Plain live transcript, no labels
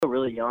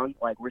really young,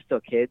 like we're still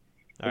kids.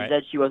 All And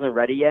right. she said she wasn't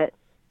ready yet.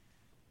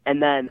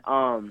 And then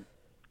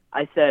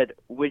I said,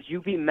 would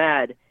you be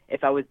mad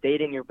if I was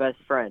dating your best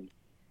friend?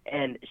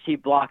 And she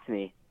blocked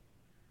me.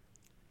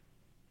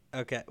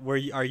 Okay.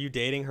 Are you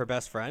dating her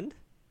best friend?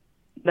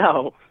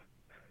 No,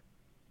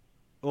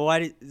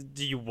 Well,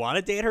 do you want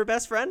to date her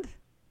best friend?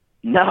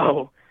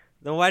 no,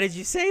 Then why did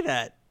you say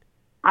that?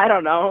 I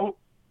don't know.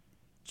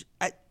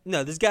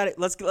 No, there's got it.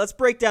 Let's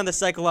break down the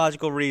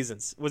psychological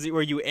reasons.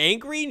 Were you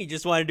angry and you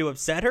just wanted to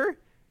upset her?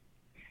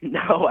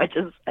 No, I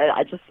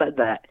just said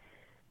that.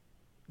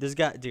 There's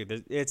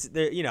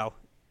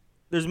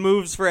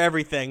moves for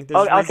everything.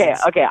 There's Oh, reasons.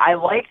 okay.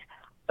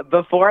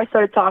 Before I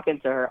started talking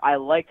to her, I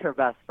liked her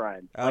best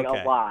friend like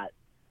Okay. a lot.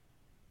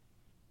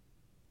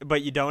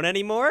 But you don't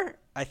anymore?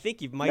 I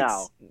think you might.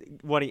 No.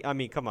 I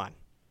mean, come on.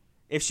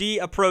 If she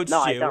approached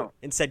No, I you don't.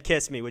 and said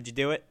kiss me, would you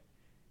do it?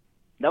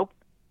 Nope.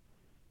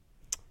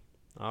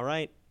 All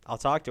right. I'll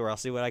talk to her. I'll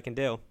see what I can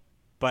do.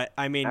 But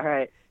I mean, All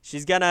right.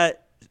 she's gonna,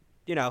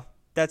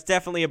 that's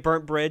definitely a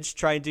burnt bridge.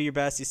 Try and do your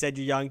best. You said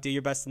you're young. Do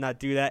your best to not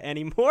do that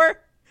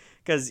anymore.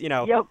 Because,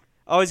 Yep.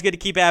 always good to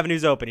keep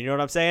avenues open. You know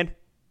what I'm saying?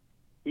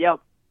 Yep.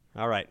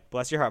 All right.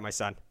 Bless your heart, my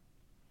son.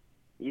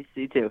 You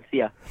see too. See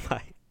ya.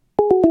 Bye.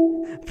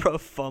 Bro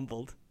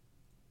fumbled.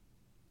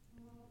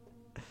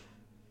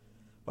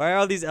 Why are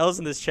all these L's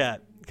in this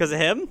chat? Because of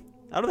him?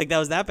 I don't think that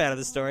was that bad of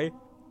the story.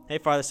 Hey,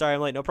 Father, sorry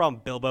I'm late. No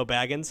problem, Bilbo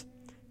Baggins.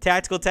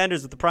 Tactical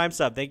Tenders with the Prime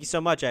sub. Thank you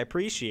so much. I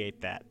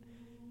appreciate that.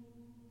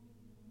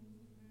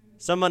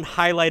 Someone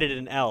highlighted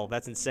an L.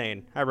 That's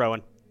insane. Hi,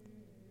 Rowan.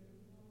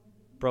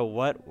 Bro,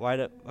 what? Why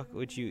the fuck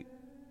would you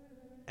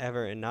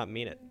ever and not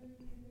mean it?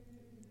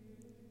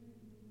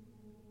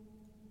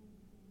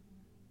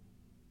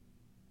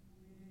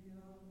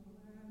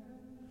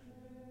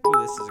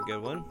 Ooh, this is a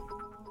good one.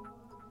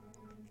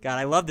 God,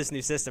 I love this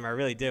new system. I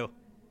really do.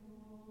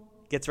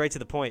 Gets right to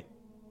the point.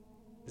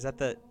 Is that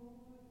the...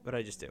 What did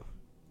I just do?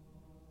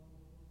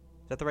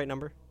 Is that the right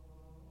number?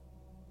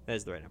 That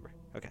is the right number.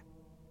 Okay.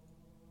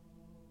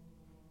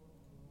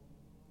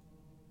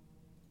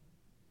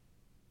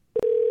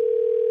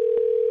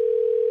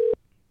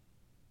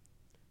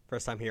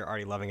 First time here,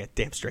 already loving it.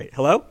 Damn straight.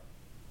 Hello?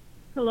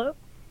 Hello?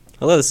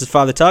 Hello, this is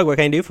Father Tugg. What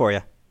can I do for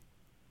you?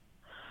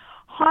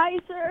 Hi,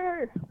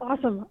 sir.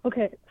 Awesome.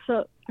 Okay,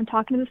 so I'm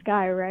talking to this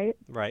guy, right?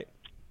 Right.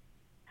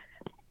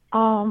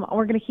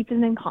 We're gonna keep his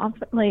name closed.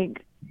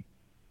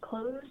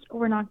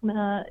 We're not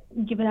gonna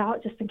give it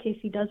out just in case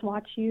he does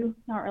watch you.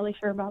 Not really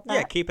sure about that.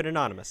 Yeah, keep it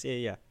anonymous.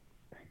 Yeah.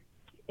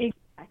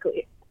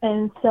 Exactly.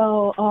 And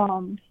so,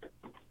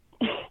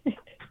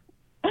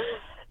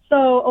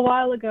 so a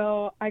while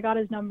ago, I got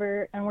his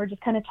number, and we're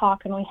just kind of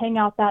talking. We hang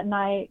out that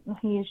night, and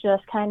he's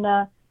just kind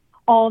of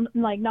all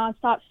like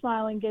nonstop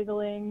smiling,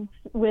 giggling.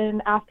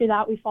 When after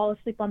that, we fall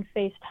asleep on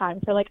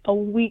FaceTime for like a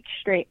week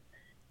straight,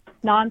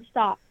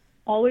 nonstop,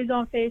 always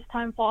on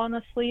FaceTime, falling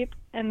asleep,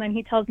 and then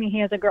he tells me he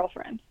has a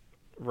girlfriend.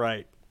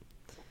 Right.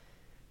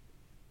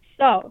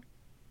 So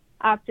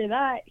after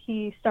that,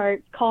 he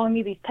starts calling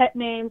me these pet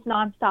names,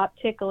 nonstop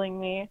tickling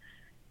me,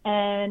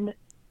 and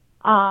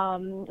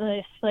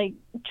just like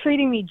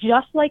treating me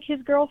just like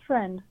his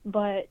girlfriend.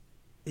 But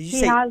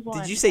he has one.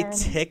 Did you say and-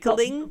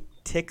 tickling?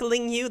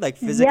 Tickling you? Like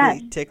physically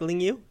Yes.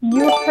 tickling you?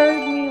 You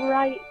heard me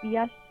right.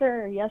 Yes,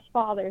 sir. Yes,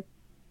 Father.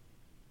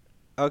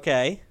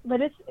 Okay.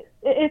 But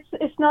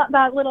it's not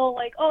that little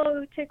like,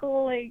 oh,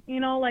 tickle, like,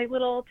 like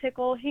little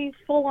tickle. He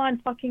full on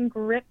fucking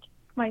gripped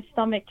my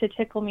stomach to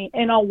tickle me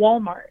in a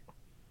Walmart.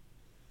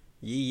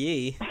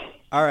 Yee.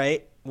 All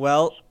right.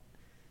 Well,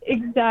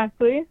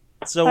 Exactly.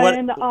 so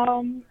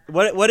And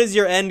what is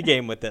your end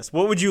game with this?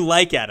 What would you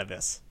like out of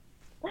this?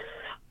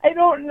 I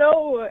don't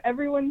know.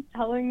 Everyone's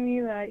telling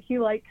me that he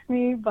likes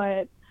me,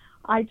 but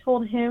I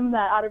told him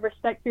that out of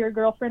respect for your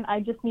girlfriend, I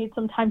just need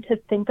some time to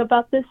think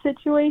about this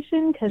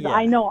situation because Yeah.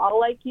 I know I'll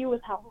like you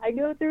with how I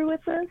go through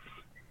with this.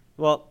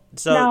 Well,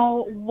 so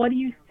Now, what do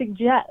you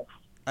suggest?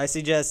 I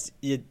suggest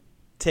you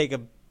take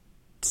a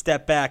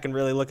step back and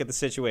really look at the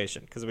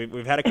situation because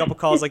we've had a couple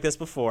calls like this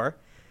before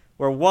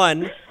where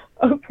one,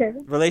 Okay.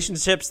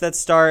 relationships that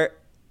start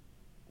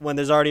when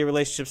there's already a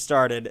relationship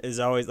started is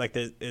always like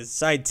is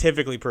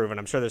scientifically proven.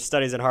 I'm sure there's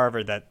studies at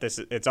Harvard that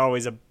it's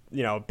always a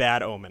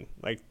bad omen.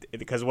 Like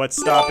because what's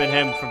stopping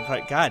him from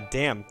God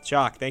damn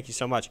Jock, thank you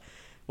so much.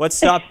 What's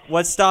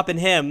stopping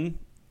him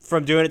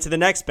from doing it to the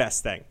next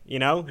best thing?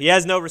 He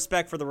has no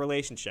respect for the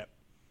relationship.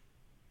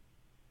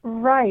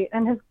 Right,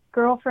 and his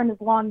girlfriend is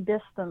long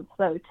distance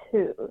though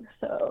too.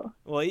 So.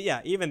 Well,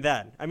 yeah, even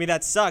then. I mean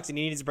that sucks, and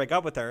he needs to break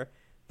up with her.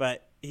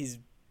 But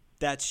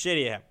that's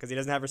shitty of him because he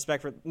doesn't have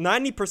respect for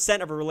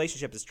 90% of a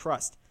relationship is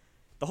trust.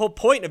 The whole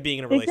point of being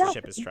in a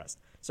relationship is trust.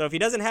 So if he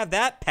doesn't have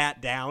that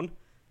pat down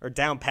or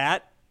down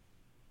pat,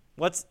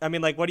 what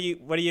are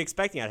you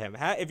expecting out of him?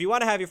 If you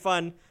want to have your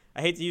fun,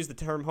 I hate to use the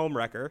term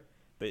homewrecker,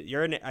 but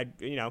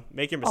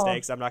make your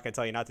mistakes. I'm not going to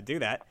tell you not to do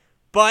that.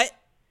 But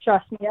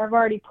Trust me, I've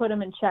already put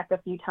him in check a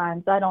few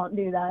times. I don't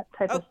do that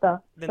type of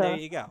stuff. Then there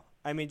you go.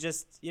 I mean,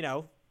 just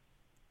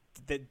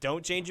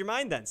don't change your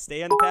mind then.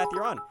 Stay on the path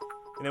you're on.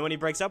 And then when he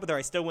breaks up with her,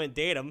 I still wouldn't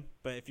date him.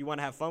 But if you want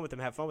to have fun with him,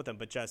 have fun with him.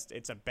 But just,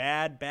 it's a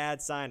bad,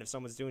 bad sign if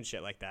someone's doing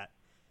shit like that.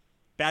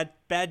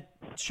 Bad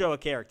show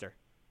of character.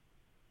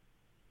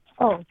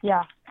 Oh,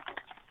 yeah.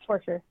 For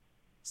sure.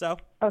 So.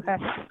 Okay.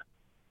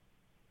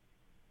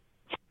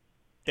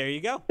 There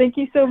you go. Thank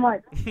you so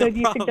much. No So do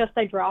you problem. suggest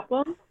I drop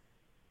him?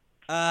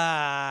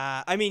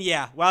 I mean,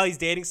 yeah. While he's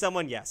dating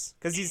someone, yes.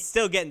 Because he's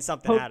still getting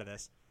something out of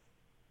this.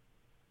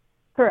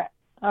 Correct.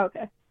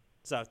 Okay.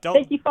 So don't.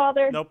 Thank you,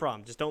 Father. No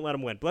problem. Just don't let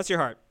him win. Bless your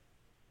heart.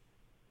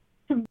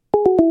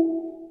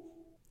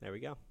 There we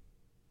go.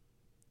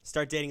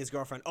 Start dating his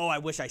girlfriend. Oh, I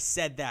wish I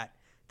said that.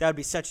 That would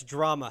be such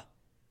drama.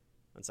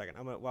 1 second.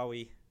 While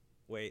we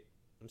wait,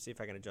 let me see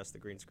if I can adjust the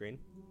green screen.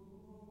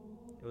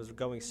 It was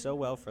going so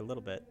well for a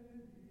little bit.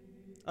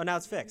 Oh, now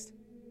it's fixed.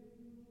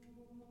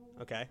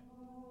 Okay.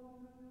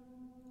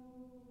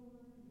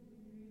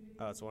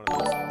 Oh, it's one of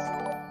those things.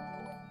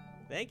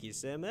 Thank you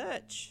so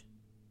much.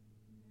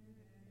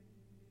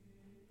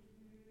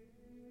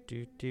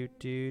 Do do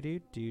do do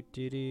do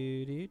do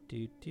do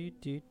do do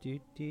do do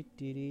do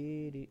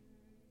do do.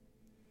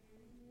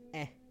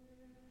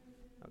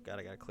 Oh god,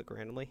 I gotta click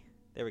randomly.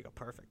 There we go,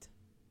 perfect.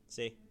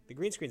 See, the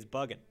green screen's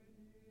bugging.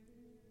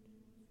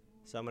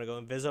 So I'm gonna go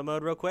in Viso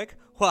mode real quick.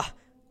 Wha,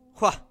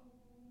 wha.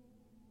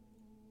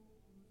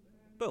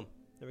 Boom.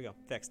 There we go,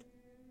 fixed.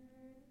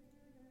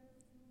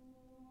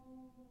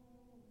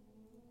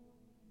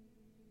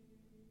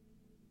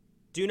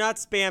 Do not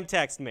spam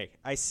text me.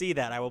 I see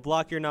that. I will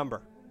block your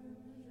number.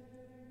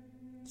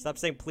 Stop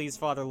saying, please,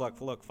 Father,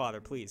 look, Father,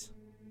 please.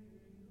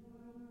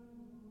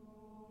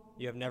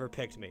 You have never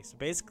picked me. So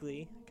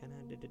basically, I'm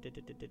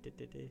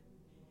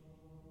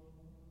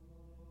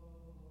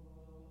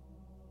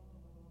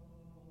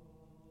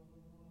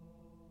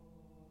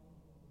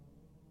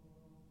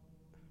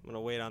going to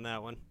wait on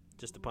that one,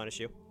 just to punish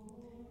you.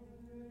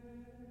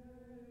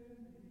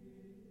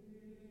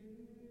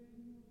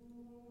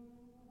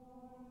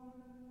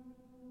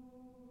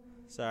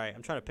 Sorry,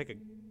 I'm trying to pick a...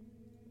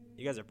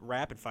 You guys are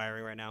rapid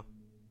firing right now.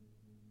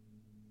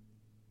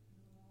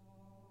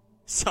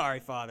 Sorry,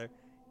 Father.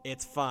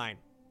 It's fine.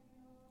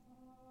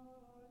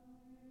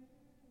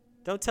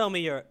 Don't tell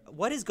me you're...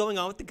 What is going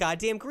on with the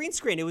goddamn green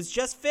screen? It was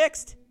just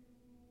fixed.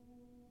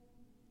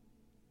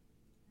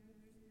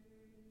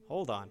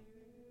 Hold on.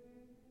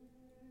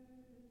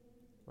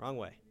 Wrong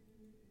way.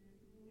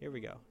 Here we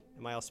go.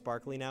 Am I all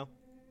sparkly now?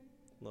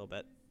 A little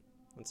bit.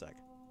 1 sec.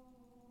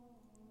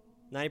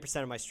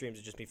 90% of my streams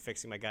are just me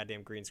fixing my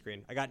goddamn green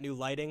screen. I got new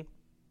lighting.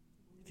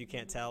 If you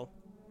can't tell,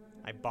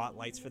 I bought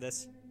lights for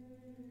this.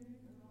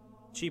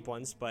 Cheap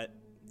ones, but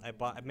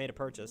I made a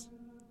purchase.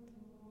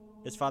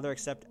 Does Father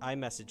accept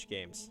iMessage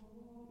games?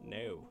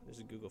 No, there's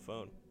a Google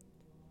phone.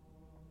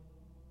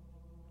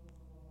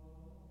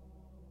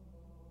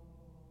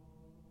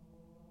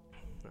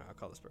 Alright, I'll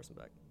call this person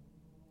back.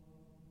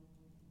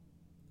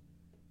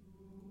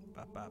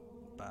 Bop, bop,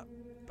 bop,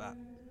 bop.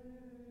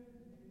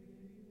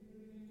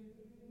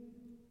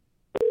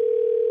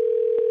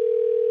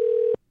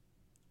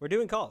 We're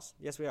doing calls.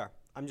 Yes, we are.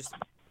 I'm just...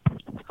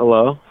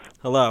 Hello?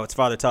 Hello, it's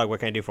Father Tugg. What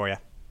can I do for you?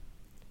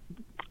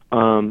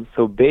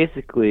 So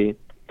basically,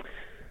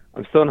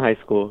 I'm still in high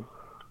school.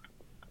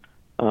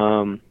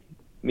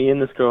 Me and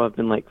this girl have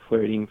been, like,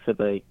 flirting for,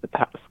 like, the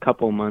past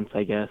couple months,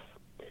 I guess.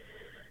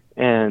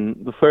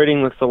 And the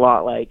flirting looks a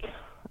lot like,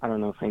 I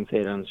don't know if I can say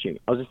it on the stream.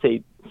 I'll just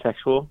say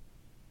sexual.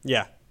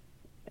 Yeah.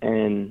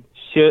 And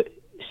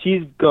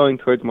she's going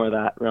towards more of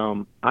that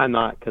realm. I'm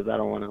not, because I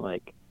don't want to,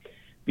 like,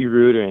 be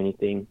rude or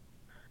anything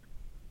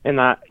in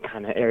that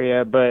kind of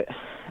area, but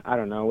I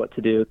don't know what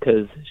to do,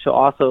 because she'll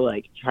also,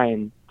 like, try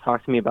and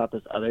talk to me about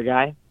this other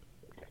guy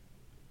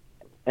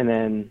and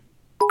then,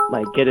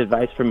 like, get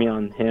advice from me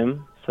on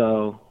him.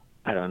 So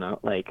I don't know,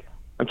 like,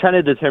 I'm trying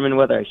to determine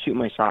whether I shoot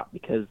my shot,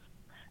 because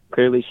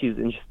clearly she's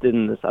interested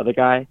in this other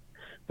guy,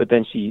 but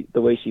then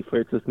the way she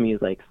flirts with me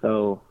is, like,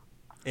 so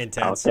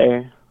intense out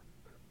there.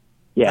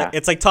 Yeah,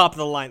 it's like top of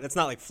the line. It's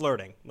not like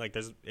flirting. Like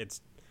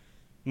it's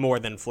more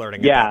than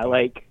flirting. Yeah,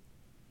 like,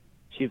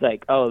 she's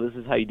like, oh, this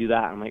is how you do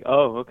that. I'm like,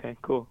 oh, okay,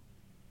 cool.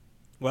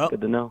 Well,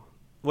 good to know.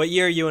 What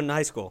year are you in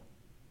high school?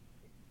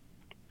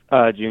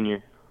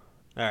 Junior.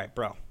 All right,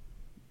 bro.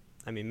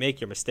 I mean,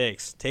 make your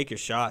mistakes. Take your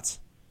shots.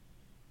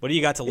 What do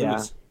you got to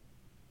lose?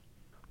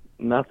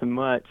 Nothing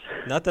much.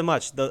 Nothing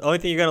much. The only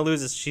thing you're going to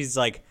lose is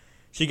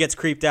she gets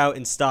creeped out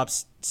and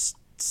stops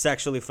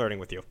sexually flirting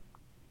with you.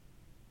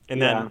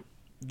 And then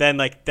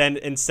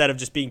instead of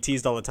just being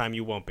teased all the time,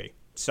 you won't be.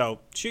 So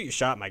shoot your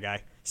shot, my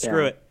guy.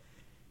 Screw it.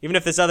 Even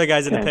if this other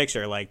guy's in the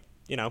picture, like,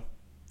 you know,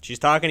 she's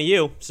talking to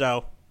you,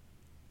 so.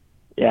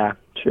 Yeah,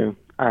 true.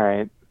 All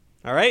right.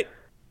 All right?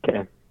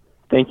 Okay.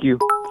 Thank you,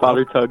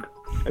 Father Tugg.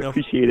 I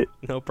appreciate it.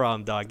 No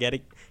problem, dog. Get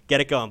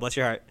it going. Bless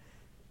your heart.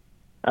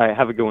 All right,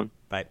 have a good one.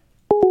 Bye.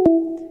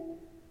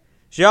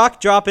 Jacques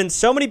dropping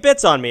so many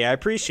bits on me. I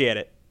appreciate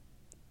it.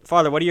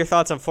 Father, what are your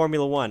thoughts on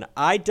Formula One?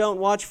 I don't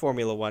watch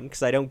Formula One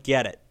because I don't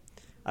get it.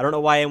 I don't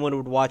know why anyone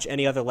would watch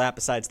any other lap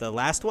besides the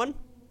last one.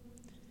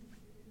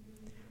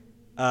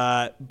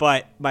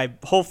 But my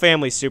whole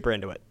family's super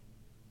into it.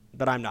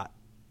 But I'm not.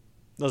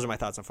 Those are my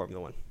thoughts on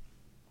Formula One.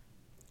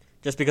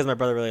 Just because my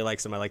brother really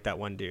likes him, I like that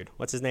one dude.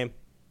 What's his name?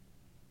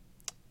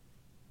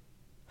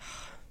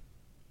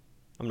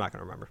 I'm not going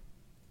to remember.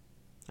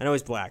 I know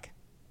he's black.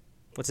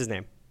 What's his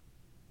name?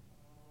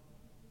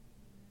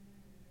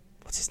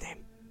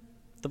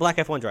 The black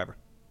F1 driver.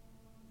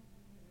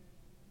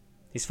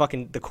 He's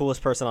fucking the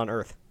coolest person on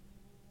earth.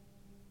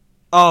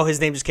 Oh,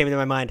 his name just came into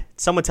my mind.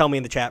 Someone tell me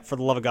in the chat, for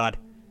the love of God.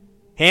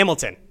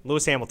 Hamilton.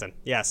 Lewis Hamilton.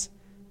 Yes.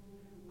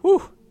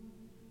 Whew.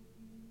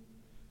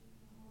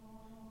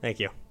 Thank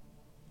you.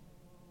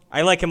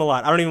 I like him a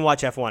lot. I don't even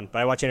watch F1, but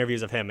I watch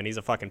interviews of him, and he's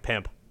a fucking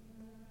pimp.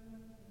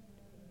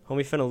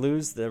 Homie finna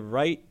lose the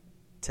right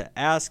to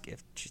ask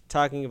if she's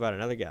talking about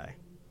another guy.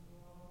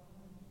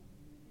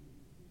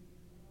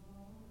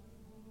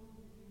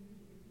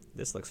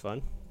 This looks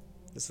fun.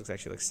 This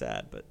actually looks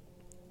sad, but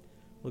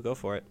we'll go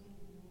for it.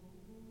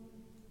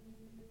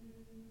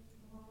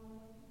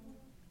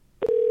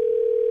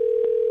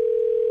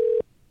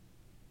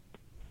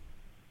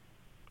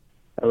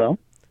 Hello?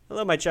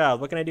 Hello, my child.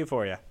 What can I do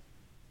for you?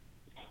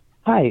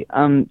 Hi.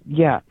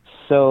 Yeah.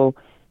 So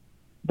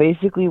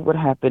basically what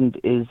happened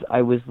is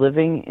I was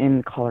living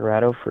in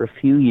Colorado for a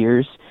few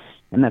years,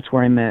 and that's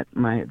where I met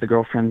the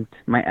girlfriend,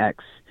 my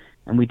ex,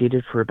 and we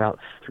dated for about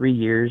 3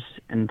 years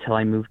until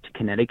I moved to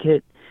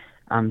Connecticut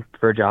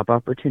for a job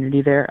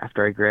opportunity there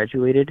after I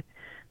graduated.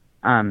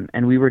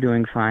 And we were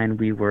doing fine.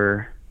 We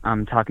were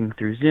talking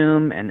through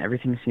Zoom, and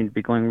everything seemed to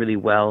be going really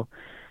well.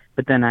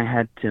 But then I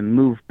had to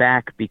move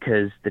back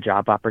because the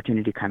job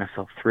opportunity kind of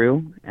fell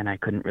through, and I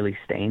couldn't really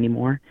stay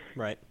anymore.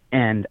 Right.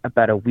 And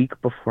about a week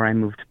before I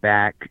moved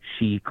back,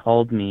 she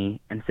called me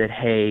and said,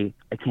 "Hey,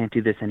 I can't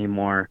do this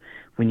anymore.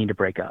 We need to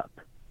break up."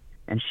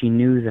 And she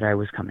knew that I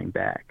was coming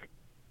back.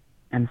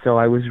 And so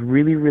I was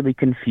really, really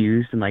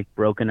confused and like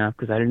broken up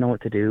because I didn't know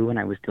what to do, and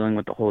I was dealing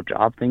with the whole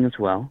job thing as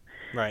well.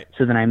 Right.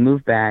 So then I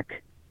moved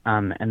back,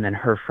 and then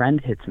her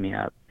friend hits me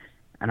up.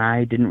 And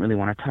I didn't really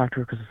want to talk to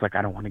her because it's like,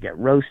 I don't want to get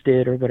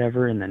roasted or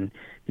whatever, and then,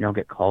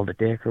 get called a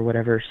dick or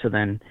whatever. So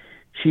then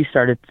she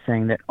started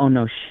saying that, oh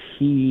no,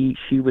 she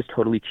was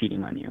totally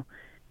cheating on you.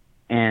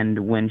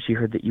 And when she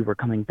heard that you were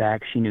coming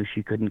back, she knew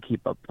she couldn't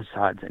keep up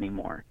facades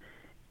anymore.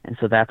 And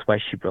so that's why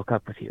she broke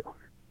up with you.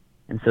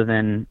 And so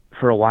then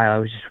for a while I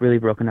was just really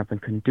broken up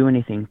and couldn't do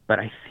anything. But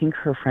I think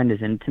her friend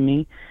is into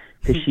me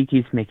because she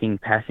keeps making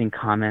passing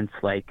comments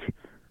like,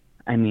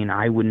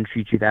 I wouldn't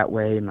treat you that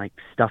way, and like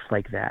stuff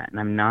like that. And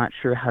I'm not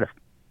sure how to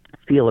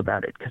feel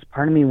about it because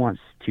part of me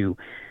wants to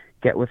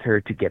get with her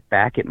to get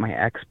back at my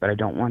ex, but I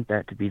don't want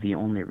that to be the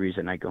only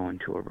reason I go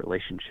into a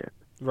relationship.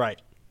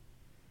 Right.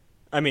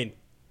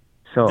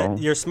 So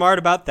you're smart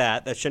about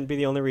that. That shouldn't be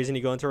the only reason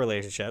you go into a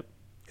relationship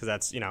because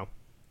that's,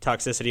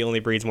 toxicity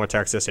only breeds more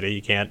toxicity.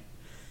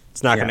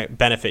 It's not going to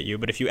benefit you.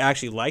 But if you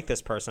actually like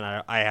this person,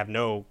 I have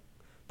no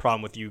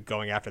problem with you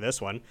going after this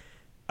one.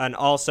 And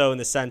also in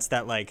the sense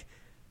that like,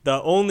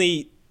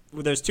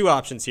 there's two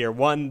options here.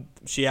 One,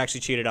 she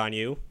actually cheated on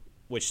you,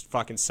 which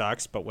fucking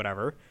sucks, but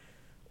whatever.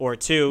 Or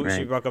two, right.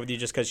 She broke up with you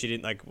just because she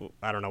didn't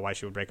I don't know why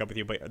she would break up with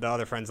you, but the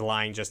other friend's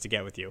lying just to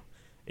get with you.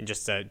 And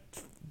just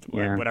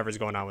whatever's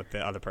going on with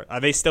the other person.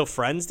 Are they still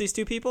friends, these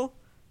two people?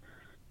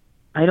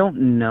 I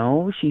don't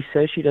know. She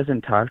says she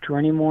doesn't talk to her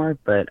anymore,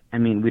 but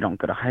we don't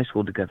go to high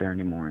school together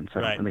anymore, and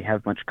so I don't really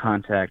have much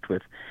contact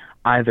with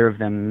either of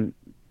them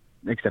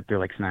except they're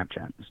like Snapchat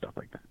and stuff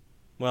like that.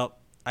 Well,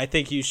 I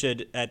think you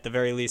should, at the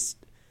very least,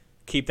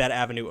 keep that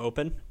avenue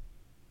open.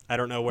 I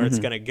don't know where it's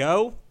going to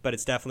go, but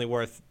it's definitely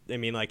worth.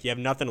 You have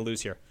nothing to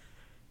lose here.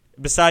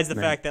 Besides the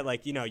fact that,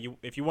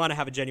 if you want to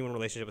have a genuine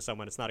relationship with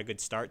someone, it's not a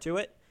good start to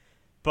it.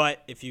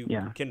 But if you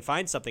can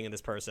find something in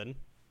this person,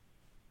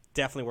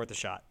 definitely worth a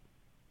shot.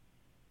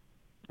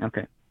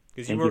 Okay.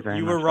 Because you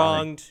were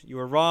wronged. You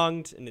were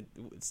wronged, and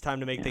it's time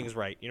to make things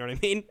right. You know what I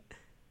mean?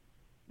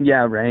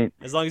 Yeah, right.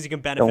 As long as you can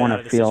benefit out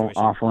of the situation. Don't situation. want to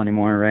feel awful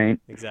anymore, right?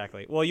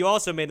 Exactly. Well, you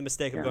also made the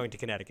mistake of going to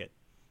Connecticut.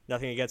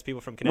 Nothing against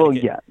people from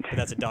Connecticut, but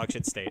that's a dog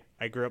shit state.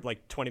 I grew up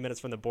 20 minutes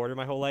from the border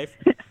my whole life.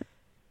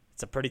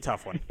 It's a pretty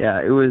tough one.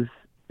 Yeah, it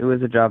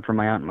was a job for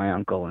my aunt and my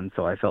uncle, and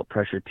so I felt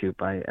pressured too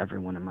by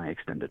everyone in my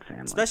extended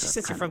family. Especially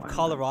since you're from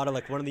Colorado,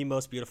 one of the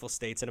most beautiful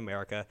states in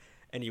America,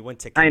 and you went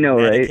to Connecticut. I know,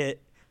 right?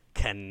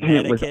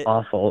 Connecticut. It was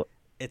awful.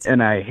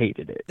 And I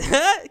hated it.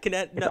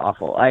 It's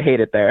awful. I hate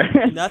it there.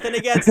 Nothing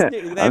against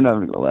I'm not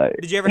gonna lie.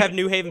 Did you ever have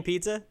New Haven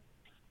pizza?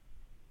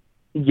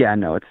 Yeah,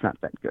 no, it's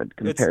not that good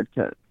compared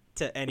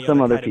to any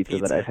some other other kind of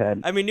pizza that I've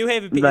had. New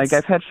Haven pizza.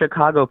 I've had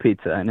Chicago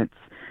pizza, and it's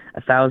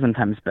 1,000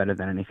 times better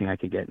than anything I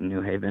could get in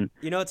New Haven.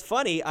 It's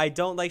funny. I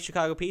don't like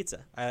Chicago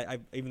pizza. I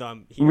even though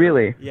I'm here.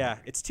 Really? Yeah,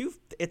 it's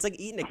like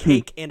eating a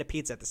cake and a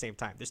pizza at the same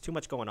time. There's too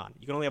much going on.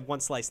 You can only have one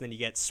slice, and then you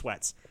get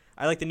sweats.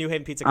 I like the New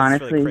Haven pizza because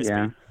it's really crispy.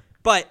 Yeah.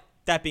 But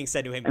that being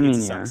said, New Haven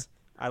pizza sucks.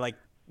 I like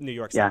New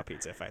York style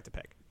pizza if I have to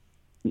pick.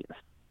 Yes.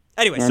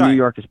 Anyway, yeah, sorry. New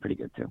York is pretty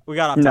good too. We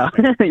got off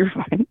topic. No, you're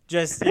fine.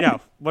 Just,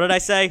 what did I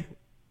say?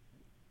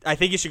 I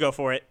think you should go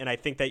for it, and I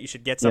think that you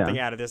should get something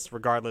out of this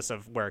regardless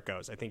of where it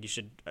goes. I think you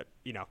should,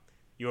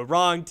 you were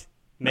wronged.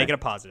 Make it a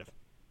positive.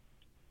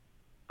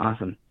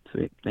 Awesome.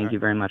 Sweet. Thank you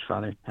very much,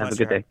 Father. Have a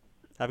good day.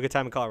 Have a good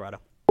time in Colorado.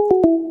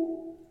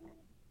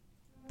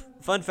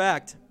 Fun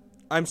fact,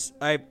 I've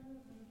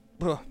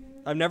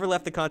never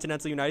left the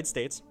continental United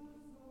States.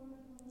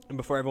 And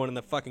before everyone in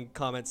the fucking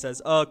comments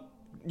says, "Oh,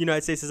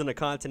 United States isn't a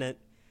continent,"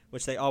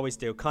 which they always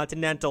do.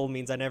 Continental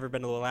means I've never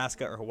been to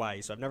Alaska or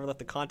Hawaii. So I've never left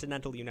the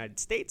continental United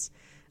States,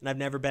 and I've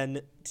never been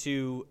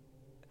to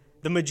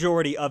the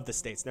majority of the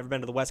states. Never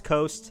been to the West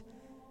Coast.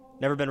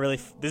 Never been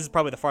really. This is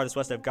probably the farthest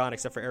west I've gone,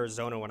 except for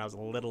Arizona when I was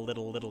a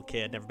little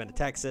kid. Never been to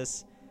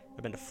Texas.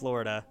 I've been to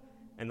Florida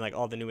and like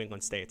all the New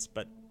England states.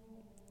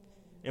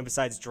 And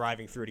besides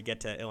driving through to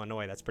get to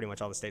Illinois, that's pretty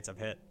much all the states I've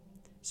hit.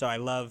 So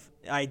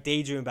I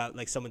daydream about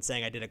like someone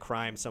saying I did a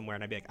crime somewhere,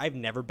 and I'd be like, I've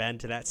never been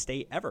to that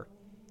state ever.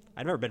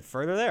 I've never been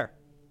further there.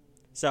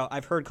 So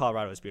I've heard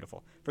Colorado is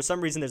beautiful. For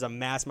some reason, there's a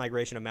mass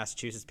migration of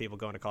Massachusetts people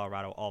going to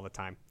Colorado all the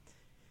time.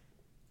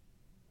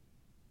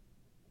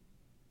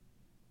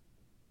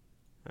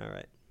 All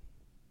right.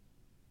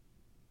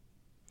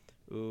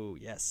 Ooh,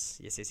 yes.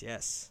 Yes.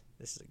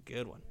 This is a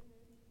good one.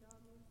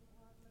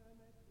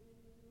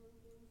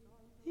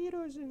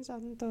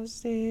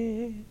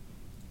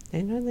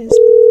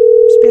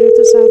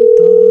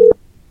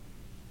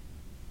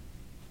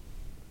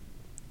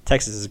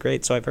 Texas is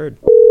great, so I've heard.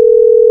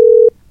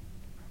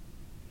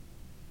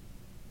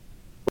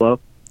 Hello?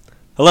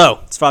 Hello,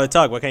 it's Father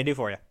Tugg. What can I do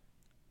for you?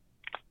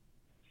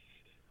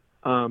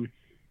 Tell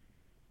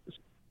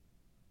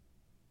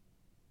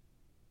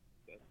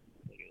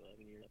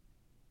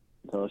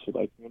us you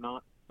like me or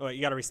not. Oh,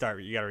 you got to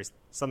restart. I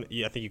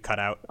think you cut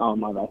out. Oh,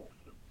 my bad.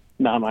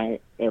 No, my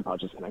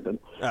AirPods just connected.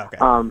 Oh, okay.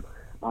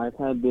 I've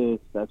had this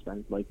best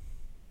friend for like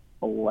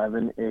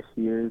 11-ish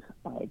years.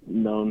 I've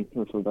known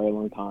her for a very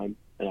long time,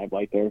 and I've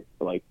liked her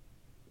for like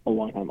a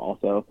long time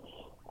also.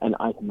 And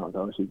I cannot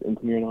tell if she's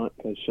into me or not,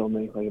 because she'll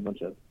make like a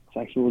bunch of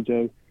sexual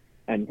jokes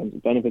and friends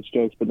with benefits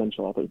jokes, but then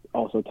she'll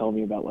also tell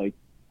me about like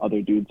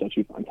other dudes that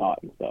she finds hot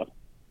and stuff.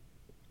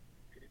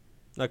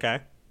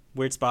 Okay.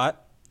 Weird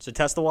spot. So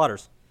test the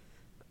waters.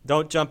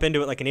 Don't jump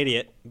into it like an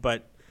idiot,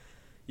 but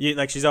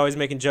she's always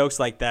making jokes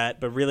like that,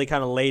 but really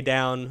kind of lay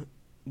down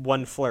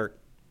one flirt,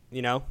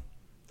 you know?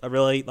 A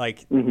really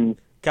like,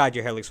 God,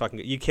 your hair looks fucking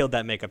good. You killed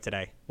that makeup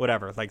today.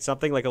 Whatever. Like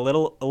something like a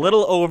little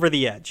over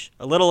the edge,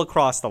 a little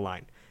across the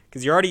line.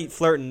 Because you're already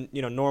flirting,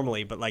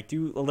 normally, but like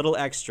do a little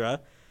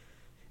extra.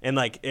 And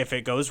like if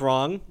it goes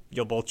wrong,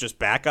 you'll both just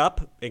back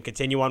up and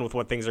continue on with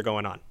what things are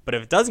going on. But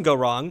if it doesn't go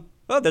wrong,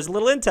 there's a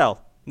little intel.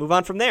 Move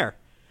on from there.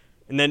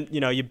 And then,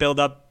 you build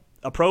up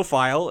a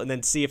profile and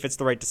then see if it's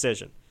the right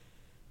decision.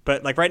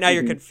 But like right now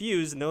you're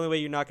confused, and the only way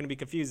you're not going to be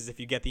confused is if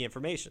you get the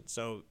information.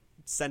 So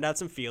send out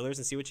some feelers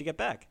and see what you get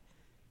back.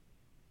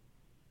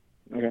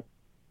 Okay.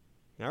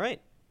 All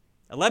right.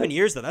 11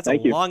 years, though. That's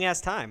Thank a you.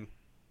 long-ass time.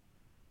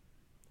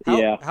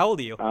 Yeah. How old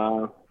are you?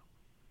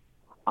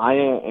 I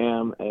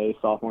am a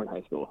sophomore in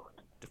high school.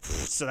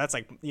 So that's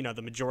like,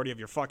 the majority of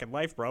your fucking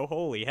life, bro.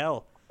 Holy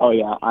hell. Oh,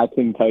 yeah. I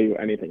couldn't tell you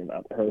anything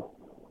about her.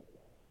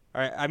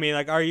 All right. I mean,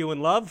 like, are you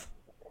in love,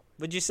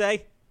 would you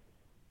say?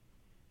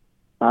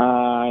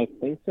 I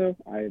think so.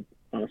 I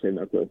honestly have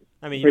no clue.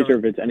 I mean, pretty sure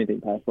if it's anything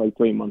past like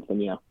 3 months,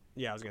 then yeah.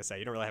 Yeah, I was going to say,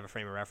 you don't really have a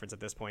frame of reference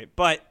at this point.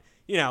 But,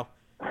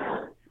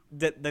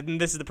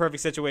 this is the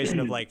perfect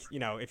situation of like,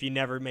 if you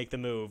never make the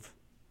move,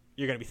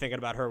 you're going to be thinking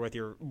about her with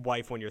your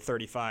wife when you're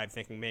 35,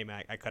 thinking, maybe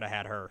I could have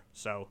had her.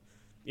 So,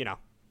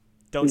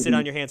 don't sit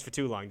on your hands for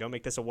too long. Don't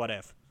make this a what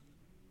if.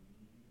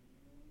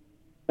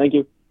 Thank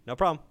you. No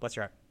problem. Bless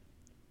your heart.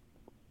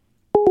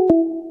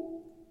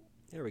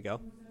 There we go.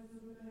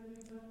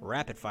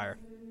 Rapid fire.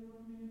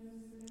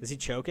 Is he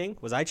choking?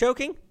 Was I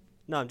choking?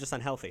 No, I'm just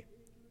unhealthy.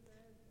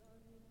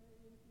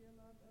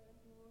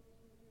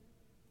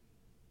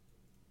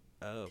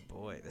 Oh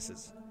boy,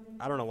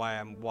 I don't know why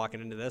I'm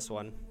walking into this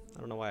one. I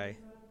don't know why. I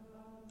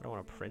don't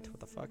want to print. What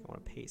the fuck? I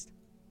want to paste.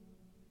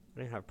 I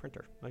don't even have a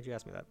printer. Why'd you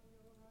ask me that?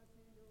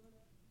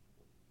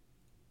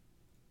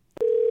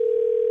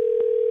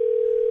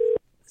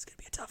 It's gonna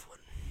be a tough one.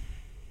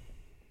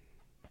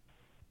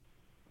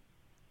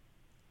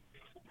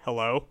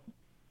 Hello?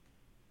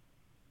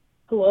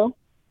 Hello?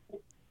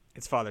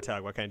 It's Father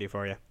Tugg. What can I do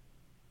for you?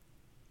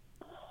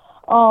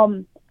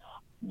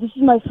 This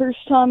is my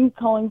first time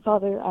calling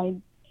Father. I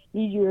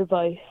need your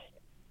advice.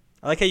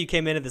 I like how you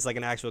came into this like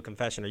an actual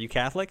confession. Are you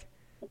Catholic?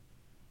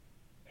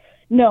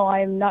 No, I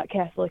am not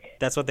Catholic.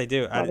 That's what they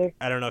do. Father.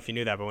 I don't know if you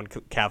knew that, but when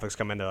Catholics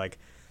come in, they're like,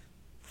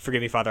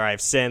 forgive me, Father, I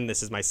have sinned.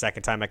 This is my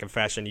second time at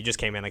confession. You just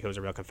came in like it was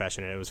a real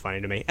confession, and it was funny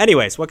to me.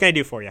 Anyways, what can I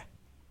do for you?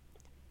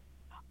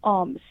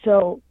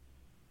 So,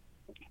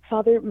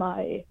 Father,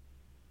 my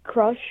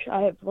crush,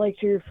 I have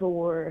liked her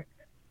for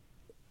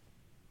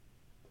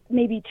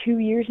maybe 2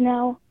 years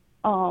now.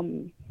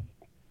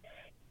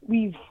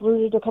 We've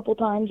flirted a couple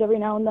times every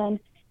now and then,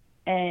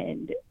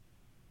 and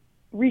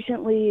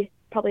recently,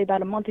 probably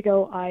about a month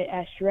ago, I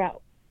asked her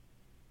out.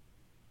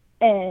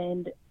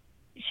 And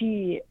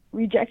she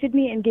rejected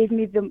me and gave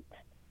me the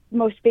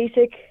most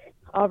basic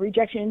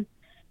rejection,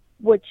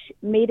 which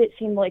made it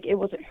seem like it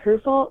wasn't her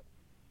fault,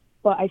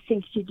 but I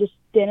think she just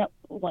didn't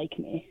like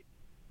me.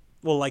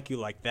 Well, like you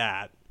like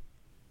that.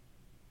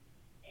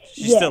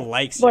 She still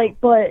likes you.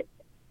 Like, but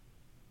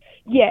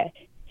yeah.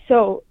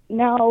 So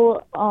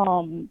now,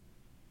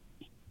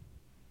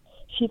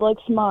 she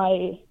likes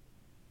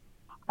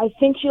I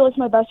think she likes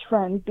my best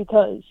friend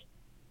because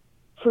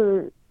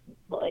for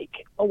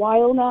like a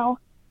while now,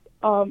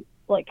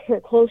 like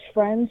her close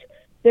friends,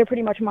 they're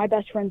pretty much my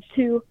best friends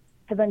too,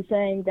 have been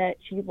saying that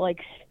she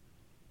likes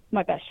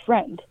my best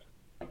friend,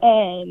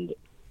 and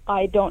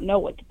I don't know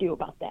what to do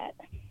about that.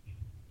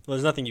 Well,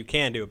 there's nothing you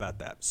can do about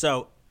that.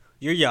 So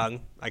you're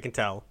young, I can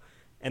tell,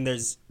 and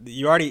there's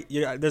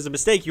a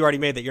mistake you already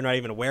made that you're not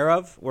even aware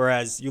of.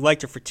 Whereas you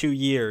liked her for 2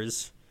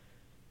 years,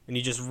 and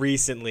you just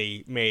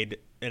recently made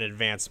an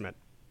advancement.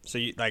 So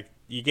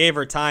you gave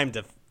her time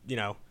to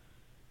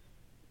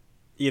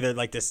either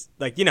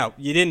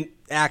you didn't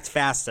act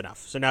fast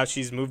enough. So now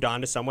she's moved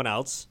on to someone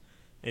else,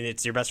 and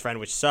it's your best friend,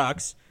 which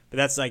sucks. But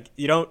that's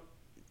you don't,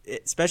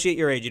 especially at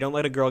your age, you don't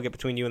let a girl get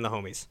between you and the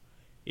homies,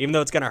 even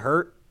though it's gonna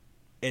hurt.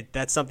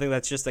 That's something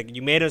that's just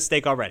you made a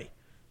mistake already,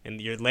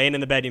 and you're laying in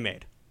the bed you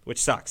made,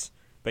 which sucks.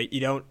 But you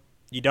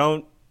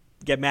don't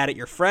get mad at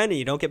your friend, and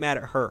you don't get mad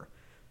at her.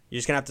 You're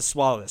just gonna have to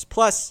swallow this.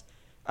 Plus,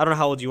 I don't know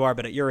how old you are,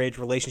 but at your age,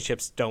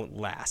 relationships don't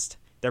last.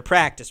 They're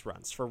practice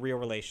runs for real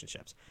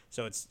relationships.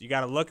 So you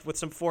got to look with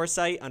some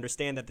foresight,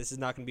 understand that this is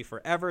not going to be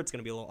forever. It's going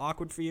to be a little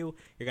awkward for you.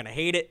 You're going to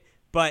hate it,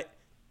 but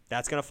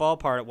that's going to fall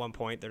apart at one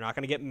point. They're not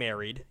going to get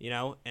married,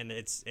 and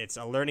it's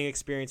a learning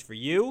experience for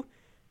you,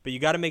 but you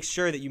got to make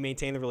sure that you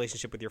maintain the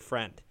relationship with your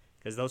friend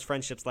because those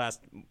friendships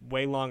last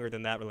way longer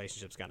than that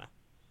relationship's going to.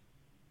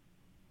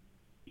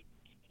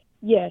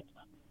 Yeah.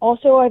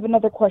 Also, I have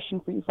another question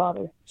for you,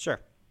 Father.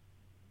 Sure.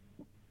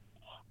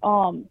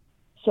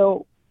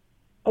 So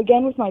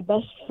again, with my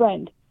best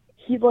friend,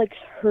 he likes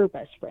her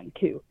best friend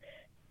too.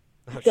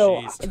 Oh,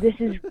 so geez.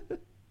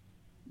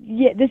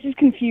 this is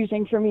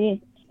confusing for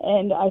me,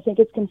 and I think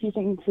it's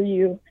confusing for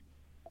you.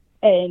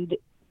 And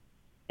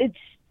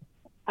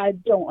I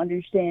don't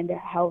understand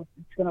how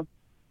it's gonna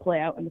play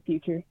out in the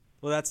future.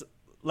 Well, that's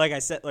like I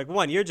said.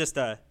 One, you're just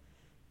a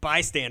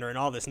bystander in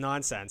all this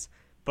nonsense.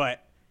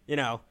 But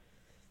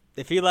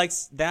if he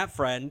likes that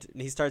friend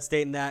and he starts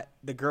dating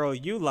the girl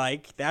you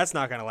like, that's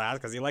not going to last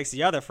because he likes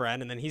the other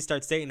friend, and then he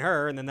starts dating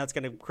her, and then that's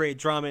going to create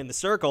drama in the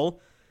circle.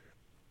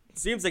 It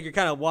seems like you're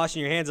kind of washing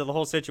your hands of the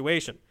whole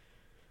situation.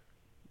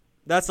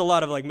 That's a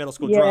lot of middle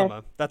school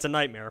drama. That's a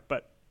nightmare,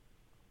 but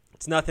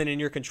it's nothing in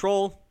your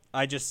control.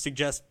 I just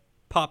suggest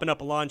popping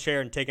up a lawn chair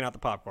and taking out the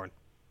popcorn.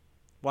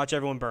 Watch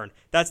everyone burn.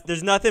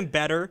 There's nothing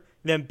better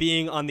than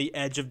being on the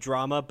edge of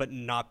drama but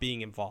not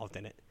being involved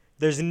in it.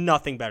 There's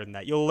nothing better than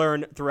that. You'll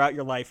learn throughout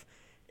your life.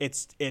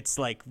 It's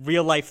like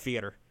real life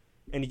theater,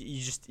 and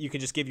you can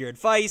just give your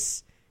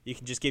advice. You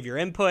can just give your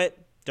input.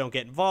 Don't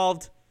get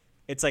involved.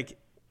 It's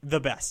the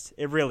best.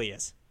 It really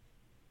is.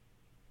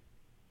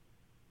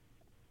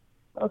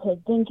 Okay,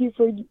 thank you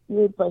for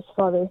your advice,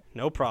 Father.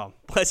 No problem.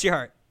 Bless your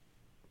heart.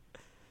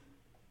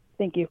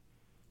 Thank you.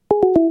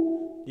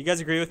 You guys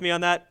agree with me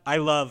on that? I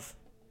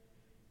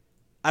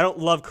don't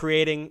love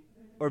creating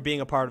or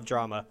being a part of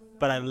drama,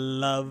 but I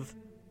love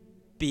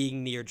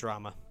being near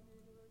drama.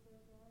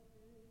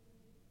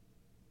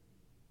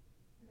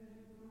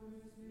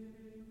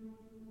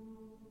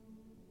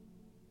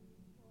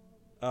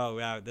 Oh,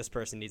 wow, this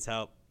person needs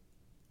help.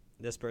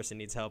 This person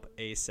needs help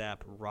ASAP.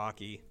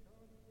 Rocky.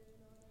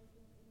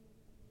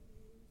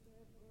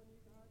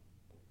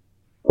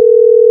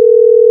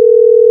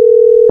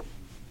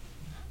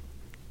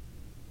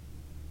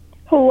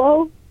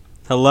 Hello?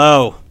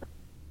 Hello.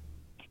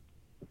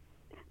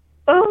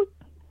 Oh,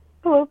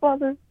 hello,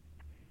 Father.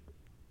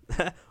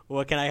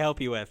 What can I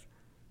help you with?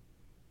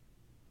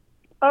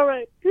 All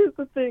right, here's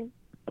the thing.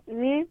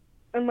 Me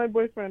and my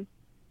boyfriend.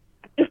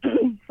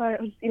 Sorry,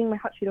 I'm just eating my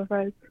hot Cheeto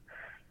fries.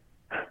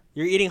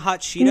 You're eating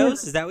hot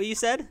Cheetos? Is that what you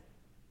said?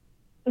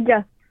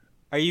 Yes.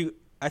 Are you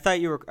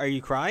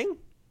crying?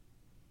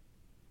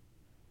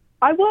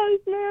 I was,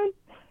 man.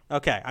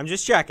 Okay, I'm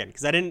just checking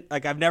because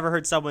I've never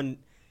heard someone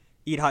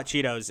eat hot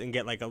Cheetos and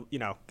get a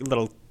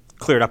little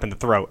cleared up in the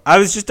throat. I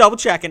was just double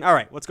checking. All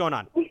right, what's going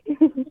on?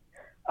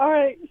 All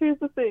right, here's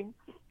the thing.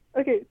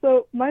 Okay,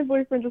 so my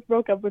boyfriend just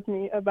broke up with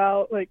me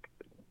about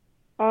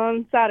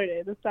on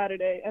this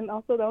Saturday, and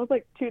also that was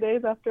 2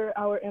 days after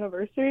our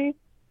anniversary.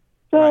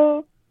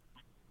 So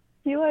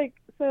right.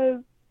 He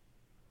says,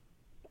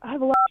 I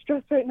have a lot of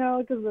stress right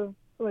now because of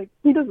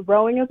he does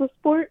rowing as a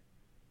sport,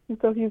 and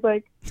so he's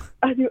I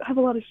have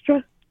a lot of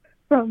stress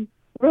from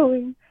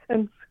rowing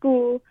and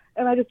school,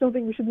 and I just don't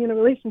think we should be in a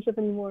relationship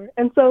anymore.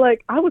 And so I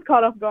was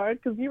caught off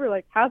guard because we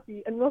were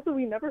happy, and also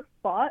we never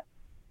fought.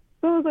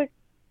 So I was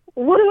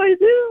what do I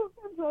do?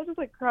 And so I was just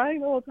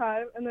crying the whole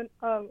time, and then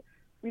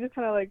we just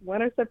kind of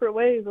went our separate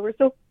ways, but we're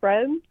still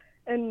friends.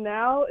 And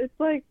now it's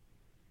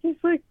he's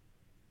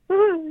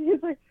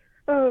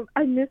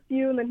I miss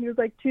you. And then he was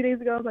 2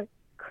 days ago I was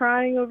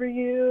crying over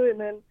you, and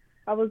then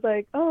I was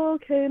oh,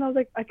 okay. And I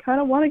was I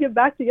kind of want to get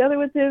back together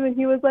with him, and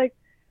he was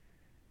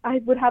I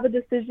would have a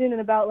decision in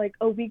about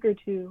a week or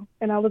two,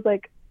 and I was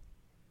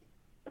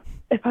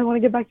if I want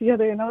to get back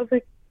together, and I was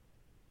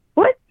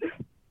what?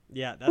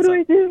 Yeah, What do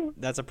I do?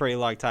 that's a pretty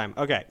long time.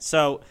 Okay,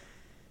 so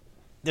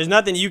there's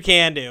nothing you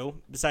can do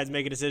besides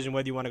make a decision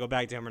whether you want to go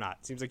back to him or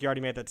not. Seems like you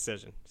already made that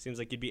decision. Seems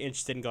like you'd be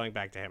interested in going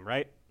back to him,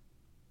 right?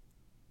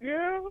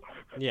 Yeah.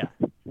 Yeah.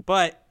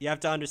 But you have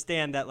to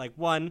understand that, like,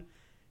 one,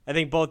 I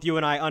think both you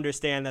and I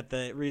understand that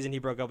the reason he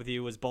broke up with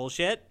you was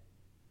bullshit.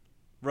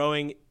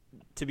 Rowing,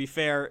 to be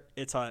fair,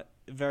 it's a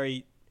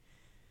very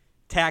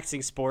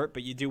taxing sport,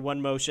 but you do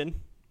one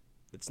motion.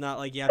 It's not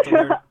like you have to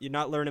learn. You're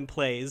not learning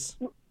plays.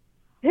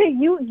 Hey,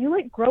 you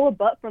like grow a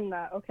butt from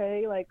that,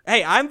 okay? Like.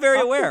 Hey, I'm very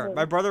Talk to aware. him.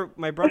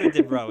 My brother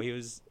did row. He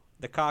was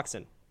the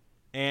coxswain,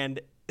 and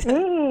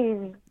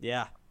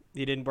yeah,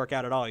 he didn't work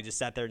out at all. He just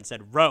sat there and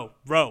said row,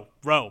 row,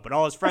 row. But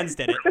all his friends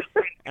did it,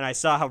 and I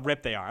saw how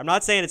ripped they are. I'm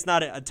not saying it's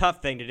not a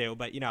tough thing to do,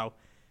 but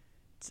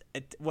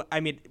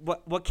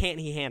what can't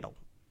he handle?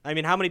 I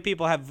mean, how many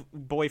people have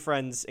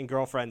boyfriends and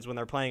girlfriends when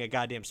they're playing a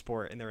goddamn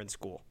sport and they're in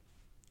school?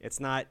 It's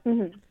not,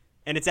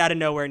 and it's out of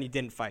nowhere, and he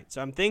didn't fight.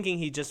 So I'm thinking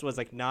he just was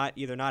like not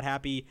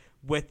happy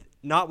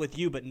not with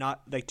you, but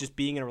not like just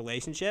being in a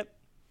relationship.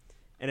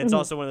 And it's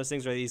also one of those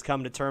things where he's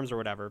come to terms or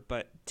whatever.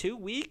 But 2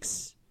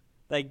 weeks,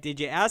 like, did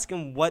you ask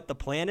him what the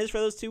plan is for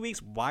those 2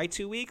 weeks? Why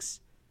 2 weeks?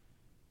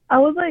 I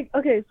was like,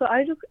 okay, so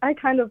I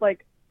kind of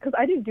like, because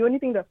I didn't do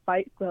anything to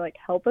fight to like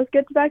help us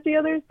get back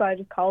together. So I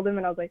just called him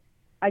and I was like,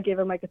 I gave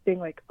him like a thing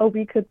like, oh,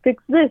 we could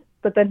fix this.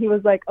 But then he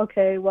was like,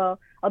 okay, well,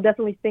 I'll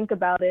definitely think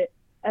about it.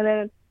 And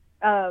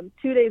then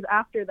 2 days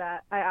after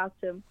that, I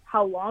asked him,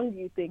 how long do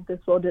you think this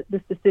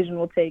decision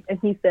will take? And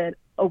he said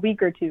a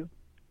week or two.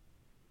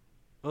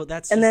 Well,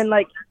 then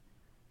like,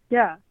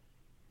 yeah.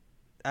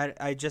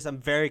 I'm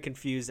very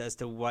confused as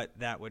to what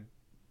that would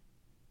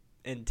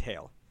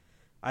entail.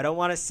 I don't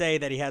want to say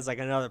that he has like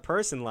another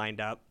person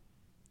lined up.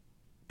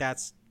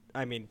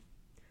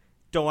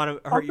 Don't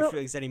want to hurt your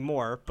feelings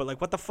anymore, but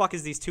like, what the fuck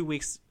is these 2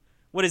 weeks?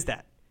 What is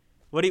that?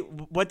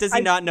 What does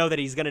he not know that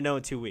he's going to know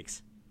in 2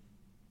 weeks?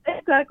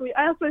 Exactly.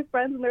 I asked my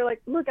friends and they're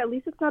like, look, at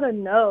least it's not a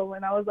no.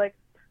 And I was like,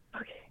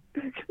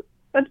 okay,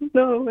 I just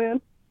know,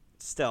 man.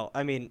 Still,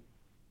 I mean,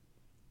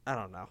 I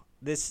don't know.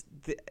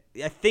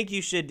 I think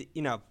you should,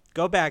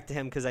 go back to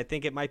him because I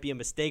think it might be a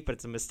mistake, but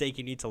it's a mistake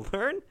you need to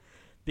learn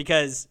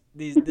because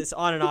this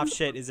on and off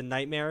shit is a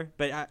nightmare.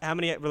 But how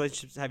many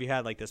relationships have you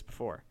had like this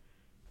before?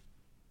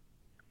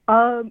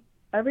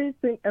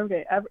 Everything.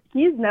 Okay. I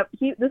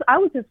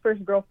was his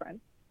first girlfriend.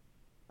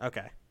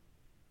 Okay.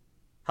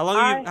 How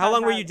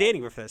long were you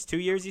dating for this? 2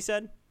 years, you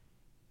said?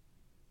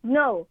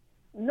 No.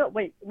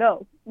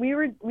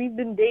 We've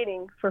been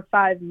dating for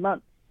 5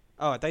 months.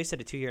 Oh, I thought you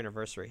said a 2-year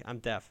anniversary. I'm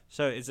deaf.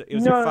 So it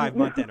was your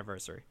 5-month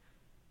anniversary.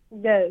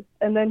 Yes,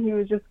 and then he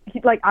was just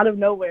like out of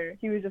nowhere.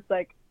 He was just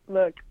like,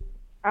 look,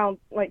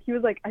 he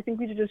was like, I think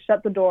we should just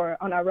shut the door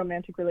on our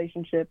romantic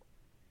relationship.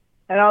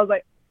 And I was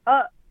like,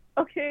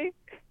 okay.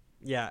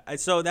 Yeah,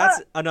 so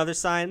that's another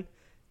sign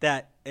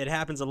that it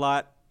happens a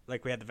lot.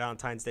 Like we had the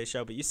Valentine's Day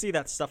show, but you see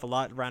that stuff a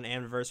lot around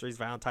anniversaries,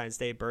 Valentine's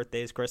Day,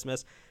 birthdays,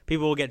 Christmas.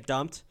 People will get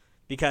dumped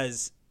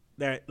because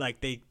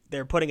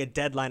they're putting a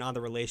deadline on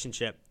the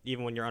relationship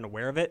even when you're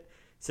unaware of it.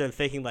 So they're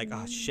thinking like,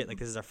 oh shit, like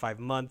this is our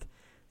 5-month.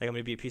 Like I'm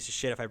gonna be a piece of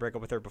shit if I break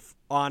up with her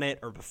on it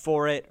or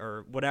before it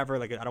or whatever.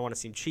 Like I don't want to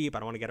seem cheap. I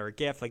don't want to get her a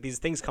gift. Like these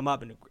things come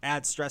up and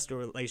add stress to a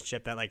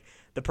relationship that like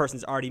the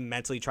person's already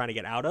mentally trying to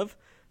get out of.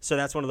 So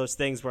that's one of those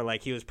things where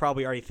like he was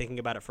probably already thinking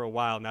about it for a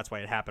while, and that's why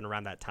it happened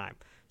around that time.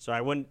 So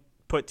I wouldn't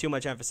put too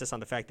much emphasis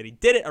on the fact that he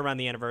did it around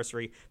the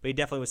anniversary, but he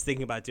definitely was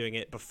thinking about doing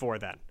it before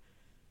then.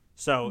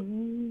 So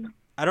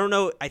I don't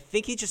know. I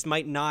think he just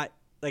might not.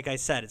 Like I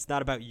said, it's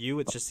not about you.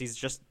 It's just he's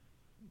just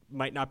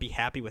might not be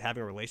happy with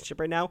having a relationship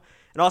right now.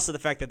 And also the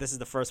fact that this is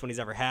the first one he's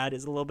ever had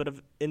is a little bit of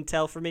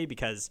intel for me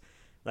because,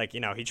 like,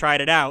 he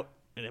tried it out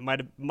and it might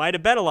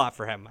have been a lot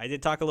for him. I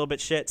did talk a little bit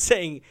shit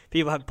saying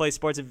people have played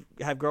sports and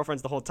have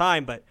girlfriends the whole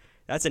time, but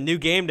that's a new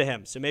game to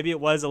him. So maybe it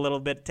was a little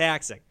bit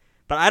taxing.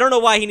 But I don't know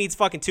why he needs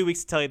fucking 2 weeks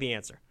to tell you the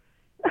answer.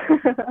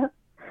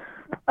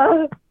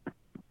 I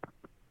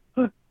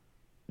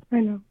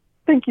know.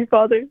 Thank you,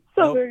 Father,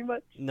 very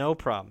much. No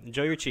problem.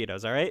 Enjoy your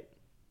Cheetos, all right?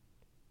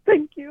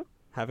 Thank you.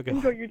 Have a good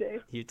Enjoy one. your day.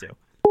 You too.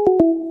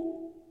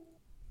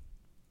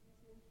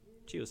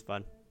 She was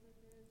fun.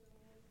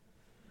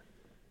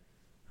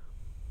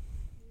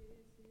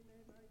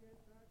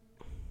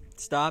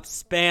 Stop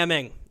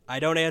spamming. I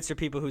don't answer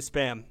people who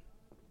spam.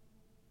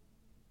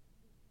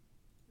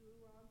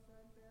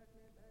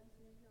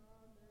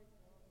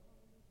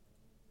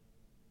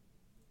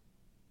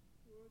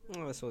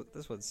 Oh,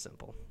 this one's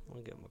simple.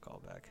 I'll give him a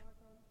call back.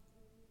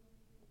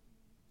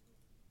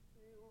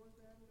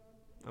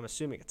 I'm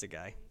assuming it's a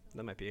guy.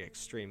 That might be an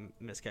extreme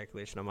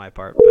miscalculation on my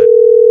part, but...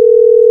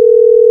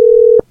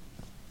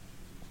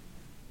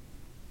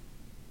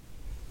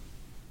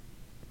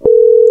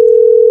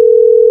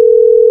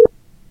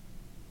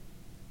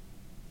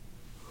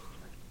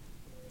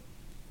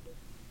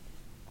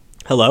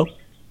 Hello?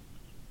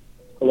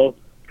 Hello.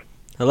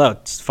 Hello,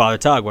 it's Father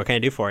Tugg. What can I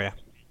do for you?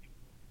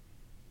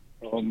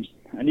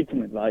 I need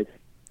some advice.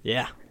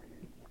 Yeah.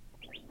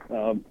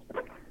 So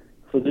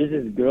there's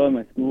this girl in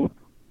my school.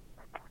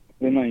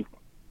 Been like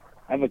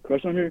I have a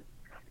crush on her.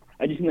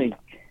 I just like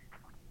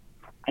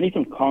I need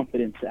some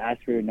confidence to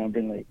ask for her number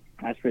and like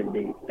ask for a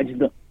date. I just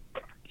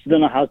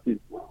don't know how to.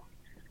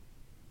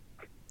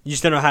 You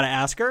just don't know how to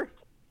ask her?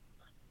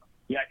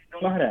 Yeah, I just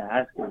don't know how to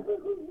ask her.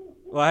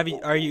 Well,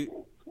 are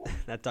you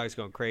that dog's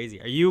going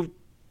crazy. Are you,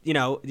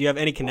 do you have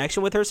any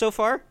connection with her so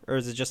far? Or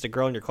is it just a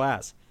girl in your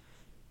class?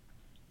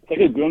 It's like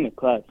a girl in the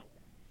class.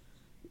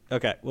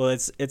 Okay, well,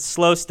 it's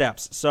slow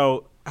steps.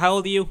 So, how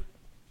old are you?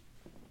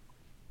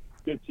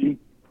 15.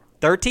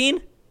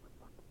 13?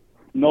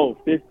 No,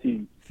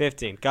 15.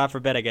 15. God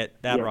forbid I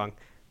get that Yeah. wrong.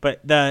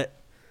 But the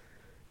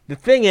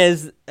thing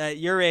is, at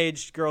your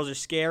age, girls are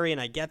scary,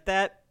 and I get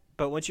that.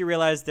 But once you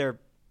realize they're,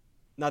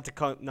 not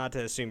to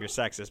assume you're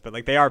sexist, but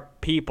like they are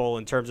people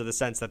in terms of the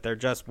sense that they're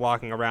just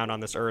walking around on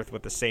this earth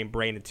with the same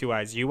brain and two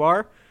eyes you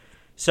are.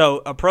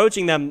 So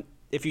approaching them,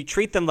 if you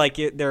treat them like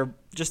they're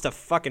just a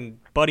fucking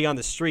buddy on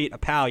the street, a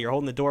pal, you're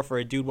holding the door for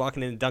a dude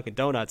walking into Dunkin'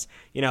 Donuts,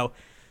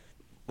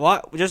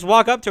 just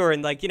walk up to her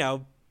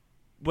and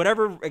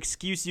whatever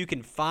excuse you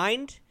can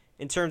find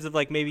in terms of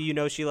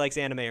maybe she likes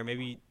anime, or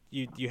maybe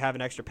you have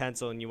an extra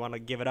pencil and you want to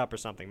give it up or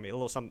something, maybe a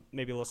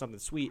little something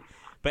sweet.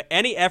 But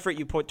any effort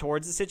you put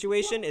towards the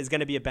situation is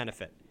going to be a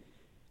benefit.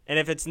 And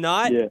if it's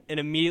not, and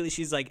immediately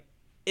she's like,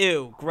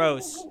 ew,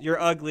 gross, you're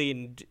ugly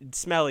and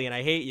smelly and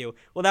I hate you,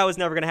 well, that was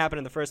never going to happen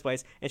in the first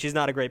place, and she's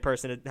not a great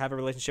person to have a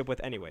relationship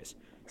with anyways.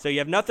 So you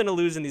have nothing to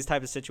lose in these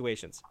types of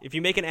situations. If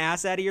you make an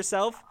ass out of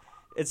yourself,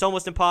 it's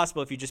almost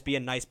impossible if you just be a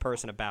nice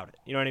person about it.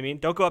 You know what I mean?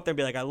 Don't go up there and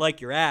be like, I like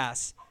your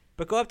ass.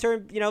 But go up to her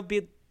and,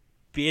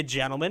 be a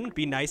gentleman,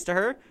 be nice to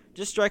her,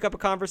 just strike up a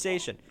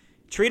conversation.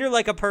 Treat her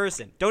like a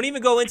person. Don't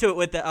even go into it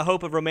with a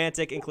hope of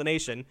romantic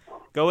inclination.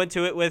 Go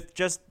into it with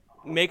just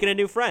making a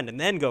new friend,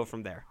 and then go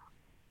from there.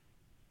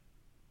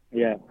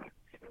 Yeah.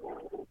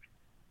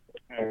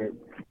 All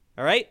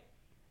right?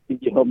 I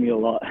think you helped me a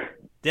lot.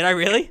 Did I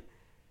really?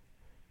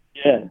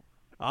 Yeah.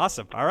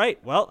 Awesome. All right.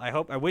 Well,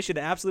 I wish you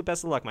the absolute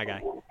best of luck, my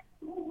guy. All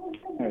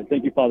right.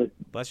 Thank you, Father.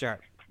 Bless your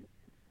heart.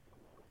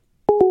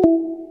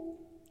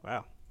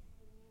 Wow.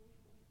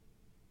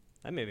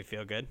 That made me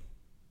feel good.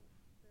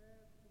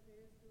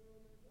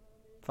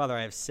 Father,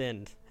 I have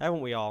sinned.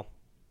 Haven't we all?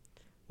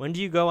 When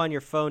do you go on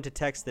your phone to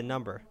text the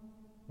number?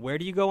 Where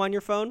do you go on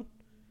your phone?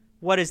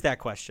 What is that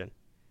question?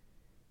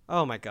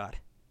 Oh, my God.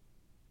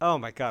 Oh,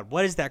 my God.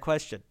 What is that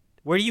question?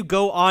 Where do you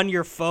go on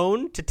your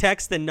phone to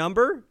text the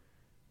number?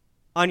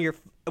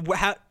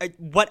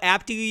 What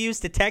app do you use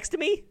to text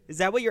me? Is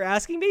that what you're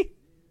asking me?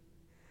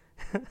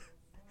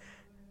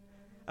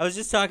 I was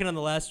just talking on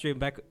the last stream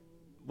back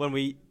when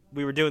we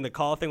were doing the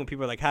call thing, when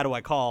people were like, how do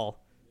I call?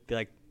 Be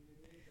like,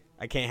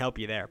 I can't help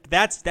you there. But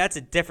that's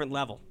a different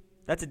level.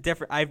 That's a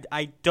different.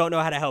 I don't know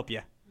how to help you.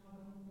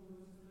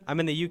 I'm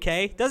in the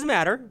UK. Doesn't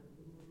matter.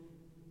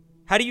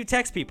 How do you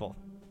text people?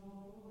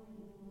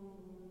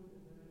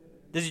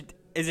 Is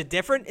it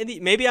different?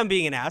 Maybe I'm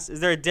being an ass. Is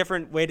there a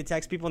different way to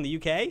text people in the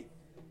UK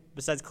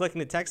besides clicking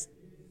the text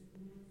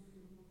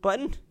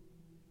button?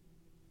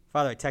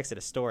 Father, I texted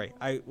a story.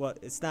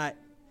 It's not.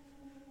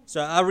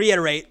 So I'll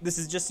reiterate. This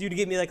is just you to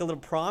give me a little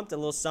prompt, a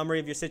little summary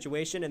of your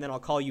situation, and then I'll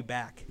call you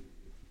back.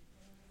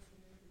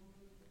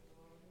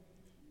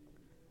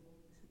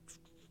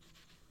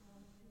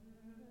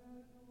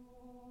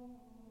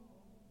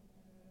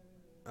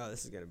 Oh,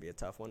 this is going to be a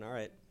tough one. All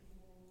right.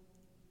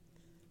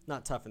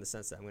 Not tough in the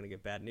sense that I'm going to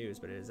get bad news,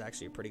 but it is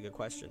actually a pretty good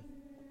question.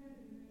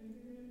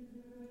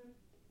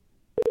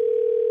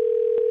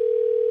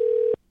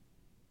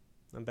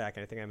 I'm back.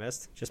 Anything I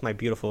missed? Just my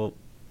beautiful,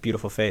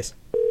 beautiful face.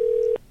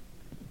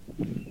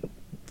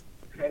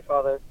 Hey,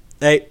 Father.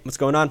 Hey, what's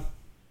going on?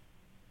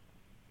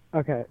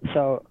 Okay,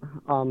 so,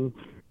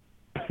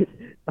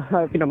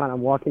 if you don't mind,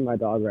 I'm walking my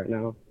dog right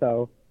now.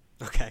 So,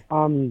 Okay.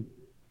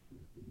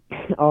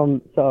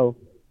 So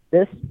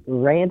this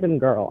random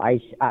girl,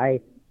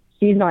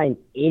 she's not in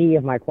any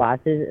of my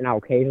classes, and I'll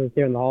occasionally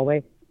see her in the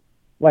hallway.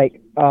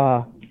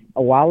 A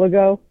while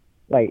ago,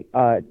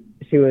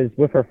 she was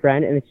with her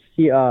friend, and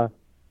she, I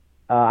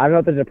don't know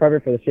if this is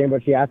appropriate for the stream,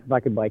 but she asked if I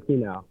could,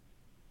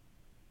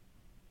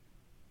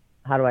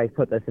 how do I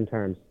put this in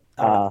terms?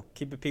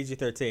 Keep it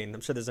PG-13.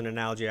 I'm sure there's an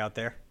analogy out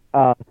there.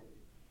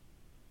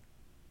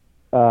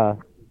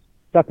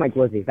 Suck my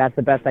glizzy. That's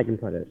the best I can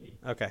put it.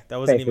 Okay, that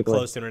wasn't even Basically.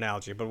 close to an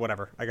analogy, but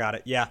whatever. I got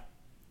it. Yeah.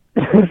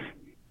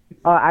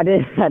 I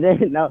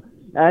didn't know.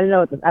 I didn't know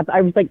what this.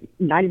 I was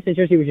 90%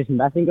 sure she was just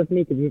messing with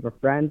me because we were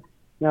friends.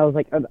 And I was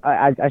like,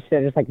 I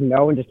should have just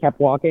no and just kept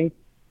walking.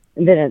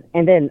 And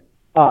then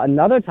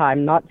another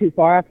time, not too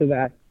far after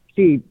that,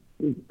 she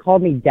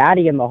called me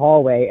daddy in the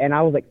hallway, and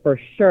I was for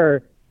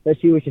sure that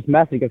she was just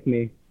messing with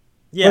me.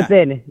 Yeah. But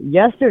then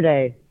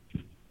yesterday,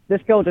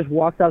 this girl just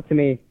walks up to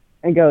me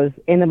and goes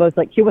in the most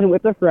she wasn't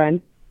with her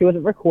friend, she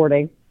wasn't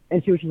recording,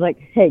 and she was just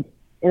hey,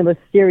 in the most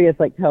serious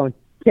tone,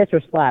 kiss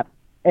or slap.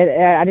 And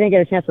I didn't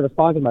get a chance to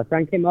respond because my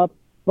friend came up,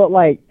 but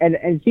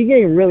and she's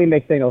getting really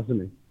mixed signals to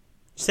me. Did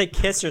you say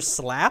kiss or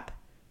slap?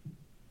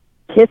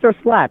 Kiss or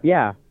slap,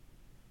 yeah.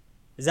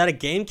 Is that a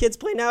game kids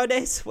play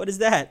nowadays? What is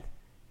that?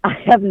 I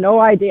have no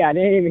idea. I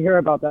didn't even hear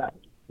about that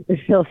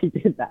until she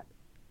did that.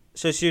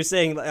 So she was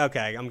saying,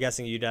 okay, I'm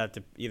guessing you'd have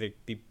to either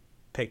be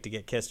picked to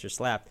get kissed or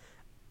slapped.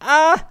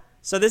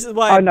 So this is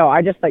why. Oh no,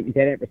 I just like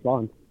didn't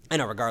respond. I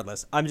know.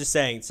 Regardless, I'm just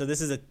saying. So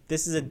this is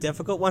a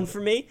difficult one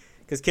for me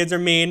because kids are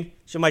mean.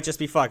 She might just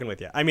be fucking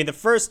with you. I mean, the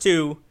first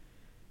two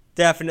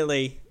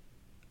definitely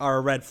are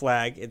a red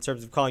flag in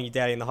terms of calling you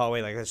daddy in the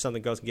hallway. Like there's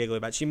something Ghost can giggle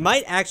about. She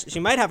might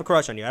have a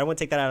crush on you. I wouldn't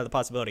take that out of the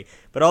possibility.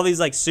 But all these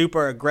like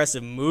super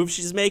aggressive moves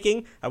she's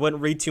making, I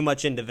wouldn't read too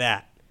much into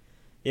that.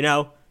 You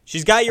know,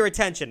 she's got your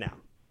attention now.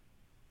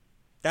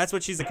 That's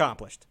what she's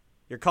accomplished.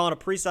 You're calling a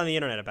priest on the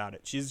internet about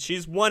it.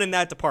 She's won in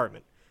that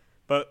department.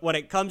 But when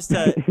it comes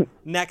to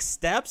next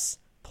steps,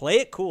 play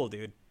it cool,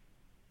 dude.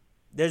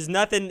 There's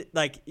nothing,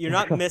 like, you're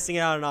not missing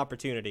out on an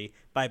opportunity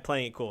by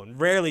playing it cool. And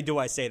rarely do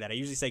I say that. I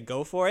usually say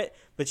go for it.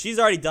 But she's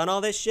already done all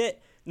this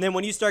shit. And then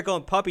when you start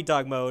going puppy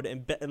dog mode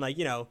and like,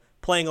 you know,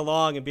 playing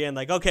along and being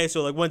like, okay,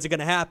 so, like, when's it going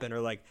to happen? Or,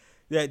 like,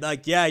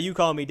 yeah, you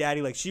call me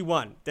daddy. Like, she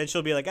won. Then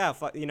she'll be like,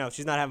 you know,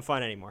 she's not having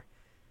fun anymore.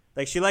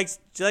 Like, she likes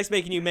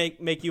making you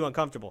make you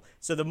uncomfortable.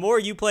 So the more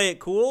you play it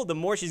cool, the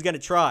more she's going to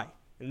try.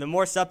 And the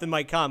more something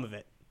might come of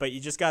it. But you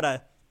just got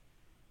to,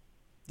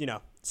 you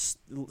know,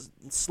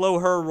 slow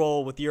her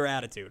roll with your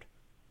attitude.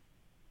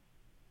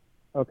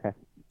 Okay.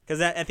 Because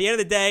at the end of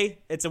the day,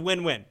 it's a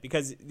win-win.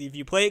 Because if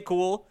you play it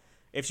cool,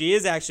 if she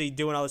is actually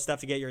doing all this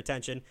stuff to get your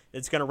attention,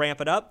 it's going to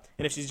ramp it up.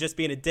 And if she's just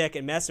being a dick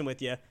and messing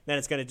with you, then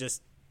it's going to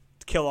just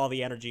kill all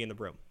the energy in the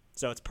room.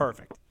 So it's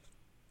perfect.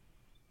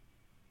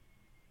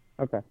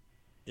 Okay.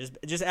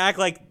 Just act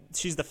like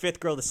she's the fifth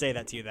girl to say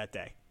that to you that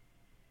day.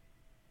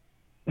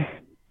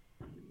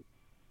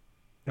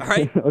 All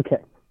right? Okay.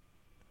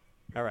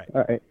 All right.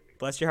 All right.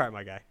 Bless your heart,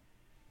 my guy.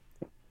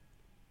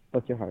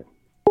 Bless your heart.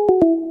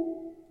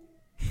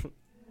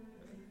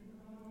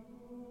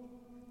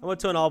 I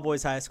went to an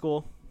all-boys high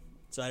school,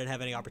 so I didn't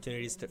have any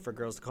opportunities for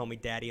girls to call me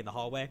daddy in the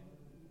hallway.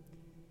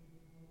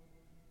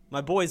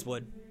 My boys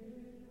would.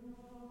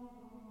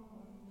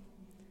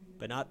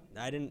 But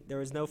there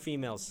was no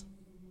females.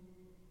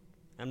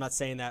 I'm not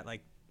saying that,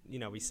 like, you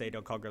know, we say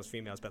don't call girls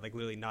females, but, like,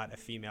 literally not a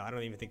female. I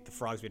don't even think the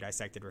frogs we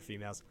dissected were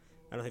females.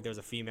 I don't think there was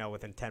a female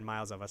within 10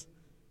 miles of us.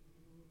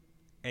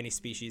 Any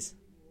species.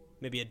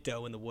 Maybe a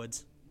doe in the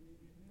woods.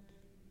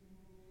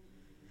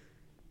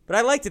 But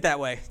I liked it that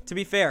way, to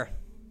be fair.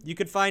 You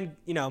could find,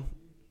 you know,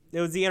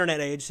 it was the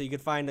internet age, so you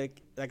could find,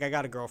 like I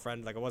got a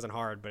girlfriend. Like, it wasn't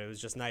hard, but it was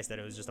just nice that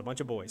it was just a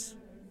bunch of boys.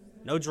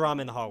 No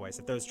drama in the hallways.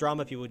 If there was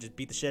drama, people would just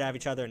beat the shit out of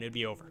each other, and it'd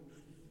be over.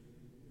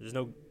 There's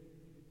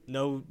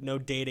no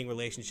dating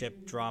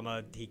relationship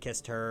drama. He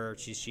kissed her.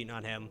 She's cheating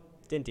on him.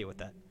 Didn't deal with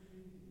that.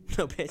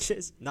 No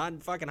bitches. Not in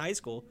fucking high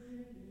school.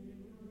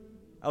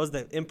 I was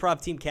the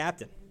improv team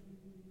captain.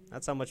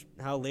 That's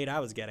how late I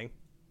was getting.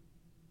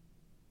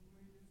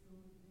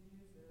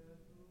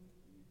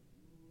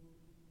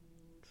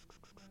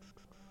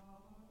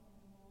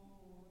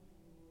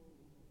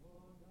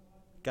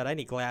 God, I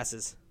need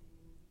glasses.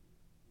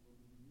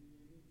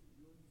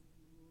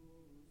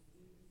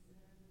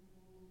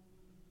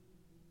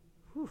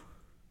 Whew.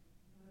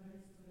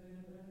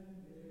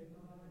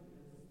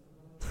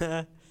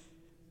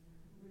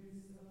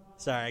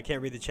 Sorry, I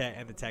can't read the chat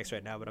and the text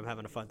right now, but I'm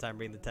having a fun time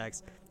reading the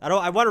text.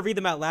 I want to read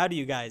them out loud to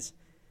you guys,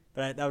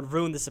 but that would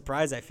ruin the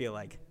surprise, I feel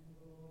like.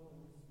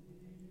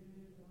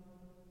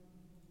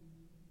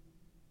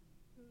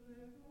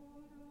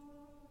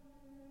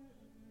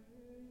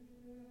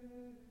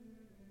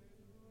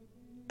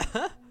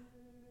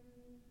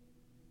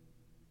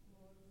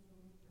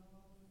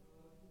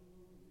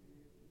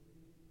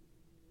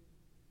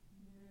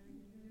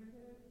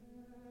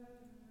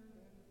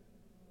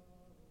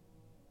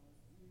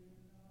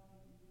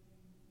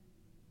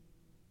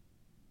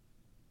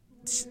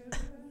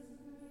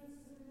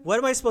 What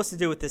am I supposed to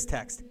do with this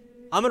text?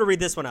 I'm going to read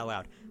this one out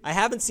loud. I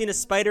haven't seen a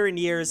spider in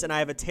years, and I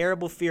have a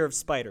terrible fear of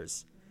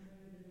spiders.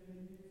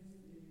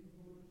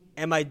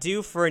 Am I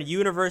due for a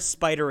universe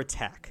spider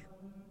attack?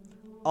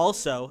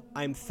 Also,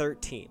 I'm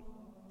 13.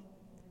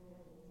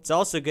 It's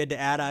also good to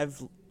add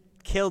I've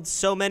killed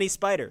so many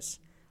spiders.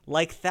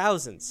 Like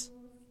thousands.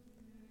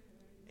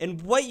 In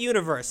what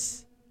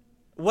universe?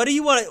 What do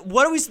you want?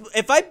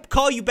 If I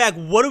call you back,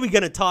 what are we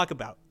going to talk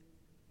about?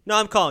 No,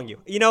 I'm calling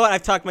you. You know what?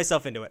 I've talked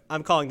myself into it.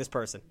 I'm calling this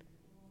person.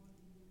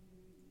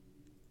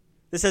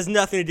 This has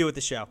nothing to do with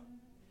the show.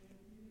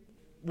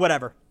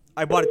 Whatever.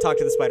 I want to talk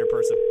to the spider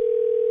person.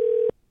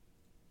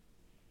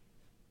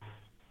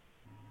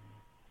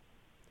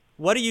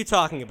 What are you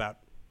talking about?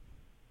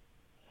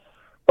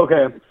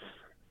 Okay.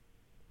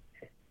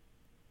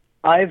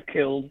 I've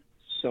killed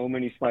so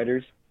many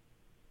spiders.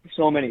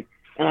 So many.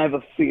 And I have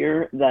a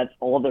fear that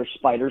all their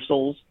spider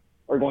souls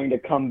are going to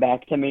come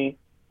back to me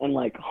and,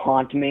 like,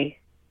 haunt me.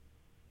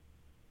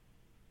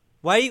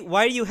 Why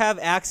do you have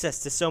access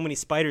to so many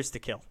spiders to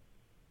kill?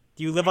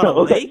 Do you live on a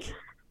lake?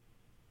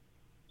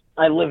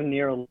 I live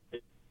near a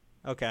lake.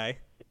 Okay.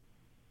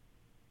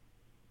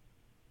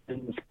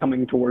 And it's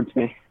coming towards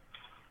me.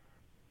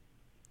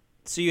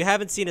 So you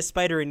haven't seen a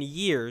spider in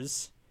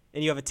years,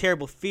 and you have a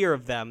terrible fear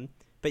of them,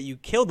 but you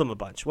killed them a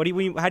bunch. How do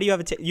you have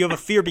you have a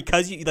fear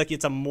because you like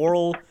it's a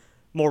moral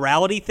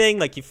morality thing?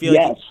 Like you feel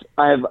Yes,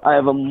 I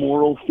have a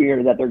moral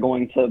fear that they're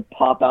going to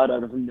pop out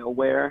of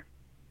nowhere,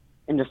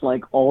 and just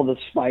like all the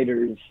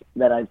spiders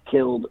that I've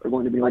killed are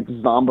going to be like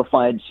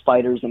zombified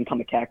spiders and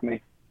come attack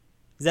me.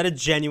 Is that a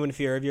genuine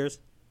fear of yours?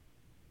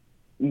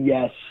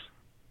 Yes.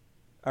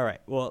 All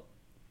right. Well,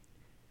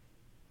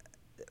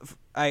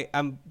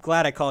 I'm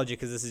glad I called you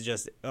because this is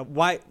just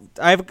why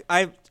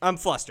I'm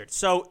flustered.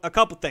 So a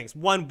couple things.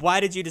 One, why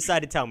did you decide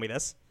to tell me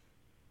this?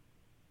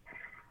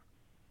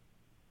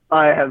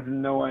 I have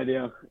no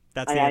idea.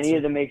 That's the I answer.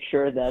 needed to make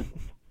sure that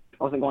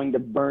I wasn't going to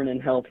burn in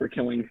hell for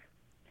killing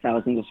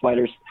thousands of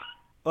spiders.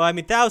 Well, I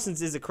mean,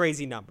 thousands is a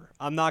crazy number.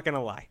 I'm not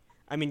gonna lie.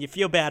 I mean, you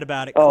feel bad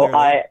about it. Oh,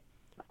 Clearly.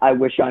 I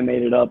wish I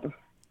made it up.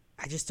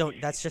 I just don't.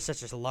 That's just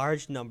such a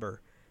large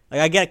number. Like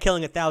I get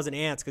killing 1,000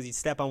 ants because you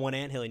step on one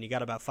anthill and you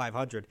got about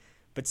 500.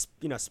 But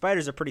you know,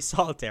 spiders are pretty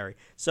solitary.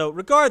 So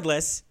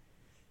regardless,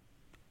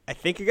 I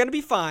think you're gonna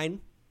be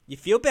fine. You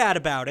feel bad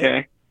about it.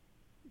 Okay.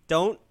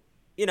 Don't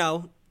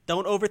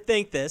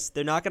overthink this.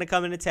 They're not gonna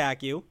come and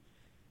attack you.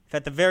 If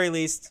at the very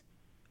least,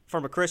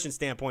 from a Christian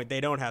standpoint,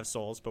 they don't have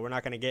souls, but we're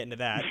not gonna get into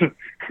that.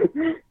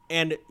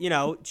 And,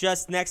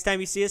 just next time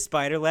you see a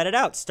spider, let it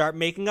out. Start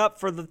making up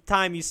for the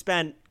time you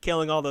spent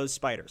killing all those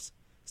spiders.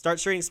 Start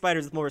treating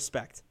spiders with more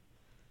respect.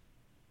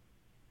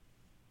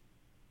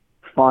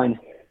 Fine.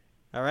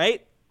 All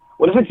right?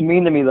 What if it's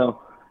mean to me,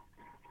 though?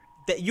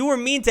 That you were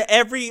mean to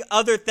every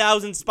other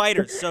 1,000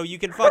 spiders, so you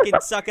can fucking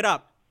suck it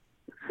up.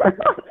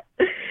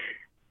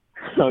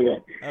 Okay.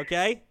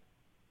 Okay?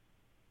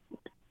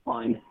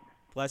 Fine.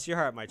 Bless your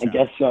heart, my I child.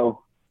 guess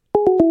so.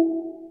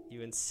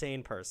 You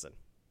insane person.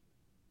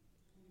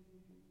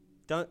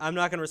 I'm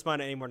not going to respond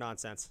to any more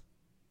nonsense.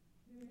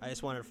 I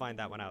just wanted to find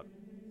that one out.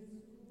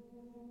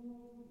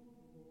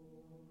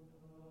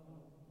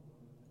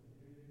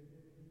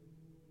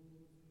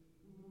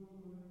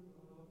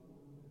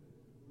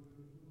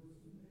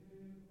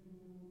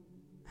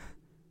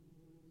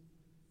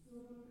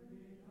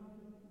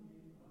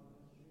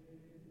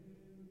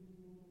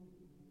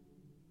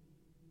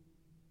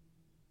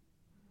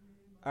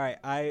 All right,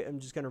 I am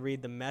just going to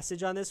read the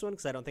message on this one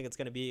because I don't think it's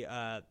going to be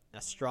a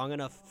strong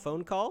enough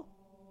phone call.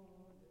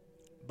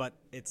 But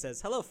it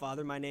says, "Hello,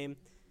 Father. My name..."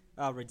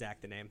 I'll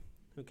redact the name.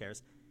 Who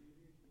cares?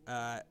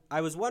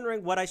 I was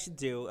wondering what I should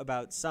do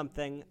about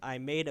something. I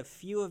made a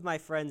few of my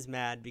friends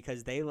mad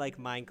because they like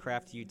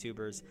Minecraft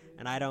YouTubers,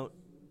 and I don't.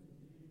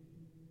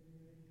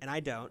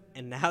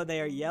 And now they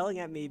are yelling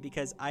at me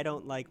because I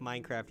don't like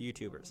Minecraft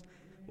YouTubers.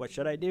 What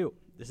should I do?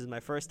 This is my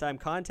first time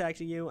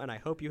contacting you, and I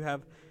hope you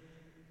have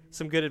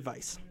some good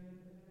advice.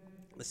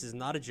 This is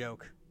not a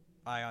joke.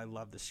 I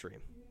love the stream.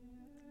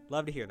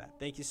 Love to hear that.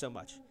 Thank you so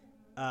much.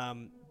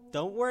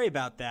 Don't worry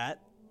about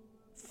that.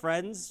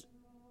 Friends,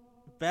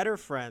 better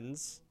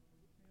friends,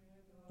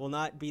 will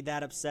not be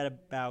that upset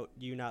about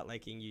you not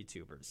liking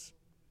YouTubers.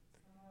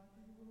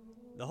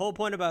 The whole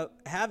point about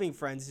having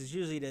friends is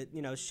usually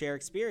to, share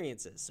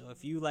experiences. So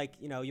if you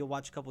you'll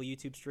watch a couple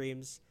YouTube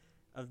streams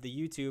of the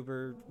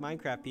YouTuber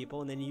Minecraft people,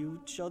 and then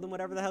you show them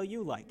whatever the hell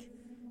you like.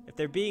 If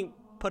they're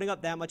putting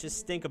up that much a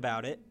stink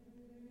about it,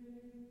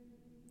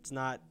 it's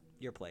not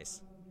your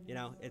place.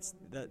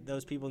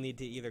 Those people need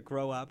to either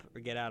grow up or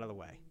get out of the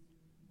way,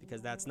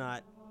 because that's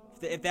not.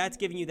 If that's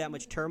giving you that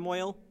much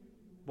turmoil,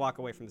 walk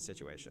away from the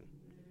situation.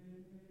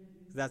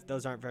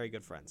 Those aren't very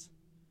good friends.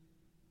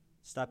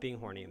 Stop being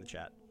horny in the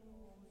chat.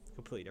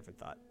 Completely different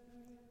thought.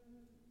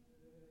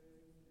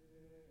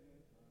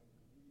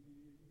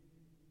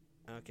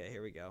 Okay,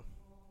 here we go.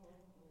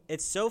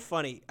 It's so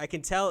funny. I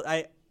can tell.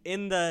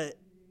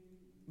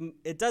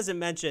 It doesn't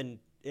mention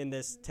in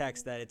this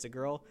text that it's a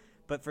girl,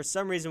 but for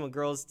some reason, when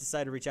girls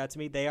decide to reach out to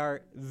me, they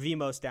are the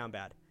most down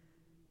bad.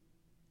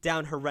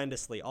 Down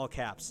horrendously, all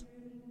caps.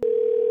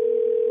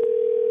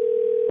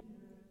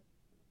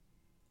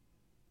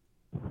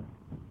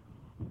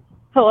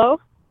 Hello?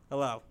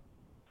 Hello.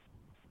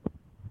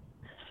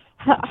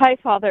 Hi,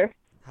 Father.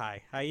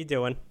 Hi. How you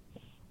doing?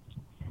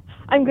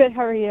 I'm good.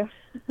 How are you?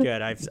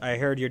 Good. I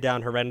heard you're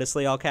down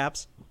horrendously, all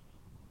caps.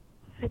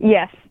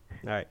 Yes.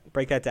 All right.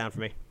 Break that down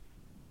for me.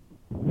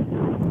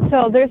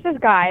 So there's this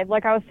guy,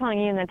 like I was telling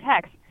you in the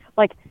text,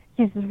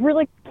 he's this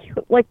really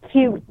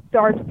cute,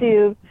 dark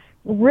dude,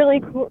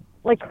 really cool,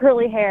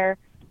 curly hair.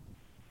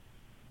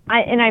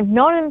 I've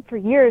known him for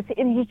years,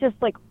 and he's just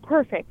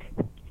perfect.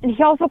 And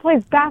he also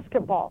plays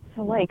basketball,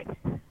 so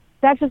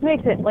that just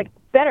makes it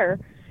better.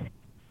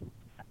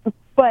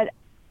 But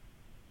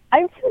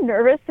I'm too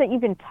nervous to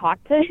even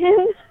talk to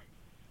him,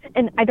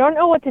 and I don't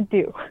know what to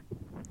do.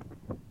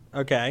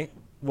 Okay.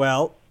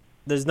 Well,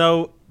 there's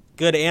no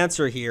good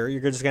answer here.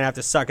 You're just gonna have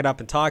to suck it up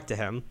and talk to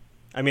him.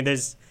 I mean,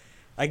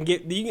 I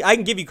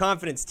can give you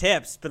confidence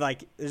tips,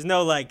 but there's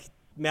no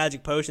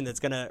magic potion that's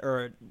gonna,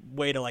 or a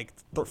way to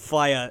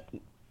fly a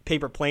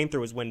paper plane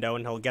through his window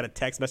and he'll get a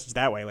text message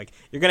that way.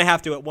 You're gonna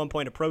have to at one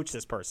point approach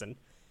this person.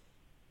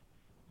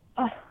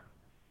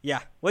 Yeah.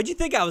 What'd you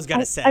think I was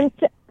gonna say?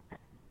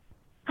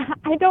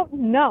 I don't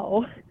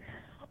know.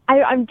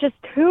 I'm just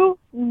too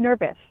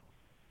nervous.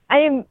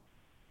 I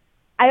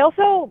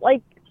also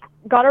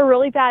got a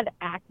really bad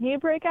acne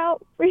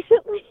breakout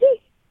recently.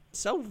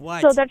 So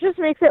what? So that just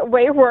makes it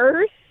way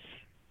worse.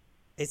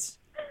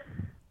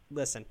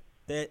 Listen,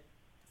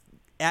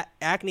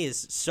 acne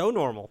is so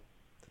normal.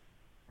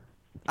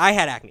 I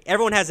had acne.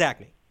 Everyone has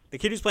acne. The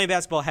kid who's playing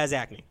basketball has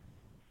acne.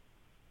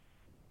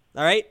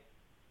 All right?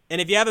 And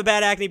if you have a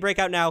bad acne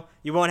breakout now,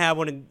 you won't have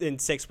one in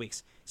 6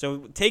 weeks.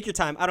 So take your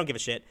time. I don't give a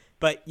shit.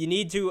 But you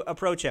need to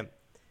approach him.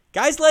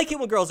 Guys like it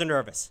when girls are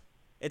nervous.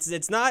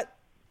 It's not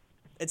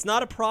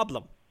a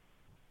problem.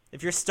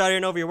 If you're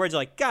stuttering over your words,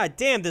 you're like, God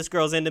damn, this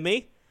girl's into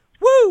me.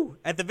 Woo!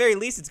 At the very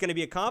least, it's going to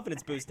be a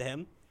confidence boost to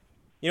him.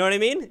 You know what I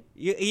mean?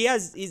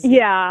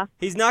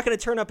 He's not going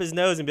to turn up his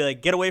nose and be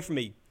like, get away from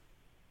me.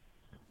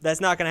 That's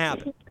not going to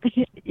happen.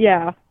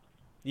 Yeah.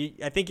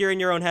 I think you're in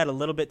your own head a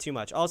little bit too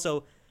much.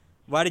 Also,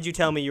 why did you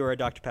tell me you were a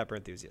Dr. Pepper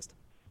enthusiast?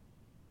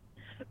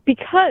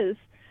 Because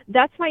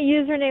that's my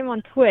username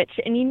on Twitch,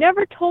 and you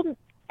never told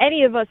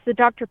any of us the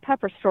Dr.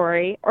 Pepper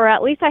story, or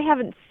at least I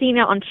haven't seen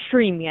it on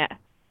stream yet.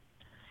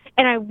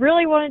 And I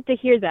really wanted to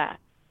hear that.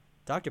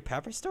 Dr.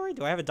 Pepper story?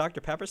 Do I have a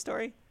Dr. Pepper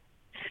story?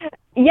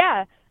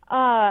 Yeah.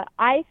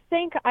 I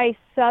think I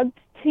subbed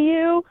to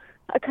you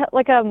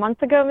like a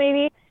month ago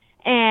maybe,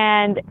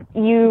 and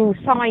you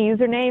saw my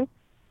username,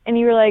 and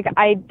you were like,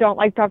 I don't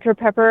like Dr.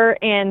 Pepper,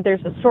 and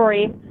there's a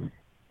story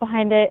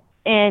behind it,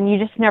 and you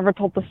just never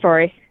told the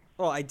story.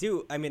 Well, I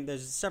do. I mean,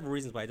 there's several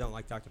reasons why I don't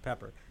like Dr.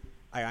 Pepper.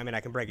 I mean, I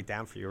can break it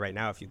down for you right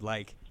now if you'd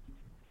like.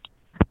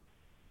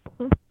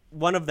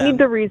 One of them... Need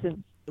the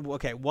reason.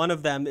 Okay, one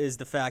of them is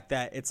the fact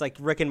that it's like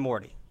Rick and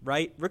Morty,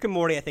 right? Rick and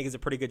Morty, I think, is a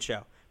pretty good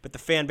show, but the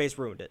fan base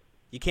ruined it.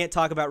 You can't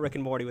talk about Rick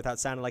and Morty without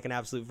sounding like an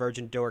absolute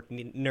virgin dork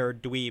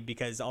nerd dweeb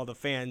because all the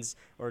fans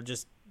are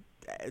just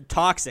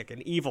toxic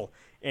and evil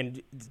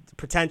and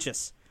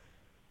pretentious.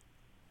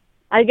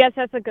 I guess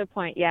that's a good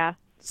point, yeah.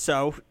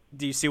 So,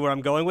 do you see where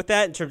I'm going with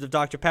that in terms of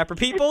Dr. Pepper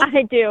people?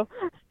 I do.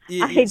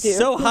 I do.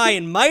 So high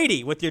and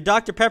mighty with your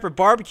Dr. Pepper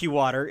barbecue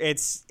water.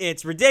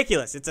 It's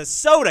ridiculous. It's a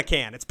soda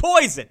can. It's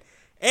poison.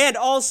 And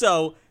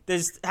also,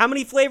 there's how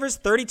many flavors?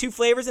 32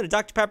 flavors in a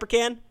Dr. Pepper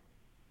can?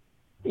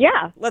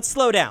 Yeah. Let's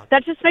slow down.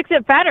 That just makes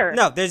it better.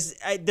 No,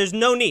 there's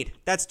no need.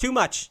 That's too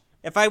much.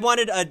 If I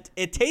wanted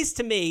it tastes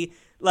to me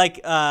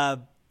like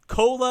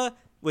cola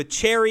with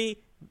cherry,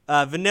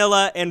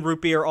 vanilla, and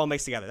root beer all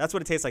mixed together. That's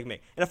what it tastes like to me.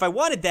 And if I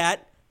wanted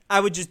that, I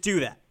would just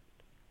do that.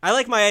 I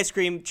like my ice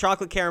cream,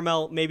 chocolate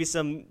caramel, maybe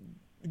some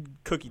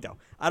cookie dough.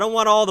 I don't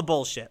want all the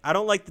bullshit. I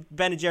don't like the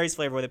Ben & Jerry's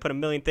flavor where they put a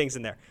million things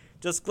in there.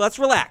 Just let's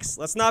relax.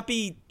 Let's not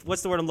be,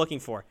 what's the word I'm looking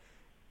for?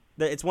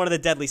 It's one of the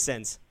deadly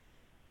sins.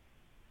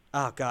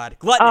 Oh, God.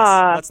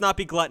 Gluttonous. Let's not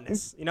be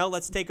gluttonous. You know,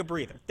 let's take a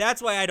breather.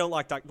 That's why I don't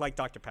like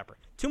Dr. Pepper.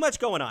 Too much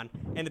going on,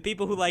 and the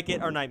people who like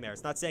it are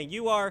nightmares. Not saying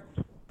you are,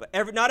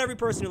 but not every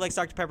person who likes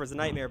Dr. Pepper is a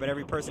nightmare, but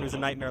every person who's a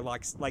nightmare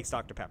likes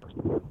Dr. Pepper.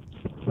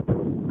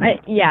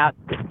 Yeah,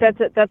 that's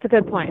a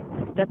good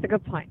point. That's a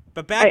good point.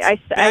 But I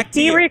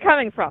see where you're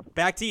coming from.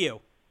 Back to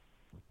you.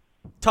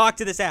 Talk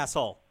to this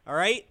asshole, all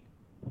right?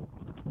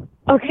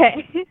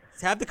 Okay.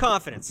 Have the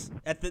confidence.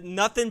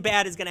 Nothing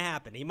bad is going to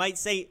happen. He might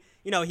say,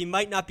 he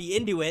might not be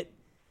into it,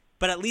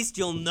 but at least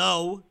you'll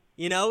know.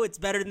 It's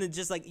better than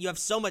just like you have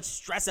so much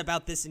stress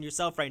about this in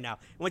yourself right now.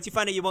 And once you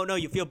find out you won't know,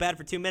 you feel bad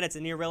for 2 minutes,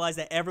 and you realize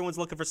that everyone's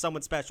looking for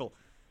someone special.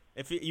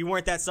 If you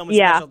weren't that someone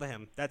special to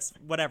him, that's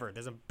whatever.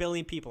 There's a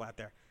billion people out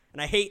there.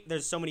 And I hate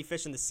there's so many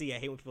fish in the sea. I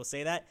hate when people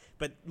say that.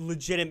 But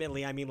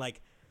legitimately, I mean, like,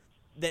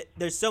 that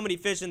there's so many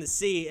fish in the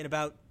sea, and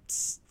about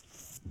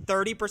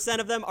 30%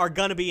 of them are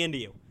going to be into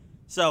you.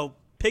 So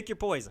pick your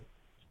poison.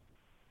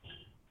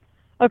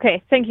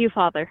 Okay, thank you,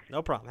 Father.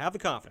 No problem. Have the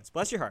confidence.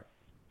 Bless your heart.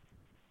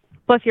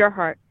 Bless your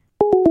heart.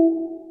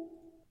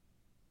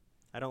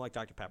 I don't like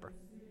Dr. Pepper.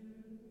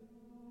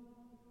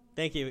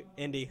 Thank you,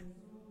 Indy,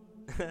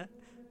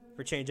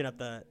 for changing up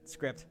the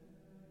script.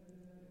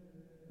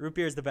 Root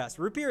beer is the best.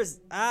 Root beer is,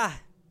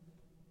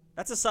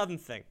 that's a southern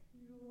thing.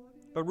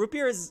 But root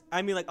beer is,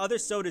 I mean, like, other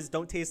sodas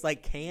don't taste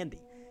like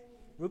candy.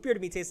 Root beer to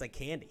me tastes like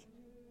candy.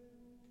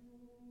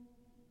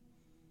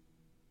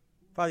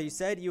 Father, you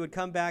said you would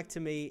come back to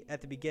me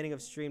at the beginning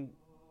of stream.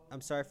 I'm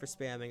sorry for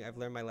spamming. I've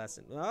learned my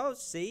lesson. Oh,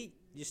 see?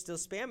 You're still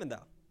spamming,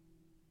 though.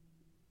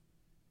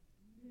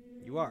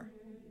 You are.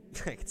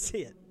 I can see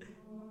it.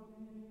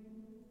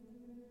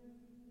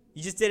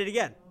 You just did it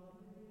again.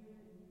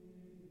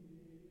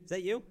 Is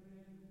that you?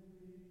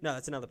 No,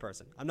 that's another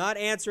person. I'm not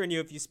answering you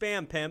if you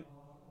spam, pimp.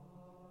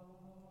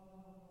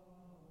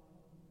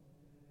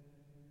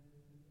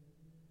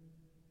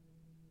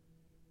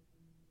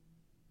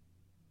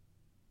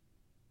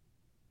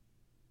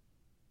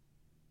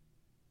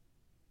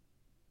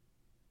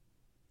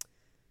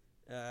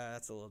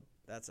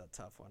 That's a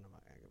tough one. I'm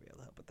not going to be able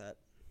to help with that.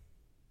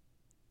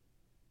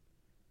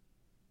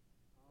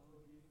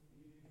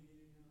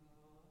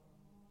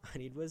 I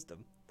need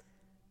wisdom.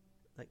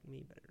 Like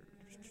me better.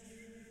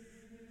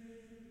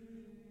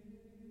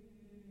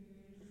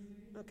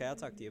 Okay, I'll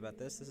talk to you about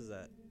this. This is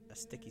a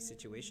sticky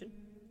situation.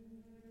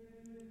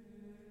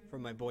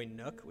 From my boy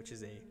Nook, which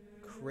is a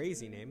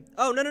crazy name.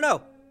 Oh,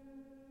 no.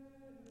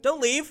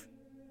 Don't leave.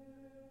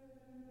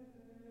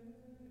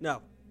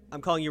 No.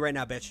 I'm calling you right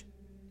now, bitch.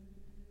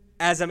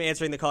 As I'm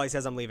answering the call, he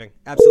says I'm leaving.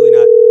 Absolutely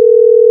not.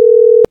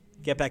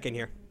 Get back in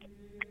here.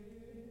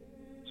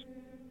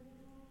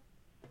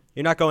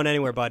 You're not going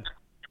anywhere, bud.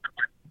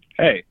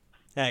 Hey.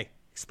 Hey,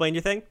 explain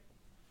your thing.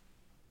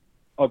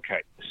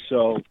 Okay,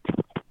 so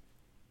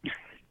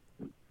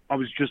I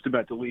was just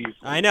about to leave.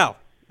 I know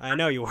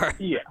you were.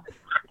 Yeah.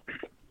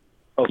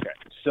 Okay,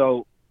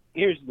 so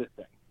here's the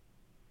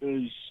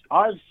thing.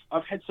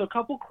 I've had a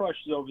couple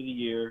crushes over the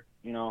year.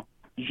 You know,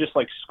 just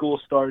like school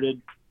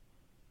started,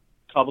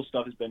 a couple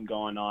stuff has been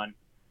going on,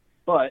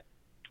 but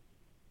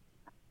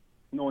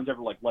no one's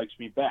ever likes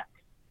me back.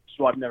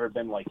 So I've never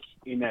been like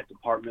in that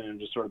department and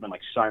just sort of been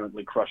like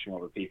silently crushing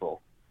over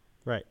people.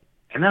 Right.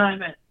 And then I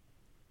met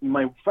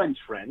my friend's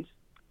friend,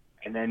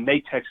 and then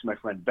they texted my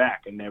friend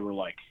back, and they were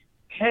like,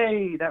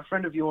 "Hey, that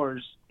friend of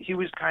yours, he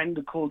was kind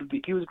of cool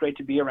he was great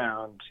to be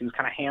around. He was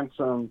kind of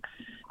handsome.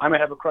 I might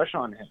have a crush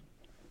on him."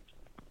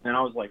 And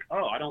I was like,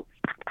 "Oh, I don't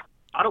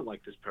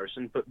like this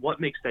person, but what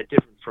makes that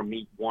different from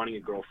me wanting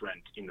a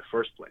girlfriend in the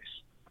first place?"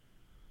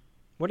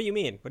 What do you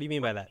mean? What do you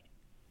mean by that?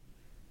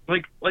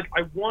 Like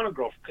I want a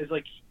girlfriend because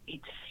like it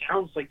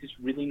sounds like this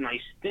really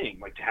nice thing,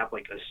 like to have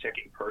like a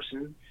second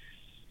person,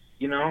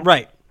 you know?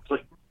 Right. It's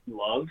like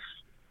love,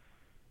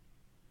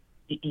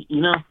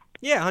 you know?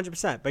 Yeah,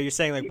 100%. But you're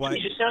saying like why?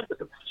 It just sounds like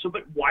so,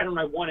 but why don't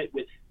I want it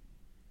with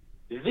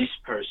this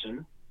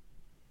person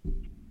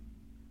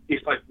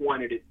if I've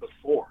wanted it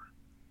before?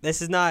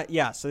 This is not.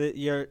 Yeah. So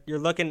you're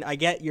looking. I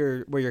get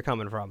where you're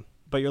coming from,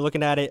 but you're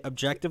looking at it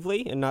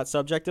objectively and not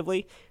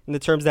subjectively in the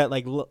terms that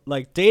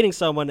like dating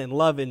someone and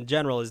love in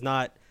general is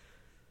not.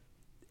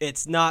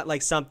 It's not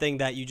like something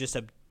that you just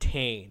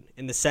obtain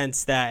in the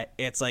sense that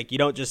it's like you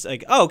don't just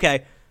like, oh,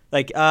 okay,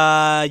 like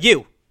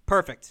you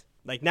perfect.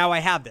 Like now I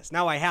have this.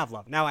 Now I have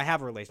love. Now I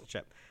have a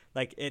relationship.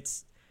 Like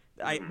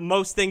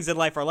most things in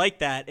life are like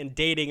that, and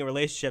dating and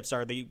relationships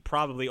are the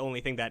probably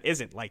only thing that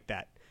isn't like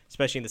that,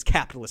 especially in this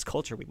capitalist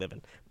culture we live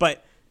in.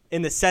 But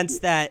in the sense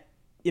that,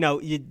 you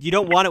know, you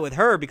don't want it with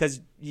her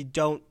because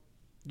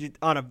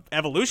on an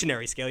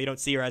evolutionary scale, you don't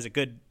see her as a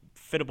good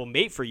fittable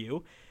mate for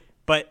you.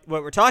 But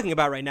what we're talking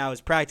about right now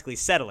is practically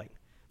settling.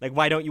 Like,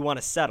 why don't you want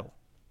to settle?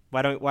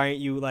 Why aren't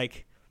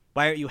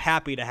you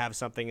happy to have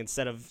something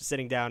instead of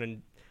sitting down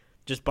and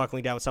just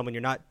buckling down with someone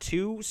you're not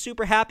too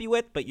super happy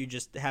with, but you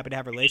just happy to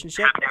have a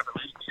relationship?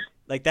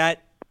 Like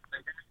that,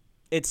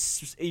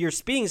 you're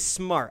being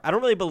smart. I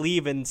don't really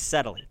believe in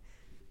settling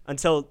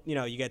until, you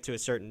know, you get to a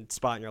certain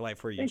spot in your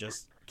life where you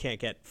just can't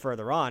get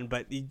further on.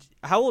 But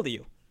how old are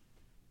you?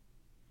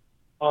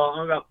 I'm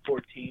about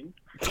 14.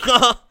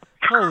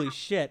 Holy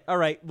shit. All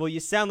right. Well, you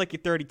sound like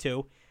you're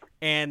 32.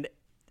 And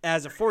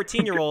as a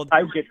 14-year-old,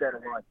 I get that a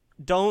lot.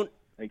 Don't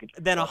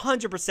then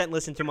 100%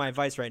 listen to my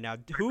advice right now.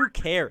 Who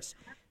cares?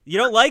 You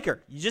don't like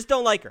her. You just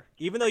don't like her.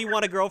 Even though you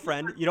want a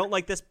girlfriend, you don't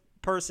like this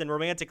person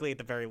romantically at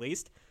the very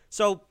least.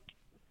 So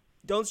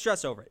don't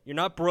stress over it. You're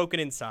not broken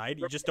inside.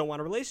 You just don't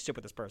want a relationship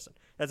with this person.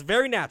 That's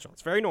very natural.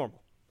 It's very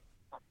normal.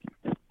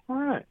 All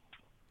right.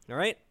 All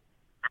right?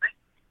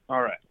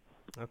 All right.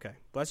 Okay.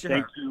 Bless your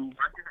heart.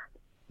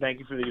 Thank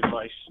you for the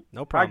advice.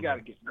 No problem. I got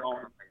to get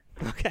going.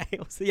 Okay.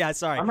 Yeah,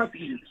 sorry. I might be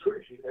eating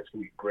sushi. That's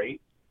going to be great.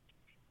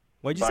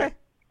 What'd you say?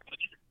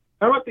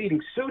 I might be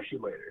eating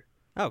sushi later.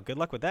 Oh, good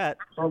luck with that.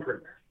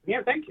 Okay.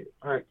 Yeah, thank you.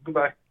 All right.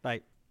 Goodbye.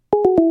 Bye.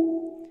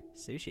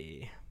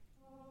 Sushi.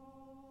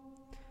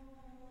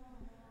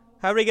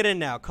 How do we get in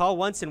now? Call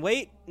once and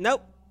wait?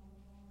 Nope.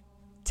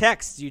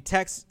 Text. You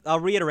text. I'll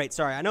reiterate.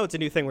 Sorry. I know it's a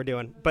new thing we're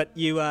doing. But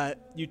you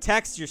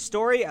text your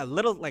story, a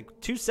little,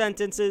 like 2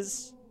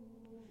 sentences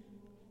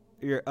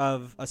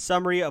of a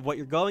summary of what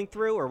you're going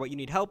through or what you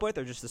need help with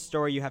or just the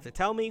story you have to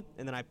tell me.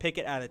 And then I pick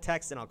it out of the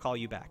text and I'll call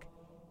you back.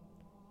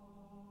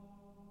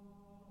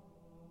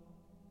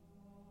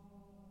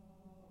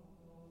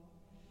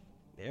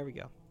 There we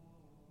go.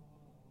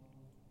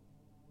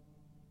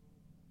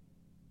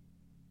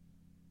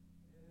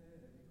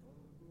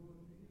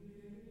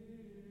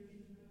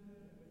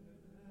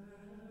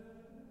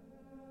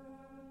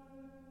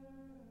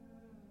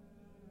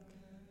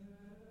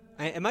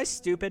 Am I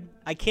stupid?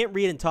 I can't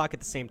read and talk at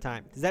the same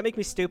time. Does that make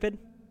me stupid?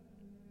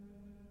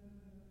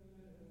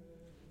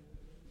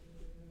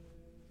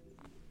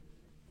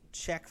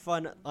 Check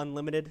fun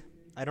unlimited.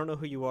 I don't know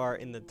who you are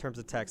in the terms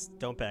of text.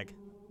 Don't beg.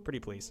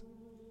 Pretty please.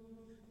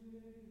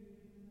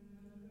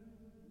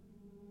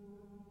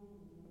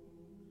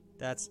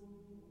 That's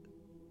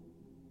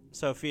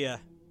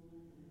Sophia.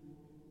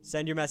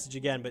 Send your message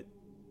again, but,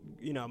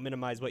 you know,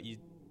 minimize what you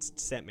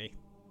sent me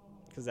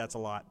because that's a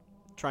lot.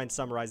 Try and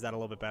summarize that a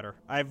little bit better.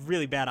 I have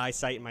really bad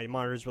eyesight and my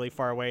monitor's really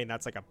far away, and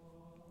that's like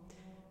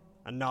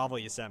a novel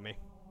you sent me.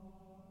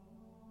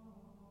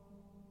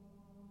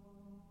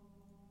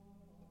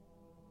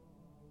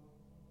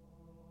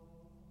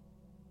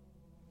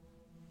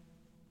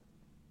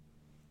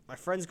 My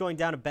friend's going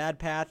down a bad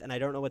path, and I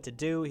don't know what to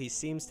do. He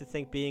seems to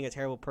think being a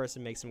terrible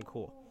person makes him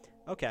cool.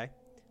 Okay.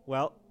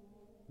 Well,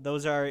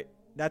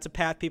 that's a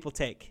path people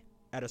take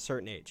at a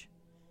certain age.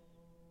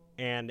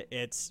 and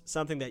it's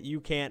something that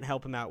you can't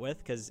help him out with,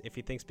 because if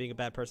he thinks being a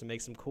bad person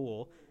makes him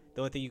cool,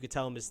 the only thing you could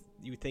tell him is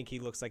you think he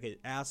looks like an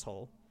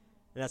asshole,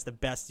 and that's the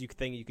best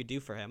thing you could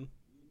do for him.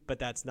 But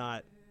that's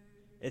not.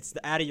 It's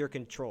out of your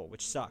control,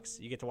 which sucks.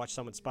 You get to watch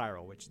someone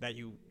spiral, that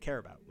you care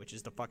about, which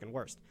is the fucking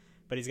worst.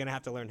 But he's gonna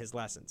have to learn his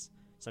lessons.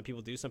 Some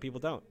people do, some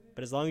people don't.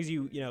 But as long as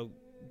you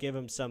give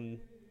him some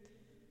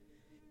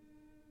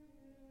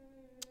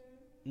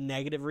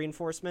negative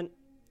reinforcement,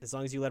 as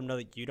long as you let him know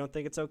that you don't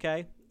think it's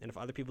okay, and if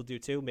other people do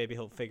too, maybe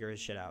he'll figure his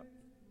shit out.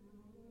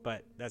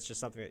 But that's just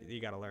something that you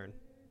gotta learn.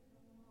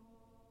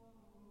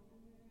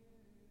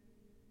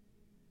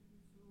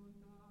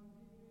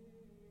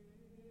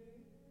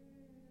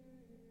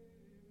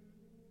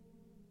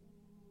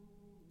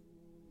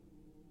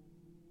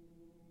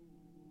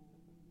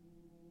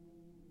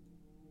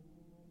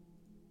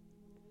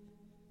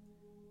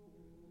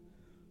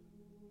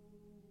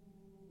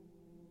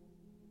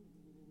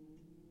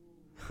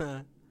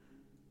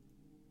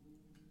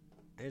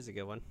 Here's a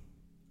good one.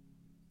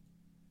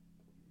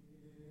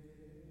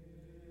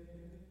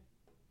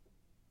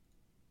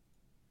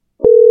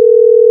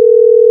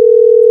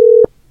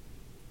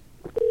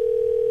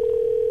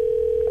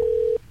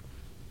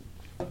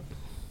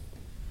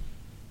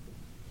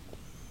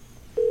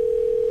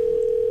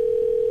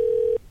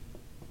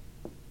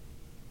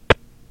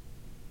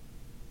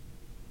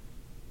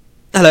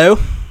 Hello.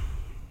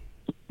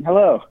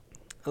 Hello.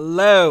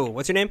 Hello.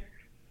 What's your name?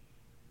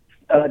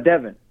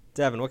 Devin.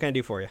 Devin, what can I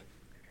do for you?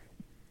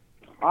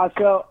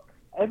 So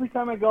every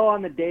time I go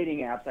on the dating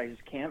apps, I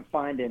just can't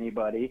find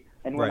anybody,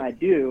 and when I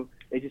do,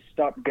 they just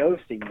stop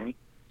ghosting me.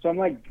 So I'm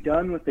like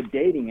done with the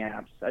dating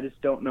apps. I just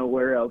don't know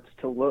where else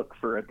to look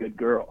for a good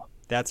girl.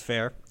 That's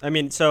fair. I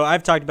mean, so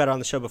I've talked about it on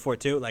the show before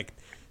too. Like,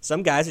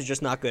 some guys are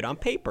just not good on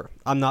paper.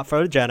 I'm not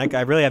photogenic.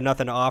 I really have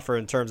nothing to offer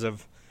in terms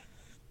of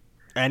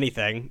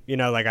anything.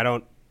 Like I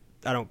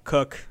don't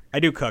cook. I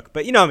do cook,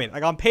 but you know what I mean.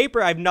 Like on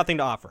paper, I have nothing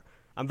to offer.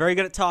 I'm very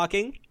good at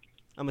talking.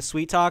 I'm a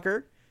sweet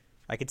talker.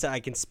 I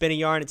can spin a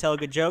yarn and tell a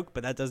good joke,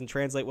 but that doesn't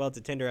translate well to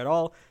Tinder at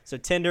all. So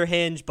Tinder,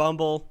 Hinge,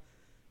 Bumble,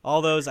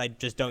 all those, I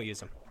just don't use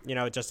them.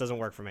 It just doesn't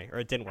work for me, or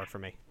it didn't work for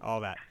me,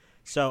 all that.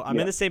 So I'm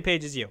in the same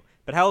page as you.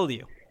 But how old are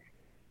you?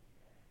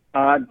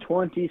 I'm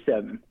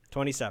 27.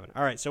 27.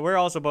 All right, so we're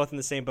also both in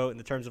the same boat in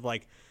the terms of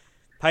like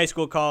high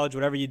school, college,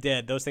 whatever you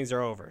did, those things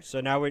are over.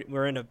 So now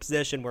we're in a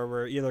position where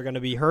we're either going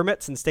to be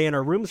hermits and stay in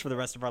our rooms for the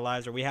rest of our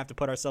lives, or we have to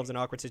put ourselves in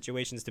awkward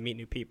situations to meet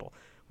new people,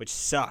 which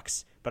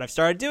sucks. But I've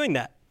started doing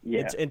that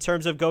in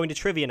terms of going to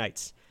trivia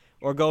nights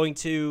or going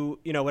to,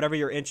 whatever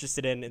you're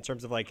interested in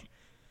terms of like,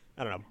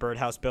 I don't know,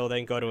 birdhouse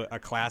building, go to a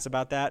class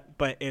about that.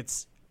 But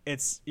it's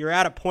you're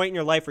at a point in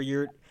your life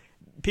where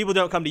people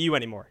don't come to you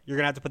anymore. You're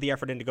going to have to put the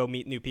effort in to go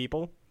meet new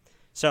people.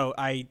 So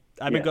I've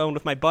been going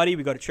with my buddy.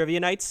 We go to trivia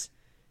nights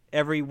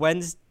every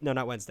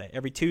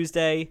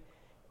Tuesday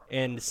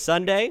and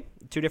Sunday,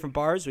 2 different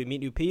bars. We meet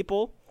new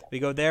people. We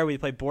go there. We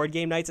play board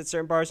game nights at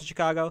certain bars in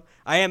Chicago.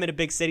 I am in a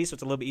big city, so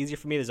it's a little bit easier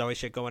for me. There's always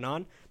shit going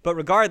on. But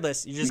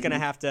regardless, you're just going to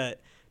have to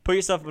put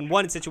yourself in,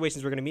 one, in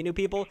situations where you're going to meet new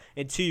people,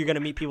 and 2, you're going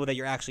to meet people that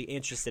you're actually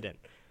interested in.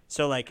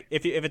 So, like,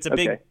 if it's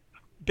a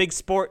big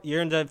sport,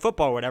 you're into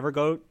football or whatever,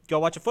 go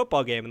watch a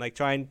football game and, like,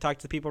 try and talk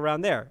to the people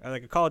around there, or,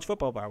 like, a college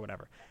football bar or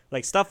whatever.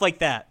 Like, stuff like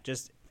that.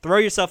 Just throw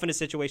yourself into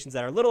situations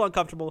that are a little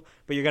uncomfortable,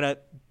 but you're going to,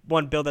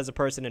 1, build as a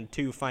person, and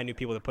 2, find new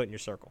people to put in your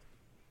circle.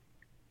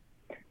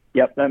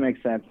 Yep, that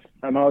makes sense.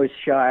 I'm always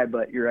shy,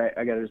 but you're right.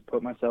 I got to just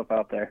put myself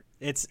out there.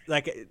 It's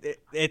like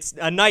it's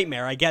a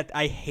nightmare.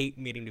 I hate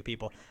meeting new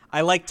people. I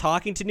like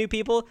talking to new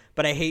people,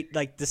 but I hate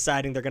like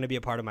deciding they're going to be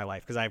a part of my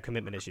life because I have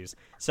commitment issues.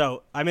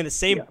 So I'm in the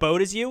same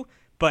boat as you,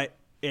 but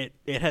it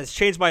has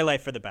changed my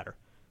life for the better.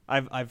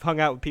 I've hung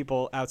out with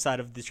people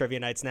outside of the trivia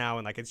nights now,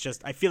 and like it's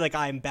just I feel like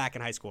I'm back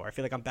in high school. I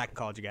feel like I'm back in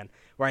college again,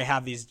 where I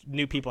have these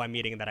new people I'm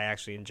meeting that I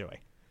actually enjoy.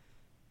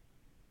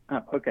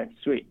 Oh, okay,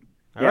 sweet.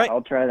 All right.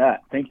 I'll try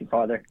that. Thank you,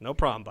 Father. No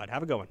problem, bud.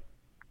 Have a good one.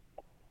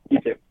 You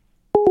too.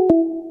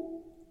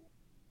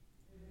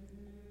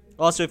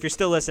 Also, if you're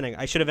still listening,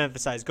 I should have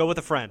emphasized, go with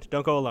a friend.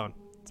 Don't go alone.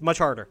 It's much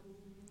harder.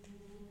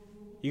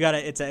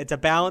 It's a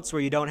balance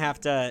where you don't have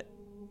to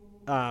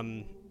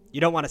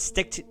you don't want to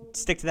stick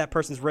to that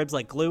person's ribs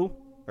like glue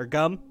or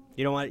gum.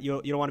 You don't want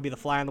to be the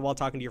fly on the wall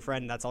talking to your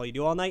friend and that's all you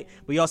do all night.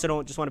 But you also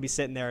don't just want to be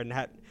sitting there and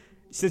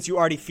since you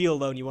already feel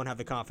alone, you won't have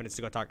the confidence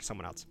to go talk to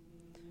someone else.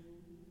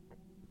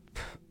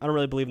 I don't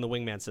really believe in the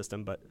wingman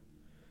system, but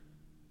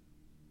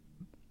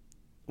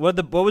what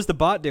was the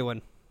bot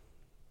doing?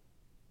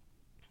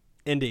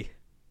 Indy.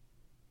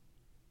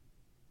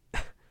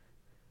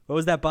 What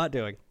was that bot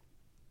doing?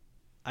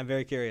 I'm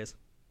very curious.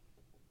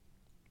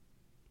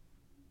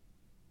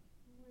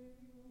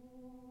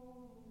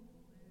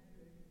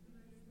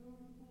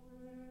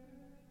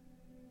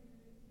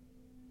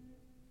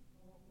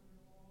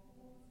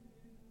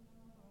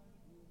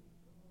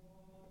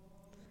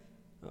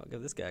 I'll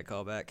give this guy a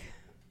call back.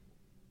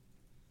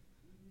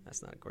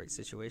 That's not a great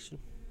situation.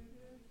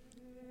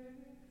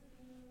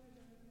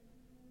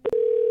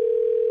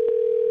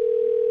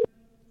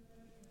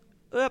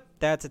 Oop,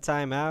 that's a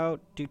timeout.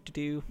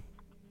 Do.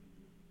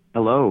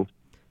 Hello.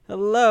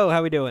 Hello,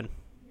 how we doing?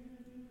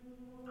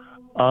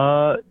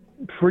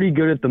 Pretty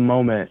good at the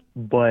moment,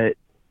 but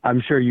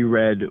I'm sure you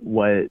read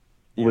what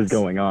was Yes.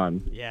 going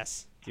on.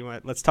 Yes.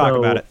 Let's talk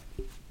about it.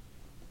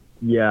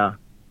 Yeah.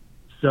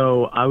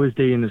 So I was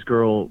dating this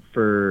girl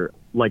for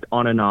like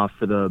on and off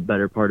for the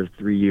better part of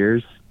 3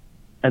 years.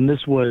 And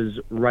this was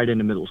right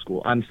into middle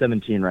school. I'm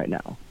 17 right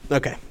now.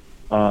 Okay.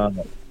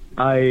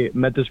 I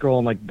met this girl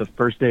on like the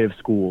first day of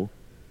school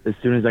as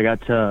soon as I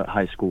got to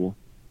high school.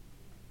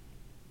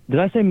 Did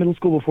I say middle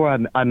school before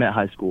I met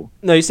high school?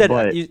 No, you said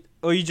But- you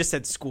just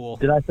said school.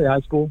 Did I say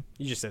high school?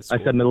 You just said school.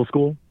 I said middle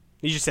school?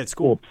 You just said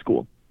school.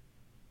 School.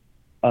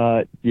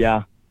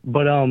 Yeah.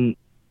 But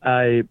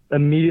I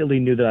immediately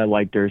knew that I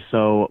liked her,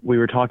 so we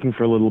were talking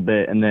for a little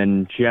bit, and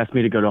then she asked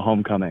me to go to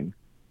homecoming.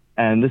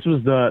 And this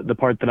was the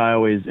part that I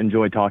always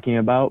enjoy talking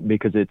about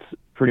because it's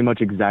pretty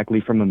much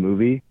exactly from a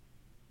movie.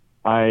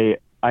 I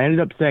ended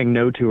up saying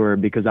no to her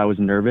because I was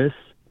nervous.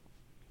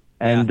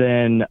 And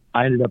then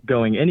I ended up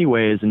going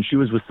anyways, and she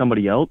was with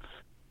somebody else.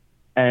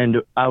 And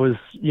I was,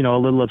 a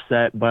little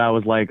upset, but I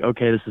was like,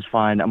 okay, this is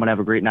fine. I'm going to have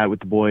a great night with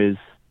the boys.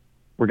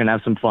 We're going to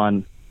have some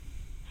fun.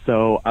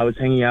 So I was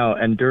hanging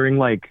out, and during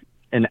like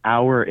an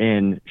hour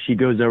in, she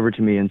goes over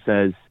to me and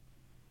says,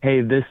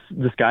 hey, this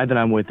guy that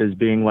I'm with is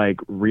being like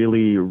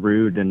really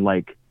rude and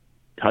like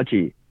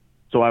touchy.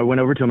 So I went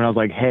over to him and I was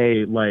like,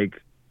 hey,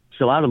 like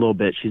chill out a little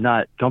bit. She's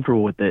not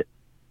comfortable with it.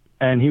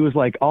 And he was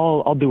like,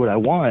 I'll do what I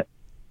want.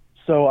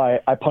 So I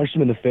punched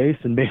him in the face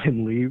and made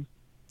him leave.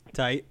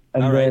 Tight.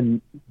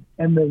 And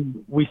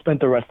then we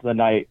spent the rest of the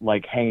night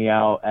like hanging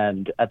out,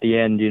 and at the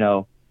end,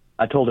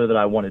 I told her that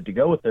I wanted to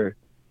go with her,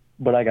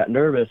 but I got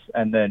nervous,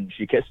 and then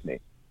she kissed me.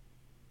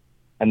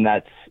 And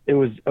it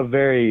was a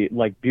very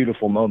like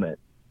beautiful moment.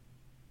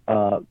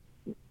 Ever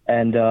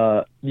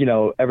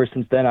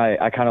since then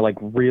I kind of like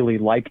really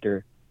liked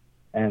her,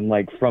 and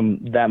like from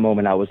that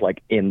moment I was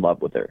like in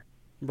love with her.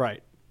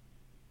 Right.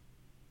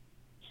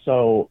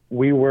 So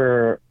we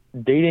were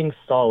dating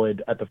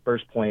solid at the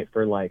first point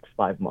for like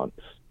 5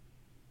 months.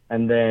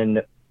 And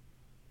then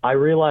I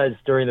realized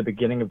during the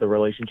beginning of the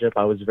relationship,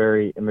 I was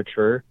very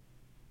immature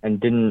and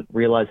didn't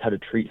realize how to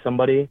treat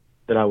somebody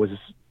that I was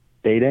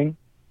dating.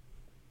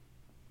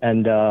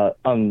 And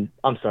I'm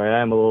sorry, I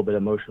am a little bit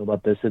emotional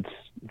about this. It's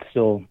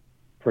still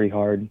pretty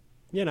hard,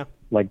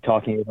 like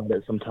talking about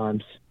it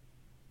sometimes.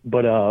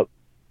 But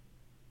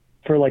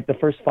for like the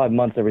first 5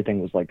 months, everything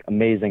was like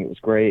amazing. It was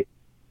great.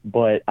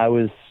 But I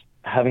was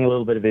having a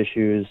little bit of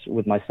issues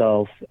with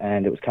myself,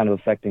 and it was kind of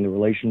affecting the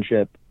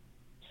relationship.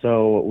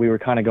 So we were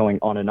kind of going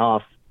on and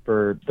off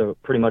for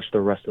pretty much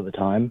the rest of the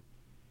time.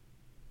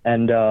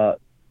 And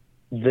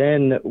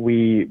then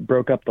we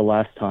broke up the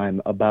last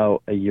time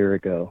about a year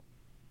ago.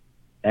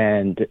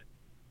 And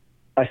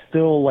I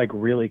still like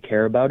really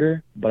care about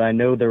her, but I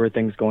know there were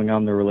things going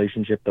on in the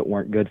relationship that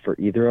weren't good for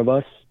either of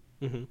us.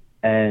 Mm-hmm.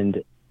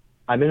 And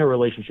I'm in a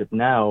relationship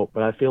now,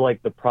 but I feel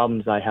like the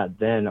problems I had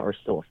then are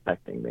still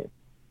affecting me.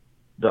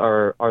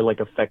 Are like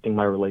affecting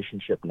my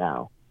relationship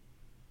now.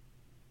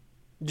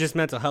 Just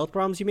mental health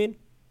problems, you mean?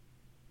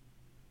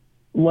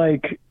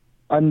 Like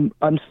I'm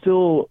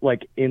still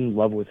like in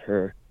love with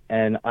her,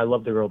 and I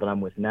love the girl that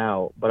I'm with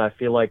now, but I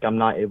feel like I'm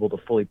not able to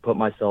fully put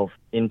myself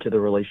into the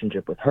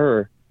relationship with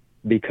her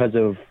because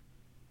of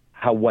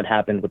what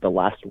happened with the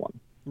last one.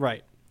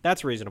 Right.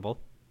 That's reasonable.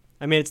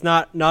 I mean, it's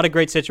not a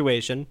great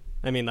situation.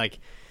 I mean, like,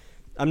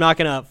 I'm not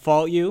going to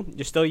fault you.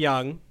 You're still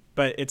young,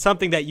 but it's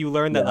something that you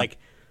learn that like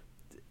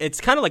it's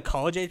kind of like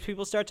college age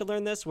people start to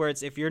learn this, where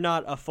it's if you're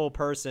not a full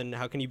person,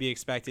 how can you be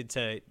expected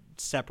to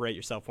separate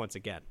yourself once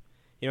again?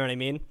 You know what I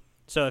mean?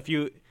 So if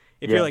you're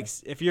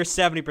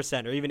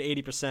 70% or even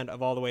 80%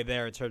 of all the way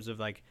there in terms of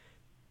like,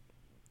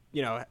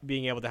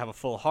 being able to have a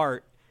full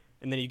heart,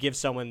 and then you give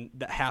someone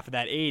half of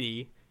that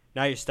 80,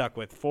 now you're stuck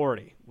with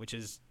 40, which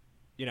is,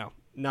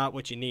 not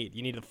what you need.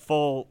 You need the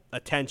full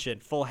attention,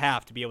 full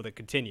half to be able to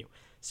continue.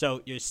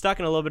 So you're stuck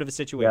in a little bit of a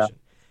situation. Yeah.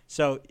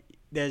 So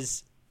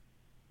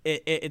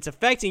it's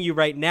affecting you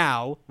right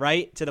now,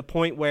 right? To the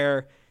point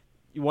where,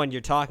 one,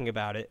 you're talking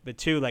about it, but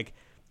two, like,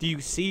 do you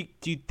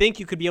think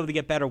you could be able to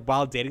get better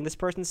while dating this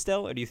person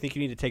still, or do you think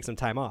you need to take some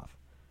time off?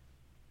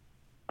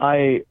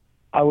 I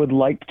would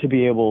like to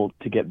be able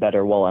to get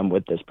better while I'm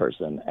with this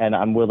person, and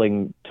I'm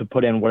willing to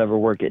put in whatever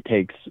work it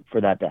takes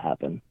for that to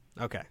happen.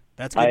 Okay,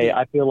 that's good.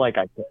 I feel like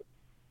I could.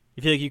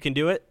 You feel like you can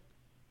do it?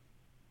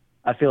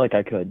 I feel like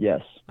I could,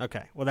 yes.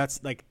 Okay, well,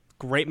 that's like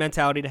great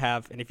mentality to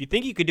have, and if you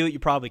think you could do it, you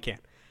probably can.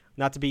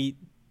 Not to be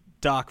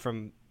Doc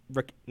from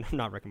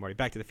not Rick and Morty,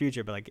 Back to the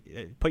Future, but like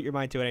put your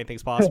mind to it,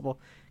 anything's possible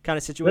kind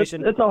of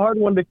situation. It's a hard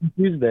one to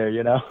confuse there,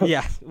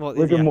 Yeah, well,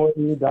 Rick and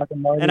Morty, Doc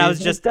and Marty. And I was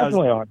just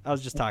hard. I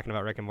was just talking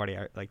about Rick and Morty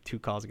like 2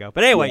 calls ago.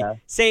 But anyway,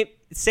 same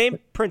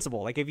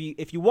principle. Like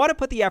if you want to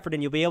put the effort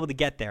in, you'll be able to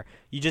get there.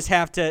 You just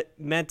have to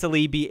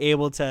mentally be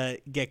able to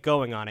get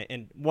going on it.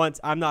 And once,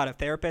 I'm not a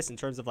therapist in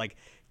terms of like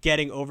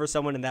getting over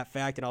someone in that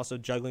fact and also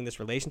juggling this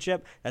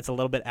relationship. That's a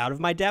little bit out of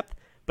my depth.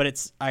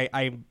 But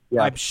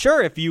I'm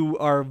sure if you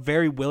are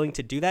very willing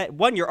to do that,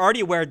 one, you're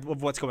already aware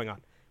of what's going on,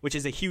 which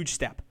is a huge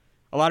step.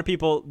 A lot of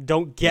people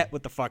don't get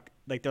what the fuck.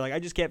 Like, they're like, I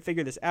just can't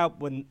figure this out.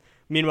 When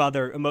meanwhile,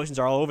 their emotions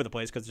are all over the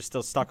place because they're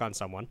still stuck on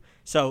someone.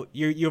 So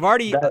you've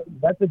already.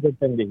 That's a good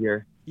thing to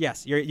hear.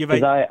 Yes, you've.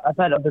 Because I've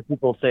had other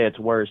people say it's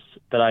worse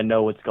that I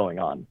know what's going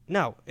on.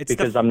 No, it's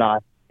because I'm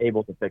not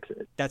able to fix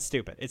it. That's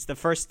stupid. It's the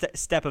first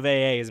step of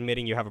AA is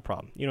admitting you have a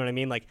problem. You know what I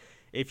mean? Like,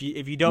 if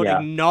you don't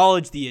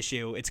acknowledge the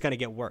issue, it's gonna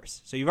get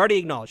worse. So you've already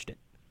acknowledged it.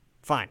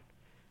 Fine.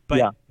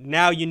 But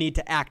now you need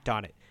to act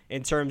on it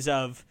in terms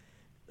of,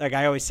 like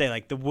I always say,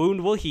 like the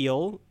wound will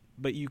heal,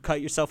 but you cut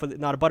yourself with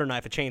not a butter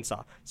knife, a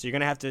chainsaw. So you're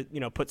going to have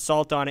to, put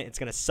salt on it. It's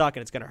going to suck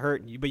and it's going to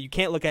hurt. But you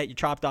can't look at your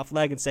chopped off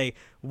leg and say,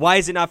 why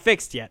is it not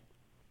fixed yet?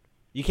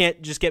 You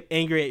can't just get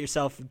angry at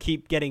yourself and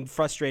keep getting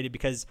frustrated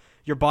because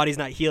your body's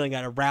not healing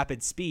at a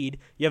rapid speed.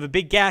 You have a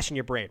big gash in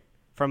your brain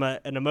from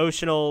an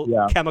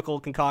emotional chemical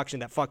concoction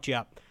that fucked you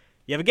up.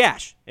 You have a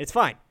gash. It's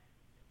fine.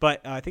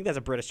 But I think that's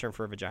a British term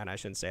for a vagina. I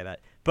shouldn't say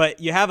that.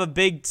 But you have a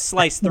big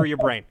slice through your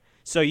brain.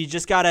 So you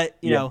just got to,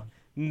 know,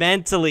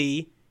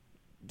 mentally,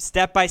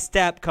 step by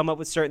step, come up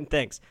with certain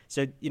things.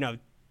 So,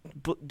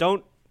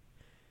 don't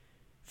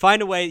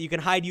find a way you can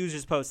hide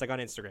users' posts like on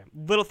Instagram.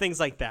 Little things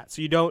like that.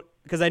 So you don't,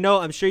 because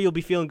I'm sure you'll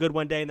be feeling good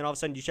one day and then all of a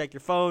sudden you check your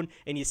phone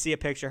and you see a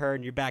picture of her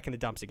and you're back in the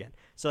dumps again.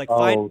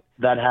 So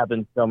that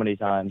happens so many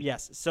times.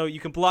 Yes. So you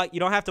can block, you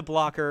don't have to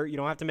block her. You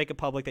don't have to make it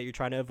public that you're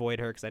trying to avoid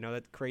her because I know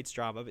that creates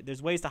drama. But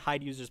there's ways to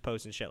hide users'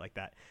 posts and shit like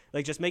that.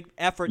 Like just make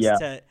efforts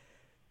to,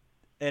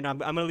 and I'm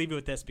going to leave you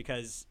with this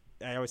because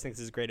I always think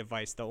this is great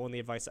advice. The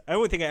only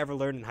thing I ever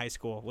learned in high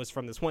school was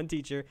from this one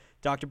teacher,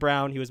 Dr.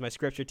 Brown. He was my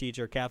scripture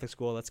teacher, Catholic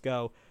school. Let's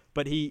go.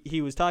 But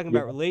he was talking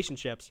about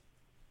relationships,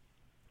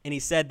 and he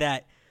said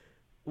that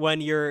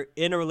when you're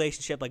in a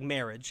relationship like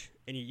marriage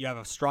and you have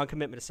a strong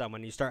commitment to someone,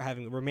 and you start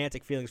having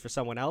romantic feelings for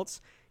someone else,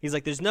 he's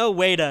like, there's no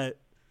way to,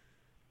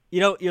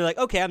 you're like,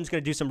 okay, I'm just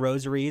going to do some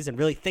rosaries and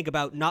really think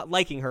about not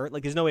liking her.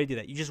 Like, there's no way to do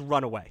that. You just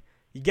run away.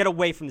 You get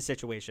away from the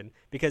situation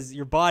because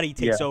your body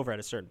takes over at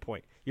a certain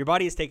point. Your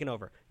body is taken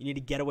over. You need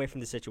to get away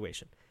from the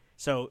situation.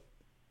 So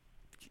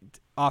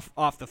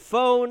off the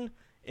phone,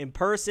 in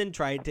person,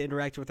 try to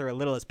interact with her a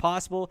little as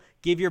possible.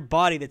 Give your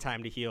body the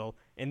time to heal,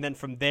 and then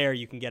from there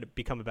you can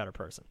become a better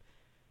person.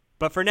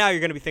 But for now, you're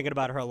going to be thinking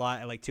about her a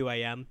lot at like 2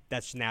 a.m.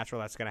 That's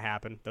natural. That's going to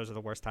happen. Those are the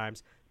worst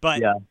times.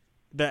 But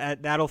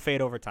that'll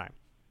fade over time.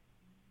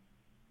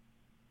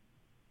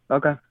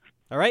 Okay.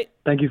 All right?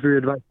 Thank you for your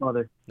advice,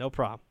 Father. No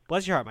problem.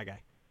 Bless your heart, my guy.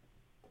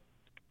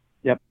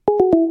 Yep.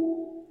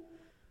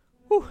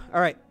 Whew. All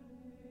right.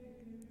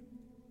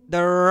 The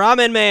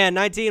Ramen Man,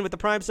 19 with the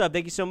Prime sub.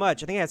 Thank you so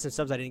much. I think I had some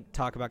subs I didn't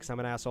talk about because I'm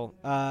an asshole.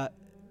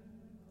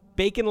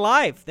 Bacon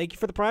Live. Thank you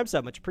for the Prime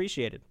sub. Much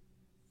appreciated.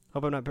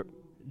 Hope I'm not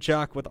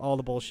jock with all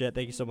the bullshit.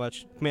 Thank you so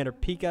much. Commander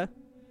Pika,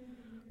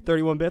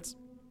 31 bits.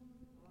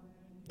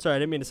 Sorry, I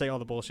didn't mean to say all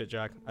the bullshit,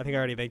 Jock. I think I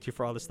already thanked you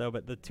for all this, though,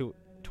 but the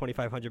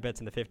 2,500 bits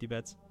and the 50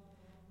 bits.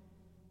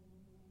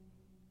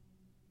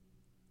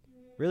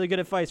 Really good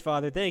advice,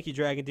 Father. Thank you,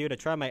 Dragon Dude. I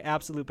try my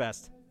absolute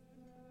best.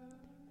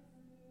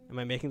 Am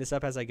I making this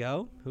up as I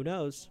go? Who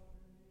knows?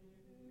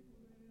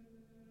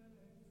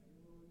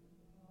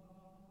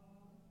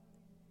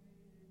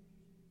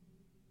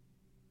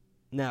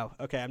 No.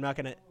 Okay, I'm not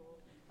going to...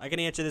 I can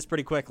answer this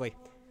pretty quickly.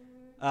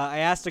 I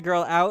asked a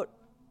girl out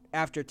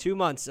after 2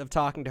 months of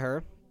talking to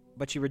her,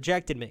 but she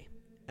rejected me.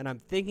 And I'm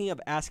thinking of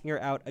asking her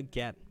out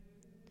again.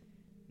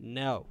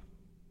 No.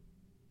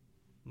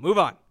 Move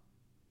on.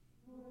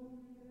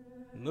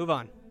 Move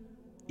on.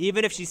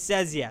 Even if she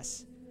says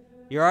yes,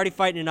 you're already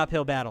fighting an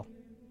uphill battle.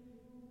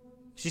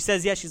 She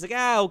says yes, she's like,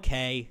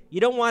 okay. You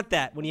don't want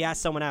that when you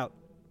ask someone out.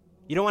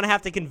 You don't want to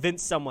have to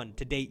convince someone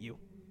to date you.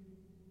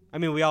 I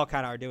mean, we all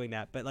kind of are doing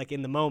that, but like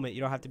in the moment,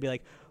 you don't have to be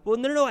like, well,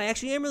 no, I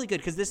actually am really good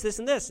because this,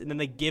 and this. And then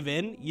they give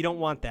in. You don't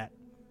want that.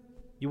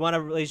 You want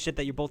a relationship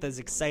that you're both as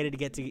excited to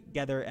get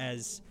together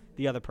as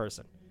the other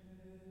person.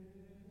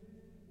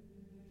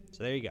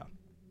 So there you go.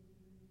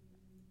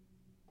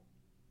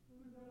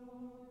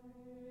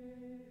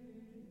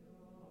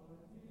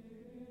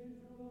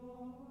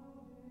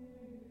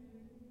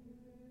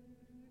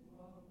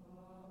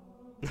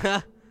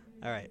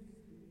 All right.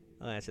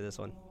 I'll answer this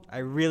one.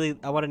 I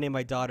want to name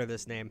my daughter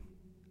this name.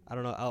 I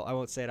don't know. I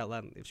won't say it out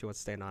loud if she wants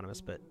to stay anonymous,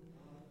 but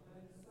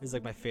it's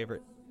like my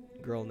favorite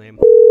girl name.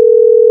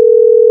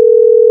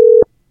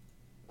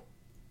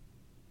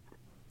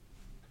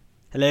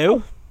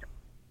 Hello?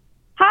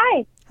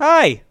 Hi.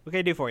 Hi. What can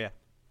I do for you?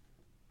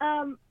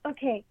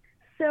 Okay.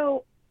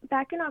 So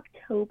back in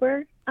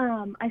October,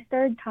 I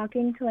started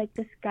talking to like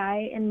this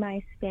guy in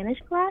my Spanish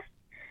class.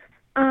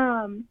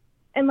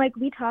 And like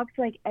we talked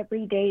like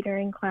every day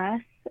during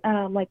class,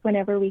 like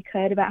whenever we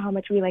could about how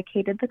much we like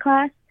hated the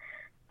class.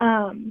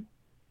 And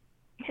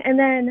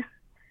then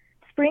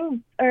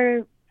spring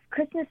or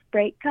Christmas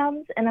break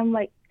comes and I'm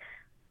like,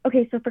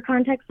 okay, so for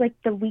context, like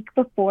the week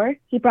before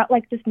he brought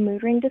like this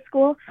mood ring to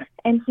school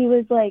and he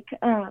was like,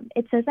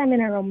 it says I'm in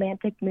a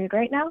romantic mood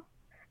right now.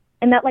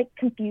 And that like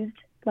confused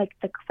like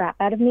the crap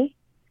out of me.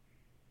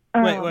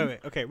 Wait.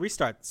 Okay,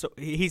 restart. So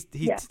he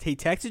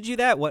texted you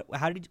that? What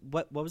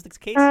was the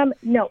case?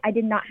 No, I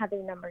did not have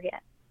his number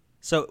yet.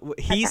 So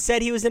he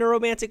said he was in a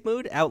romantic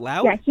mood out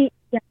loud?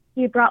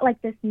 He brought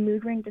like this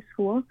mood ring to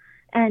school,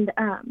 and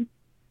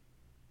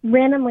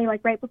randomly,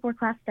 like right before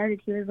class started,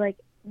 he was like,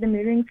 the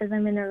mood ring says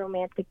I'm in a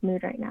romantic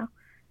mood right now.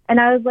 And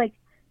I was like,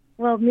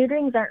 well, mood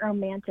rings aren't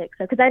romantic,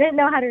 so because I didn't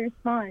know how to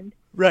respond.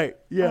 Right,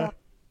 yeah.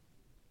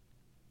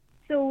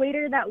 So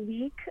later that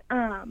week,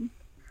 I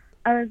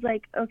was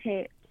like,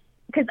 okay,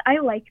 because I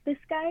like this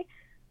guy.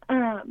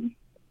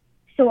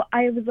 So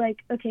I was like,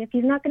 okay, if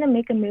he's not going to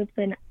make a move,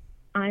 then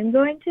I'm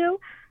going to.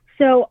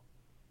 So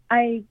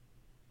I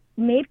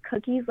made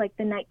cookies like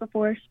the night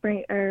before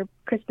spring or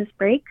Christmas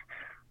break.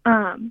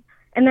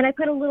 And then I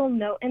put a little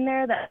note in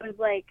there that was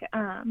like,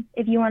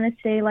 if you want to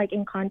stay like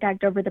in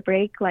contact over the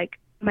break, like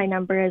my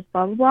number is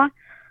blah, blah,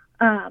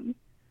 blah.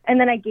 And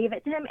then I gave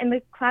it to him, and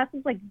the class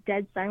was like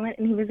dead silent,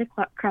 and he was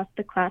across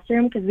the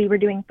classroom because we were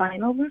doing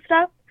finals and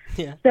stuff.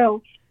 Yeah.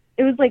 So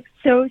it was like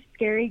so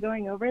scary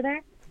going over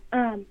there.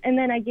 And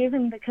then I gave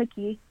him the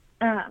cookie.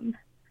 And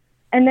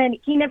then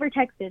he never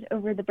texted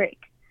over the break.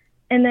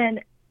 And then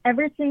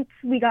ever since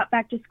we got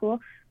back to school,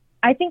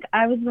 I think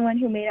I was the one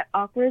who made it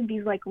awkward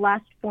these like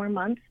last 4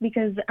 months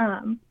because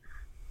I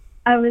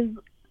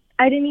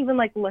didn't even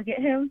like look at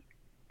him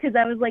because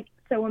I was like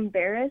so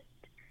embarrassed.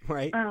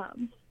 Right.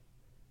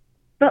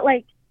 But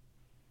like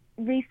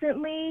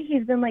recently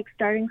he's been like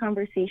starting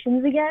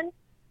conversations again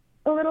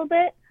a little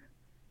bit.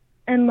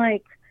 And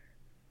like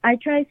I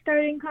try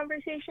starting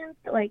conversations,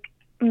 but like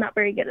I'm not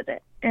very good at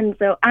it. And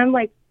so I'm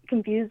like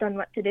confused on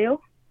what to do.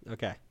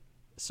 Okay.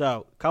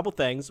 So, a couple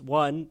things.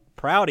 One,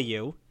 proud of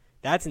you.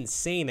 That's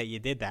insane that you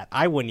did that.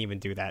 I wouldn't even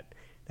do that.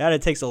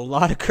 It takes a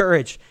lot of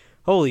courage.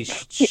 Holy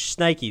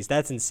shnikes,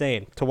 that's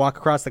insane. To walk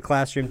across the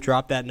classroom,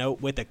 drop that note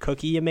with a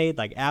cookie you made,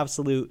 like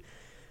absolute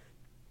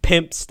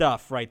pimp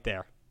stuff right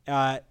there.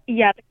 Yeah,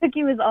 the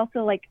cookie was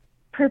also like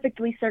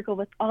perfectly circled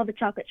with all the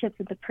chocolate chips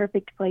in the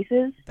perfect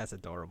places. That's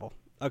adorable.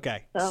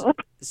 Okay. So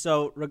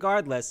So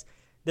regardless,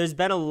 there's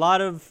been a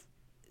lot of,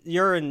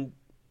 you're in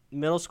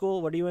middle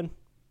school. What are you in?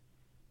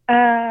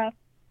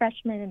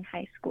 Freshman in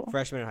high school.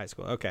 Freshman in high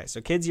school. Okay.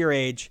 So kids your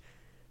age,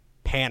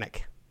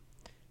 panic.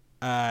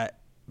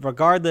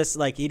 Regardless,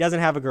 like he doesn't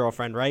have a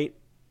girlfriend, right?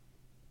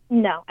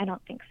 No, I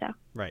don't think so.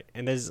 Right.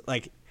 And there's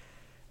like,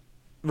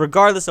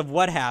 regardless of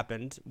what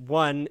happened,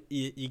 one,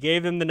 you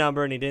gave him the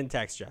number and he didn't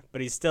text you,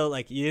 but he's still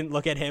like, you didn't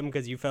look at him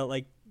because you felt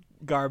like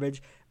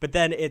garbage. But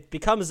then it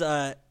becomes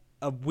a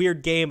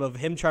weird game of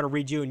him trying to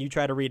read you and you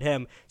try to read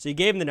him. So you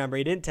gave him the number,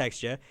 he didn't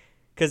text you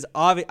because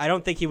I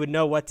don't think he would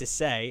know what to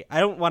say. I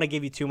don't want to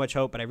give you too much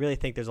hope, but I really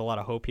think there's a lot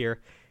of hope here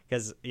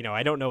because, you know,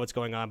 I don't know what's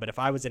going on, but if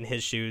I was in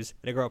his shoes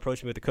and a girl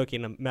approached me with a cookie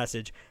and a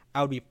message,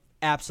 I would be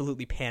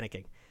absolutely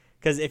panicking.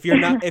 Because if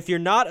you're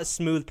not a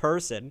smooth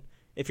person,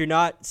 if you're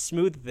not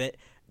smooth with it,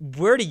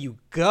 where do you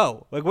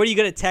go? Like, what are you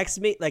going to text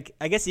me? Like,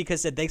 I guess you could have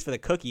said thanks for the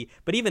cookie,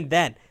 but even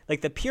then,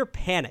 like the pure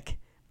panic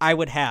I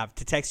would have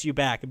to text you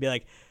back and be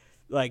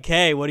like,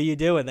 hey, what are you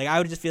doing? Like, I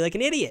would just feel like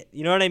an idiot.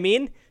 You know what I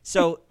mean?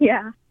 So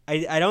yeah,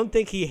 I don't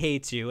think he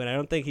hates you, and I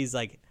don't think he's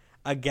like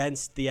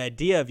against the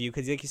idea of you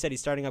because, like you said, he's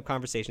starting up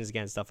conversations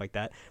again and stuff like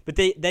that. But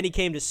then he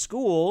came to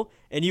school,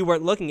 and you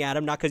weren't looking at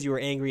him, not because you were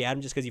angry at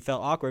him, just because you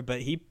felt awkward.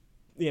 But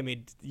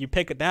you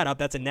pick that up.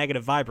 That's a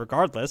negative vibe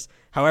regardless.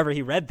 However,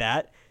 he read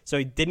that, so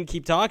he didn't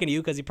keep talking to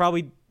you because he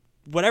probably,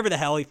 whatever the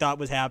hell he thought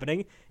was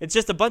happening. It's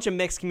just a bunch of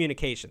mixed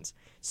communications.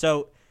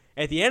 So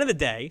at the end of the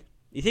day,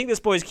 you think this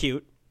boy's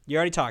cute. You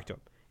already talked to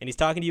him, and he's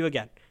talking to you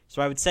again.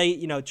 So I would say,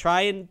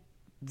 try and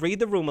read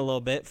the room a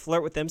little bit,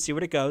 flirt with him, see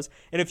where it goes.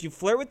 And if you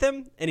flirt with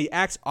him and he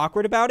acts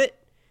awkward about it,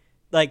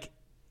 like,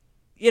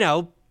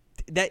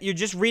 that you're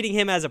just reading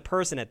him as a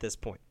person at this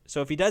point.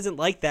 So if he doesn't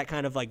like that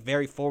kind of like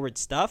very forward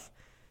stuff,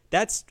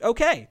 that's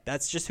okay.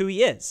 That's just who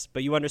he is.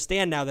 But you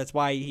understand now that's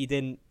why he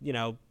didn't,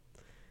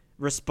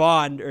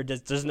 respond or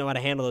doesn't know how to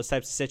handle those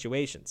types of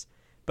situations.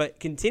 But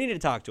continue to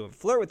talk to him,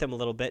 flirt with him a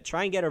little bit,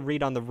 try and get a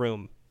read on the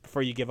room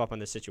before you give up on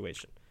the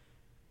situation.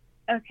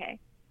 Okay.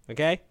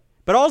 Okay?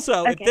 But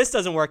also, okay. If this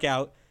doesn't work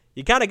out,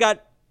 you kind of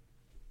got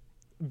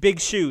big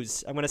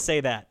shoes. I'm going to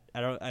say that.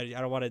 I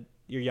don't want to,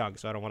 you're young,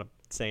 so I don't want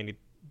to say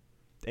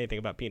anything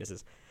about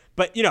penises.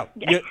 But,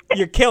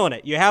 you're killing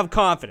it. You have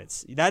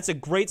confidence. That's a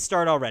great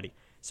start already.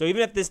 So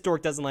even if this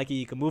dork doesn't like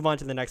you can move on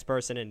to the next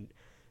person. And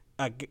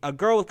a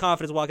girl with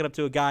confidence walking up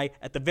to a guy,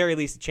 at the very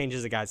least, it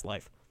changes a guy's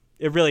life.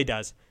 It really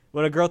does.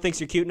 When a girl thinks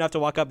you're cute enough to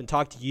walk up and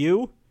talk to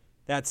you,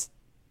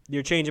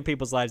 you're changing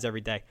people's lives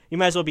every day. You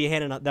might as well be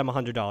handing them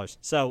 $100.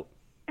 So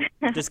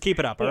just keep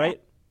it up, all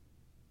right?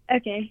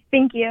 Okay,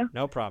 thank you.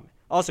 No problem.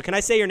 Also, can I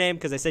say your name?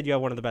 Because I said you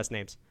have one of the best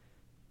names.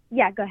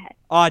 Yeah, go ahead.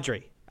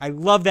 Audrey. I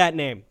love that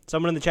name.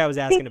 Someone in the chat was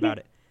asking about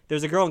it. There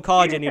was a girl in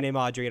college I knew named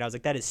Audrey, and I was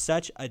like, that is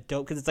such a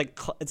dope, because it's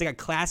like a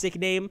classic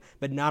name,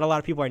 but not a lot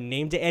of people are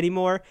named it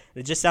anymore.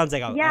 And it just sounds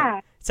like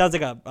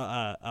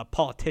a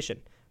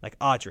politician, like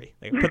Audrey.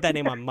 Like, put that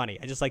name on money.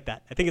 I just like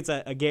that. I think it's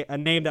a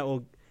name that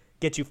will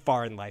get you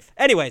far in life.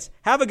 Anyways,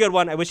 have a good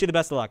one. I wish you the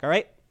best of luck, all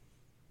right?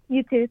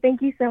 You too.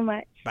 Thank you so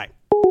much. Bye.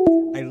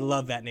 I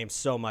love that name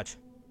so much.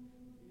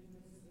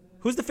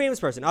 Who's the famous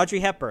person? Audrey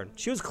Hepburn.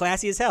 She was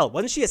classy as hell.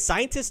 Wasn't she a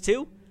scientist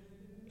too?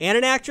 And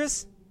an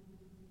actress?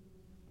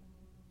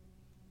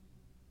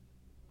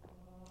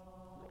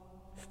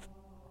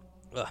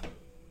 Ugh.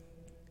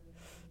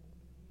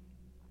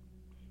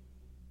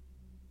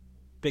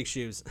 Big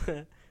shoes.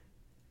 I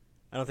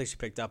don't think she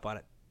picked up on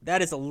it.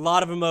 That is a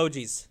lot of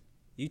emojis.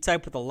 You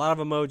type with a lot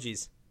of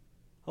emojis.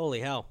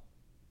 Holy hell.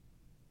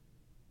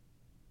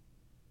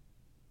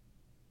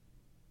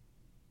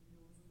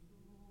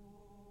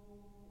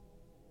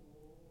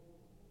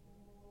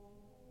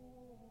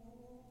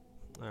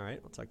 All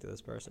right, I'll talk to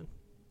this person.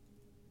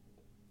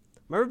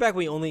 Remember back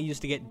when we only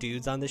used to get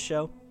dudes on this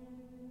show?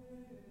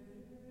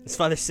 His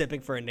father's sipping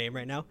for a name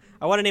right now.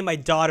 I want to name my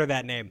daughter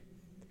that name.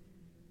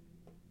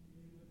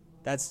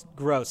 That's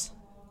gross.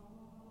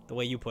 The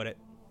way you put it.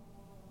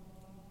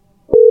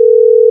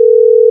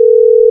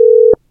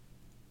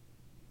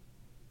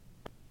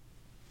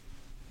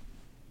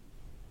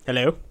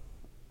 Hello?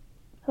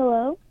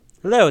 Hello?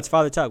 Hello, it's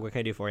Father Tugg. What can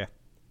I do for you?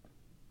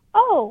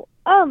 Oh,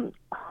 hello.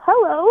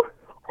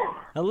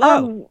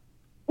 Hello.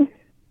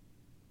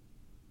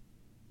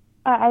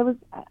 I was,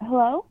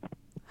 hello?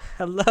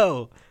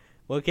 Hello.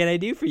 What can I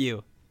do for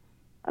you?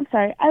 I'm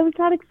sorry. I was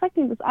not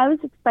expecting this. I was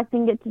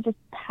expecting it to just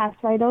pass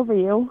right over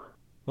you.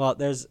 Well,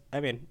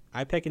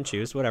 I pick and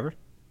choose, whatever.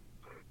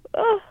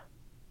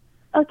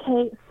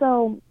 Okay,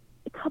 so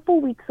a couple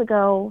weeks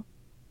ago,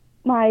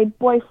 my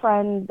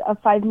boyfriend of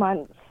 5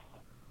 months,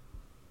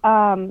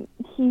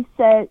 he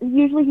said,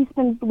 usually he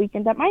spends the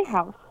weekend at my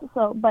house.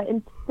 But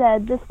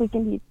instead, this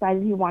weekend he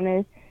decided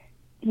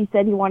he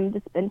said he wanted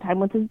to spend time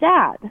with his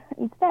dad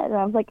instead. And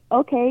I was like,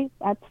 okay,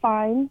 that's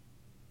fine.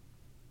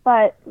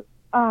 But,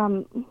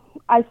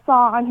 I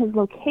saw on his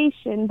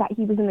location that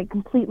he was in a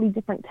completely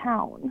different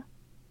town.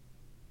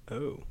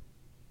 Oh.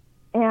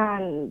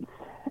 And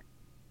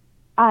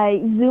I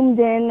zoomed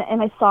in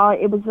and I saw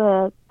it was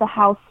the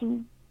house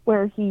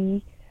where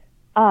he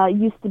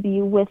used to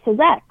be with his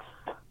ex.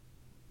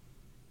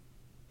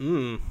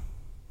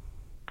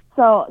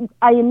 So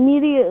I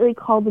immediately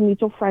called a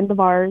mutual friend of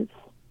ours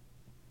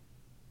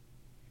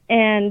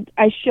and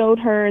I showed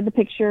her the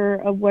picture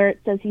of where it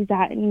says he's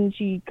at, and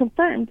she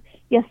confirmed,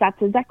 yes, that's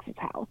his ex's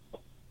house.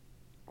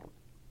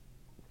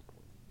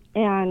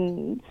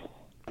 And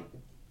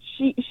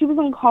she was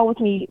on call with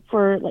me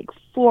for like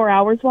 4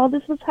 hours while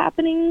this was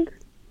happening,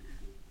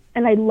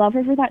 and I love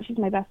her for that. She's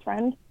my best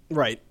friend.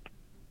 Right.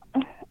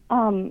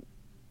 And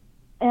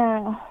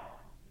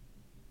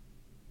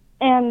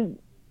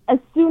as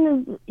soon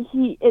as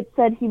it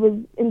said he was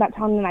in that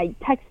town and I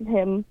texted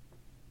him,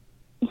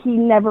 he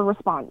never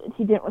responded.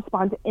 He didn't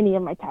respond to any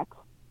of my texts.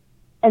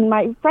 And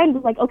my friend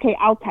was like, okay,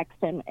 I'll text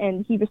him.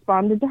 And he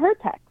responded to her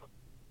text.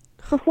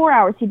 For 4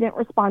 hours, he didn't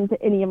respond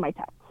to any of my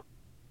texts.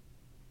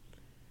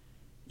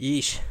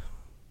 Yeesh.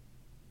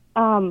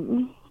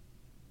 And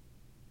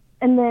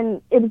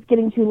then it was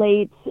getting too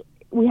late.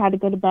 We had to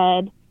go to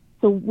bed.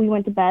 So we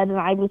went to bed, and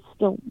I was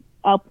still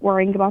up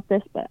worrying about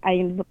this, but I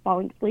ended up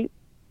falling asleep.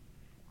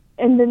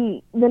 And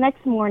then the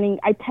next morning,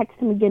 I text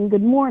him again,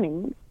 good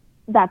morning.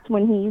 That's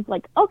when he's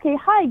like, okay,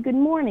 hi, good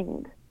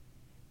morning.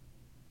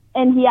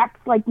 And he acts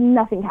like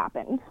nothing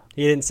happened.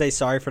 He didn't say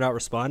sorry for not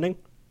responding?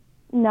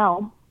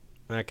 No.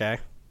 Okay.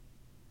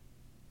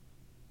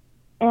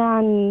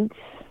 And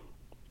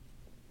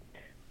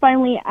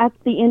finally, at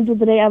the end of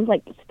the day, I was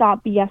like,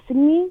 stop BSing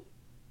me.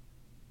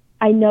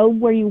 I know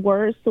where you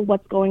were, so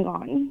what's going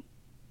on?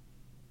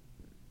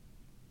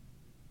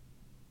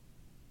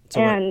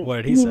 So and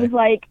what did he say? Was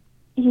like,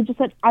 he just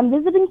said, I'm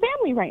visiting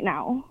family right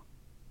now.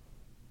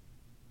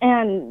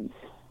 And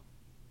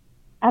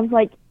I was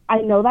like, I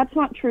know that's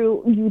not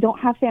true. You don't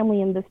have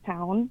family in this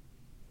town.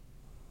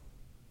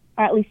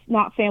 Or at least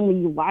not family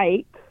you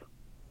like.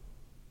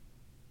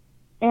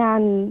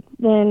 And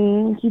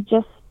then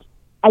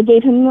I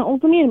gave him the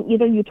ultimatum.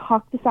 Either you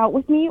talk this out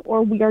with me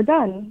or we are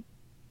done.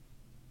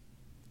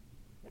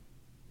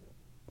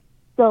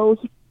 So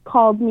he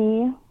called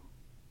me.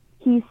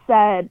 He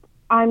said,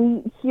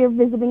 I'm here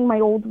visiting my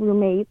old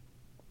roommate.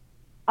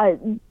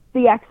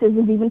 The ex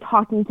isn't even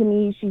talking to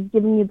me. She's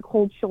giving me the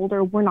cold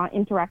shoulder. We're not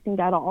interacting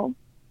at all.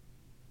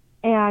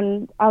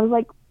 And I was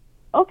like,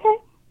 okay,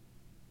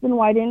 then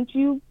why didn't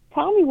you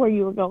tell me where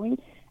you were going?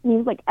 And he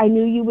was like, I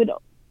knew you would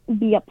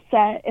be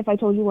upset if I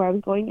told you where I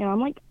was going. And I'm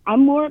like,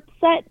 I'm more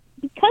upset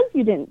because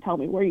you didn't tell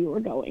me where you were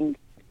going.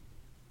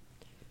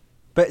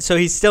 But so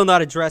he's still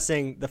not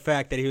addressing the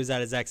fact that he was at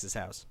his ex's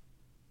house?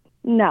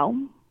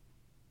 No.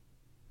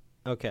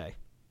 Okay.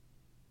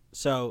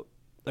 So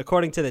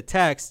according to the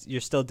text,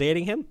 you're still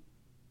dating him?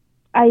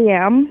 I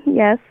am,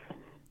 yes.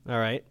 All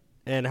right.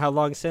 And how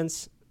long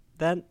since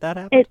that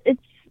happened?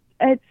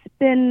 It's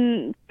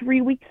been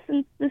 3 weeks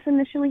since this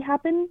initially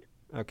happened.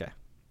 Okay.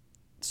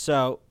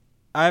 So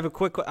I have a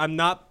quick.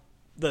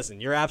 Listen,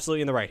 you're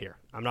absolutely in the right here.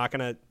 I'm not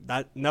gonna.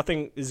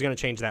 Nothing is gonna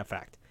change that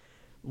fact.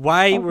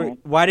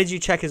 Why did you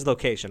check his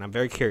location? I'm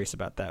very curious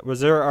about that. Was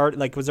there a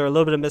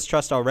little bit of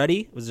mistrust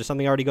already? Was there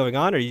something already going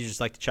on, or you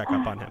just like to check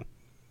up on him?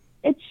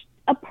 It's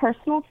a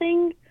personal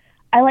thing.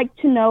 I like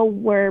to know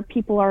where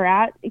people are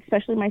at,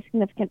 especially my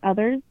significant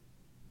others,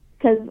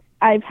 because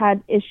I've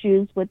had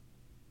issues with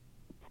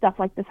stuff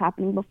like this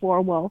happening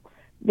before. Well,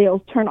 they'll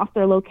turn off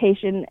their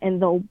location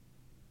and they'll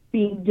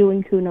be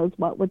doing who knows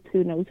what with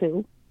who knows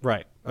who.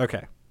 Right.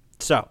 Okay.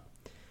 So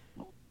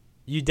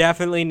you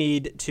definitely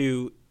need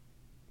to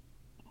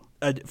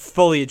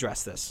fully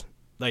address this.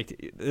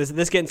 Like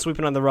this getting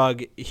sweeping on the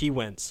rug, he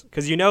wins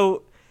because you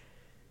know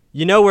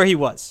where he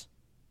was,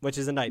 which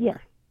is a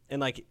nightmare. Yeah.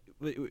 And like,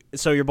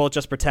 so you're both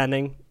just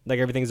pretending like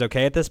everything's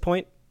okay at this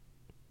point.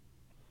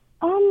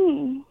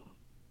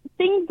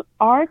 Things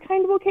are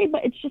kind of okay,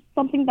 but it's just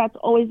something that's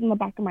always in the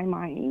back of my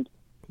mind.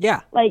 Yeah.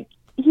 Like,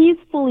 he's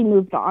fully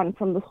moved on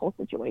from this whole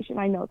situation.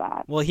 I know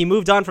that. Well, he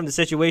moved on from the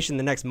situation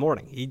the next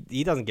morning.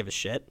 He doesn't give a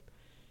shit.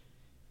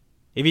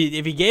 If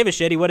he gave a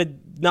shit, he would have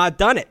not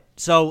done it.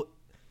 So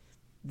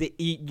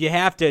you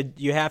have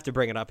to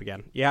bring it up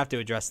again. You have to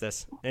address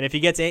this. And if he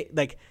gets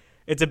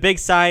it's a big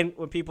sign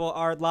when people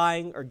are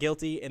lying or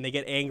guilty and they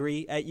get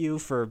angry at you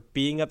for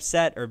being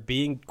upset or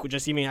being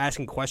just even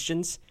asking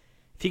questions.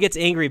 If he gets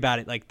angry about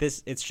it like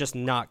this, it's just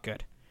not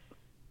good.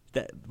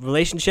 The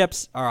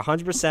relationships are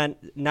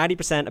 100%,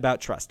 90%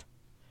 about trust.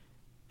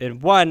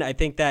 And one, I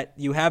think that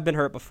you have been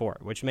hurt before,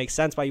 which makes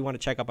sense why you want to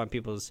check up on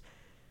people's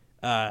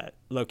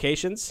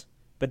locations.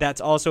 But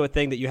that's also a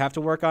thing that you have to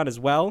work on as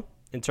well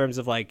in terms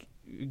of like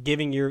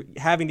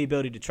having the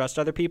ability to trust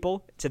other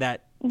people to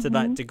that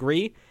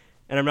degree.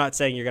 And I'm not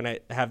saying you're going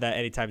to have that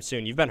anytime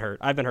soon. You've been hurt.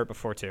 I've been hurt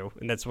before too.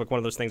 And that's like one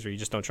of those things where you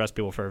just don't trust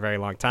people for a very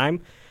long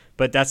time.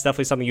 But that's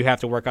definitely something you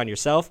have to work on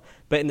yourself.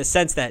 But in the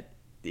sense that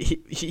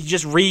he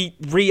just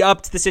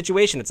re-upped the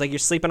situation. It's like you're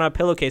sleeping on a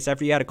pillowcase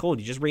after you had a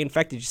cold. You just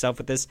reinfected yourself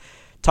with this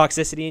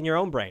toxicity in your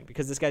own brain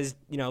because this guy's,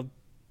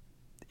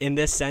 in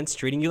this sense,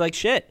 treating you like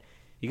shit.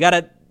 You got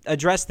to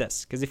address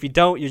this because if you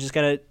don't, you're just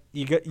going to,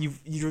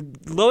 you're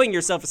lowering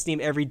your self-esteem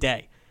every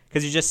day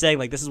because you're just saying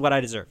like, this is what I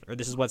deserve or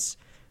this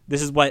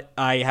is what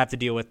I have to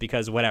deal with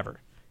because whatever.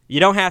 You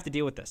don't have to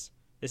deal with this.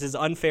 This is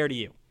unfair to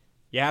you.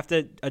 You have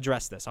to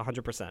address this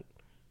 100%.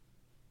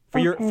 For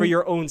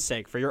your own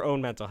sake, for your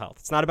own mental health.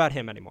 It's not about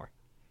him anymore.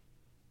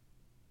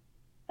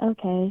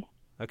 Okay.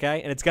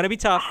 Okay? And it's going to be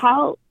tough.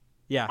 How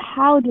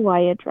do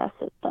I address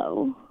it,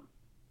 though?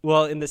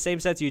 Well, in the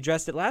same sense you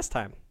addressed it last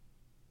time.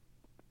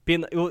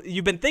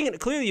 You've been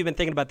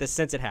thinking about this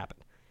since it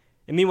happened.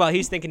 And meanwhile,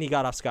 he's thinking he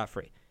got off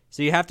scot-free.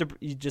 So you have to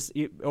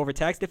over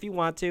text if you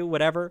want to,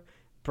 whatever.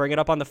 Bring it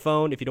up on the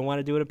phone if you don't want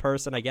to do it in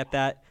person. I get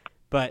that.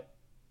 But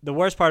the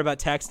worst part about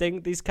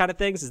texting these kind of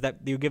things is that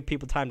you give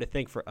people time to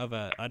think of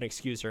an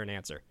excuse or an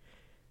answer.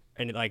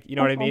 And like, you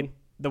know what I mean?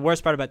 The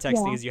worst part about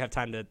texting is you have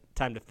time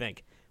to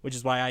think, which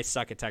is why I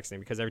suck at texting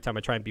because every time I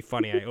try and be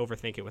funny, I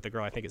overthink it with a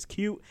girl I think is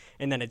cute.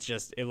 And then it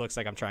looks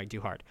like I'm trying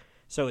too hard.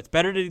 So it's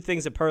better to do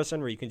things in person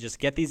where you can just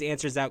get these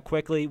answers out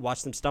quickly,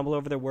 watch them stumble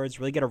over their words,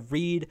 really get a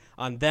read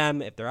on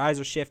them if their eyes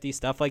are shifty,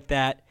 stuff like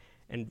that.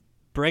 And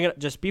bring it,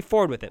 just be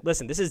forward with it.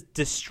 Listen, this is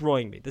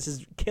destroying me. This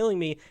is killing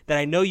me that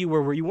I know you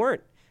were where you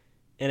weren't.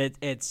 And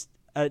it's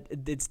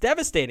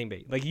devastating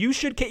me. Like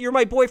you're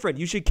my boyfriend.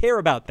 You should care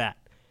about that.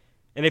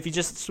 And if he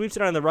just sweeps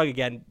it on the rug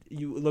again,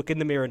 you look in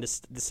the mirror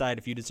and decide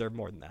if you deserve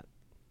more than that.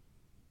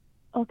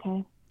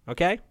 Okay.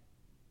 Okay.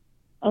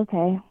 Okay.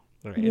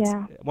 All right.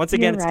 Yeah. Once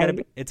again,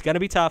 it's gonna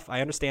be tough.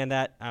 I understand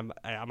that. I'm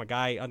a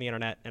guy on the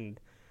internet, and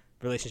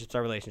relationships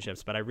are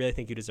relationships. But I really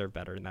think you deserve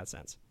better in that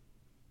sense.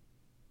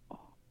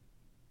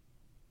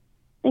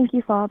 Thank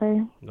you,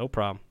 Father. No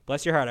problem.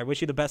 Bless your heart. I wish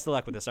you the best of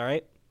luck with this. All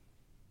right.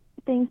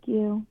 Thank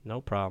you. No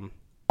problem.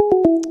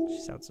 She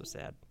sounds so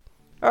sad.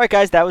 All right,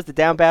 guys, that was the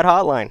Down Bad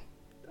Hotline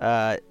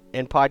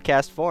in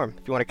podcast form.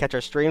 If you want to catch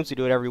our streams, we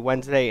do it every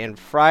Wednesday and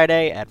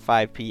Friday at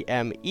 5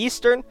 p.m.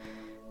 Eastern.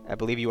 I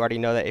believe you already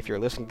know that if you're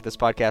listening to this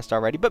podcast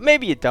already, but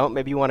maybe you don't.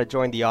 Maybe you want to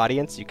join the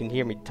audience. You can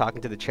hear me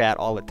talking to the chat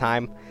all the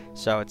time.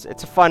 So it's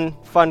a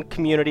fun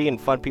community and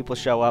fun people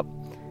show up.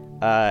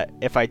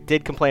 If I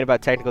did complain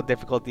about technical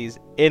difficulties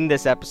in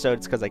this episode,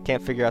 it's because I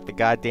can't figure out the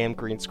goddamn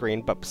green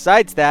screen. But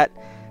besides that,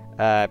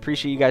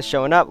 appreciate you guys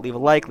showing up. Leave a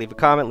like, leave a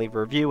comment, leave a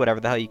review, whatever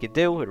the hell you could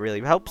do. It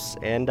really helps.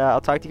 And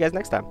I'll talk to you guys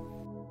next time.